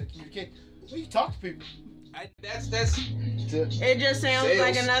 You said communication. Well, you talk to people. It just sounds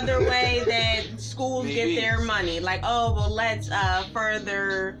like another way that schools get their money. Like, oh, well, let's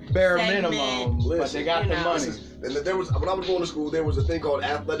further bare minimum, but they got the money. And there was, when I was going to school, there was a thing called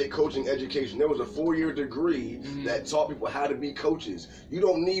athletic coaching education. There was a 4-year degree that taught people how to be coaches. You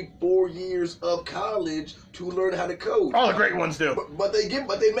don't need 4 years of college to learn how to coach. All the great ones do. But they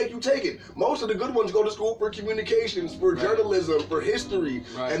make you take it. Most of the good ones go to school for communications, for journalism, for history,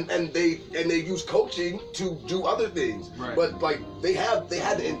 and they use coaching to do other things. Right. But like, they had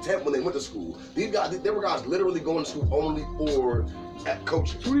the intent when they went to school. These guys, there were guys literally going to school only for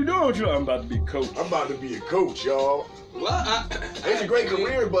coaching. What are you doing, Joe? I'm about to be a coach. I'm about to be a coach, y'all. Well, it's a great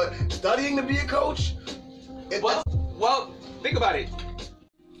career, but studying to be a coach. Well, think about it.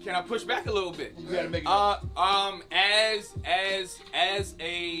 Can I push back a little bit? You gotta make it.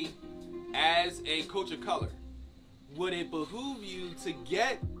 As a coach of color, would it behoove you to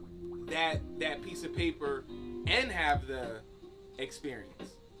get that piece of paper and have the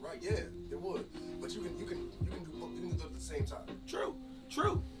experience? Right. Yeah, it would. But you can do both at the same time. True.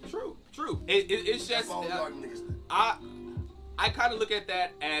 It's just I kind of look at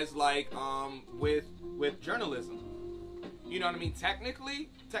that as like with journalism. You know what I mean? Technically,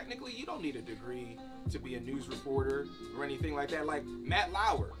 you don't need a degree to be a news reporter or anything like that. Like Matt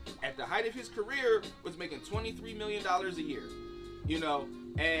Lauer, at the height of his career, was making $23 million a year. You know,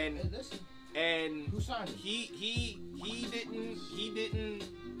 and he didn't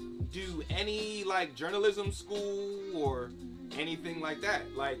do any like journalism school or anything like that.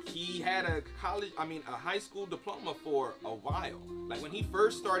 Like he had a high school diploma for a while. Like when he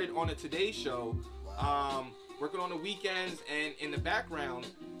first started on the Today Show, working on the weekends and in the background,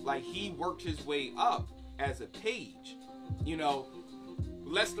 like he worked his way up as a page. You know,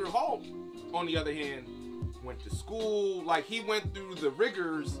 Lester Holt, on the other hand, went to school. Like he went through the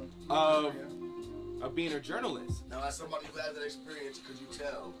rigors of being a journalist. Now, as somebody who has that experience, could you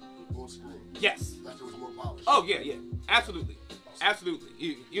tell on screen? Yes. Lester was more polished. Oh yeah, absolutely,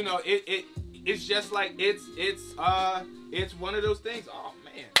 absolutely. You know, it's just like it's one of those things. Oh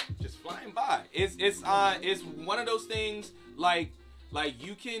man, just flying by. It's one of those things like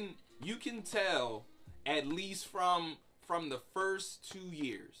you can tell at least from the first 2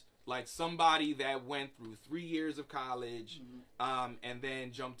 years, like somebody that went through 3 years of college, and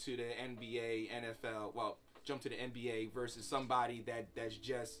then jumped to the NBA, NFL. Well, jump to the NBA versus somebody that's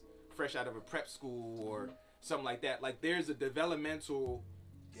just fresh out of a prep school or something like that. Like there's a developmental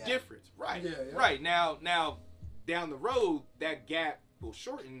difference, right? Right now down the road that gap will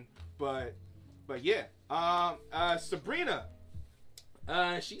shorten, but yeah. Sabrina,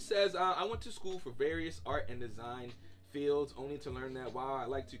 she says, I went to school for various art and design fields only to learn that while I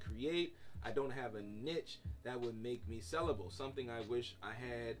like to create, I don't have a niche that would make me sellable. Something I wish I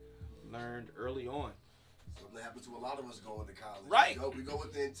had learned early on. Something that happens to a lot of us going to college. Right. We go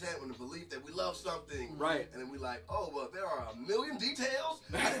with the intent, with the belief that we love something. Right. And then we like, oh, well, there are a million details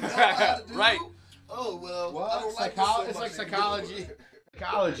I didn't know how to do. Right. Oh, well, Well, I don't like it's like psychology.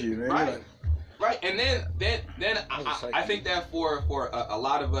 Psychology, man. Right. Right. And then I think that for a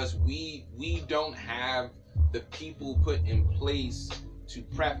lot of us, we don't have the people put in place to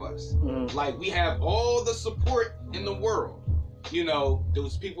prep us. Like we have all the support in the world. You know,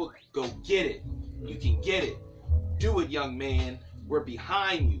 those people go get it. You can get it. Do it, young man. We're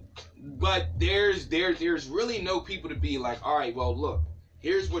behind you. But there's really no people to be like, all right, well, look,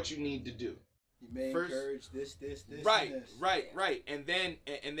 here's what you need to do. You may encourage this, right, and this. Right. And then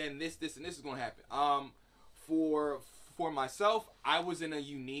this, and this is gonna happen. For myself, I was in a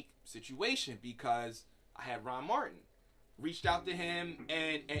unique situation because I had Ron Martin. Reached out to him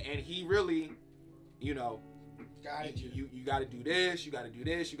and he really, you know, you got to do this, you got to do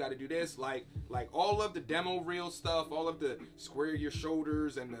this, you got to do this. Like all of the demo reel stuff, all of the square your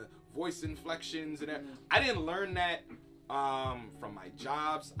shoulders and the voice inflections and that. I didn't learn that from my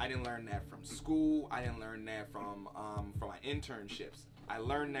jobs. I didn't learn that from school. I didn't learn that from my internships. I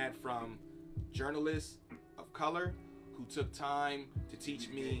learned that from journalists of color who took time to teach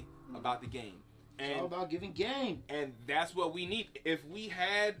me about the game. It's all about giving game. And that's what we need. If we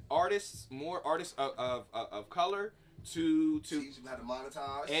had more artists of color to teach them how to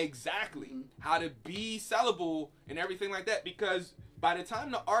monetize. Exactly. How to be sellable and everything like that. Because by the time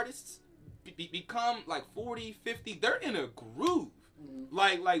the artists become like 40, 50, they're in a groove.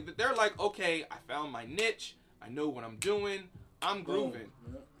 Like they're like, okay, I found my niche. I know what I'm doing. I'm grooving.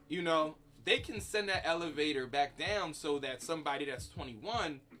 You know, they can send that elevator back down so that somebody that's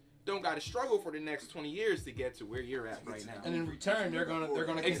 21 don't got to struggle for the next 20 years to get to where you're at right now. And in return, they're gonna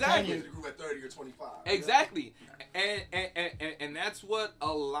exactly continue. Grew at 30 or 25. Exactly, and that's what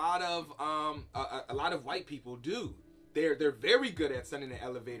a lot of white people do. They're very good at sending the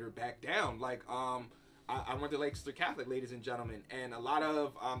elevator back down. Like I went to Lancaster Catholic, ladies and gentlemen, and a lot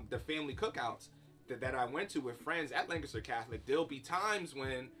of the family cookouts that I went to with friends at Lancaster Catholic, there'll be times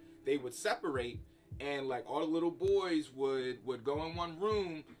when they would separate and like all the little boys would go in one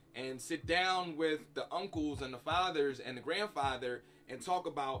room and sit down with the uncles and the fathers and the grandfather and talk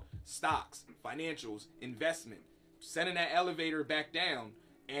about stocks, financials, investment, sending that elevator back down,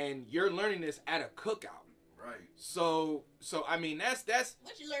 and you're learning this at a cookout. Right. So I mean that's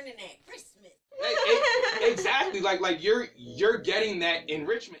what you learning at Christmas. Exactly. Like you're getting that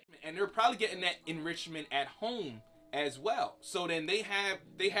enrichment, and they're probably getting that enrichment at home as well. So then they have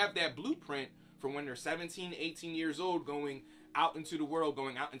that blueprint for when they're 17, 18 years old, going out into the world,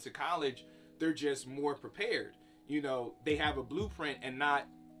 going out into college. They're just more prepared. You know, they have a blueprint and not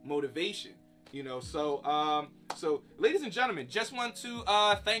motivation. You know, so ladies and gentlemen, just want to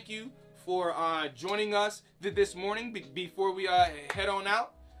thank you for joining us this morning. Before we head on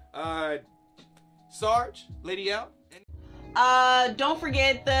out, Sarge, Lady L. Don't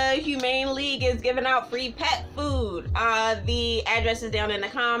forget the Humane League is giving out free pet food. The address is down in the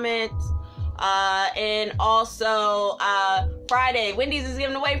comments. And also Friday, Wendy's is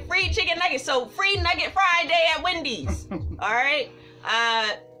giving away free chicken nuggets. So free Nugget Friday at Wendy's. All right.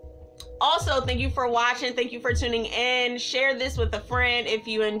 Also, thank you for watching. Thank you for tuning in. Share this with a friend if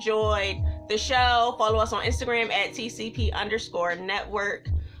you enjoyed the show. Follow us on Instagram at TCP_network.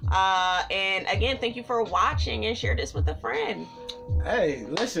 And again, thank you for watching and share this with a friend. Hey,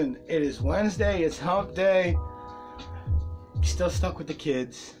 listen, it is Wednesday. It's hump day. Still stuck with the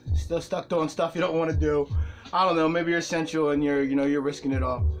kids. Still stuck doing stuff you don't want to do. I don't know. Maybe you're essential and you're risking it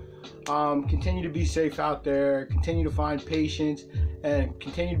all. Continue to be safe out there. Continue to find patience and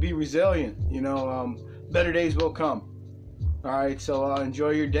continue to be resilient. Better days will come. All right. So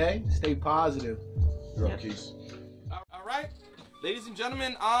enjoy your day. Stay positive. You're up, Keith. All right. Ladies and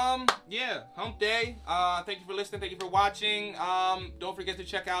gentlemen, yeah, hump day. Thank you for listening. Thank you for watching. Don't forget to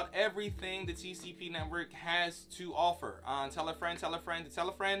check out everything the TCP Network has to offer. Tell a friend, tell a friend, to tell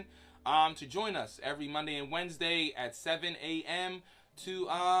a friend to join us every Monday and Wednesday at 7 a.m. to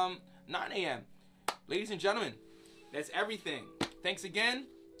 9 a.m. Ladies and gentlemen, that's everything. Thanks again.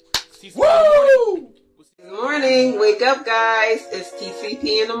 Woo! Good morning. Wake up, guys. It's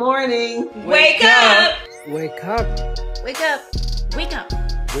TCP in the morning. Wake up! Wake up. Wake up. Wake up.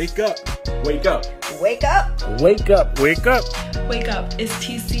 Wake up. Wake up. Wake up. Wake up. Wake up. Wake up. It's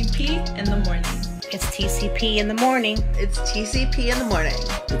TCP in the morning. It's TCP in the morning. It's TCP in the morning.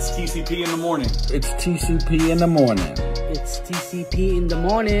 It's TCP in the morning. It's TCP in the morning. It's TCP in the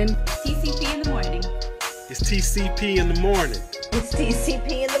morning. TCP in the morning. It's TCP in the morning. It's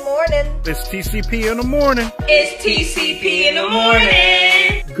TCP in the morning. It's TCP in the morning. It's TCP in the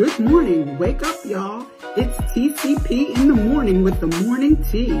morning. Good morning. Wake up, y'all. It's TCP in the morning with the morning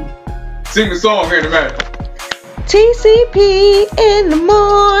tea. Sing the song here in a minute. TCP in the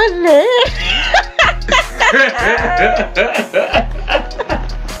morning.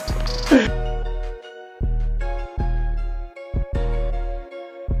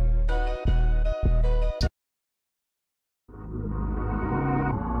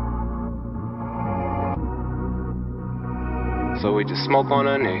 So we just smoke on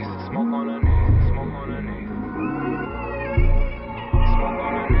a nigga. Smoke on a nigga. Smoke on a nigga. Smoke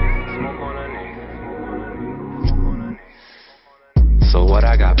on a nigga. Smoke on a nigga. Smoke on a nigga. So what,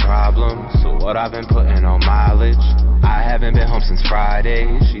 I got problems. So what, I've been putting on mileage. I haven't been home since Friday.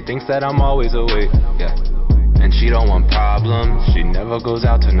 She thinks that I'm always awake. Yeah. And she don't want problems. She never goes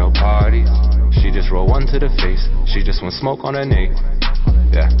out to no parties. She just roll one to the face. She just want smoke on a nigga.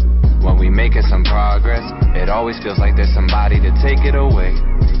 Yeah. When we making some progress, it always feels like there's somebody to take it away.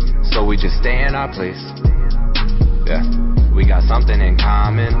 So we just stay in our place. Yeah, we got something in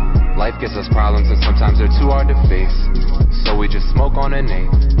common. Life gives us problems and sometimes they're too hard to face. So we just smoke on a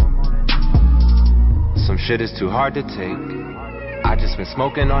name. Some shit is too hard to take. I just been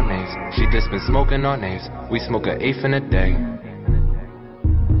smoking on names. She just been smoking on names. We smoke an eighth in a day.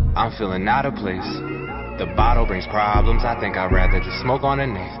 I'm feeling out of place. The bottle brings problems. I think I'd rather just smoke on a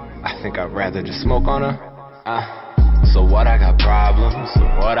name. I think I'd rather just smoke on her. So what, I got problems. So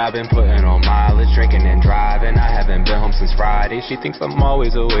what, I've been putting on mileage, drinking and driving. I haven't been home since Friday. She thinks I'm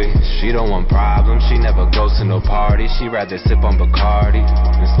always away. She don't want problems. She never goes to no party. She rather sip on Bacardi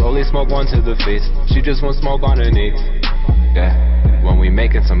and slowly smoke one to the face. She just wants smoke on her knees. Yeah. When we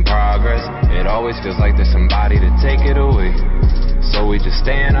making some progress, it always feels like there's somebody to take it away. So we just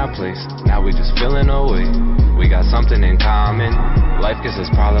stay in our place. Now we just feeling away. We got something in common. Life gives us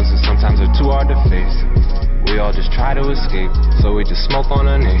problems and sometimes they're too hard to face. We all just try to escape, so we just smoke on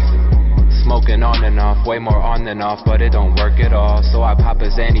underneath. Smoking on and off, way more on than off, but it don't work at all. So I pop a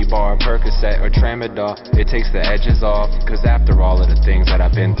Xanny bar, Percocet, or Tramadol. It takes the edges off, cause after all of the things that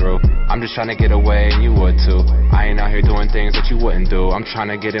I've been through, I'm just trying to get away and you would too. I ain't out here doing things that you wouldn't do. I'm trying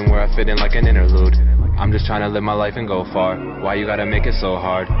to get in where I fit in like an interlude. I'm just trying to live my life and go far. Why you gotta make it so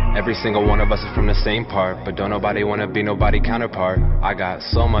hard? Every single one of us is from the same part, but don't nobody wanna be nobody counterpart. I got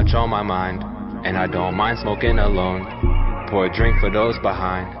so much on my mind, and I don't mind smoking alone. Pour a drink for those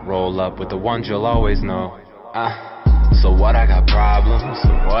behind, roll up with the ones you'll always know. So what, I got problems.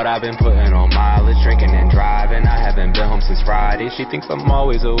 So what, I've been putting on mileage, drinking and driving. I haven't been home since Friday. She thinks I'm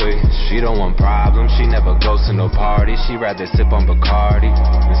always away. She don't want problems. She never goes to no party. She rather sip on Bacardi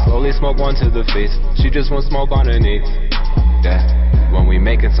and slowly smoke one to the face. She just wants smoke on her knees. Yeah. When we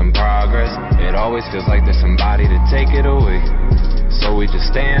making some progress, it always feels like there's somebody to take it away. So we just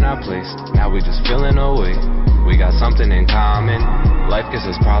stay in our place. Now we just feeling away. We got something in common. Life gives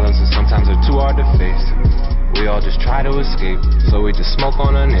us problems and sometimes they're too hard to face. We all just try to escape, so we just smoke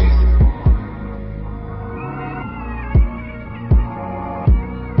on underneath.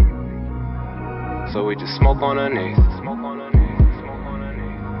 So we just smoke on underneath. Smoke on underneath. Smoke on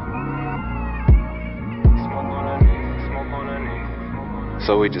underneath.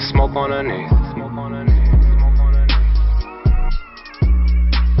 so we just smoke underneath.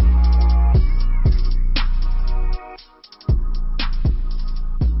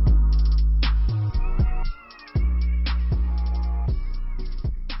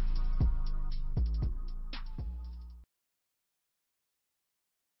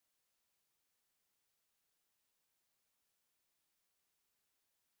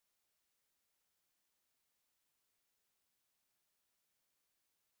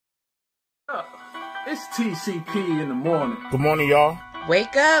 It's TCP in the morning. Good morning, y'all.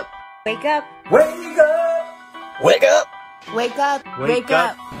 Wake up. Wake up. Wake up. Wake up. Wake up. Wake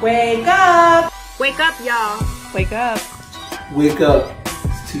up. Wake up. Wake up, y'all. Wake up. Wake up.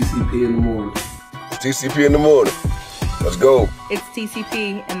 It's TCP in the morning. TCP in the morning. Let's go. It's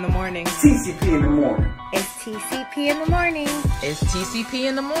TCP in the morning. TCP in the morning. It's TCP in the morning. It's TCP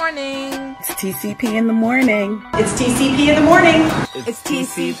in the morning. It's TCP in the morning. It's TCP in the morning. It's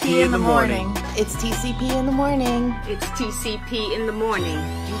TCP in the morning. It's TCP in the morning. It's TCP in the morning.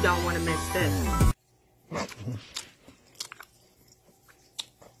 You don't want to miss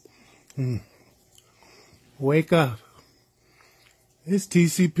this. Wake up. It's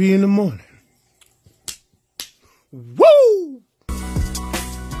TCP in the morning. Woo!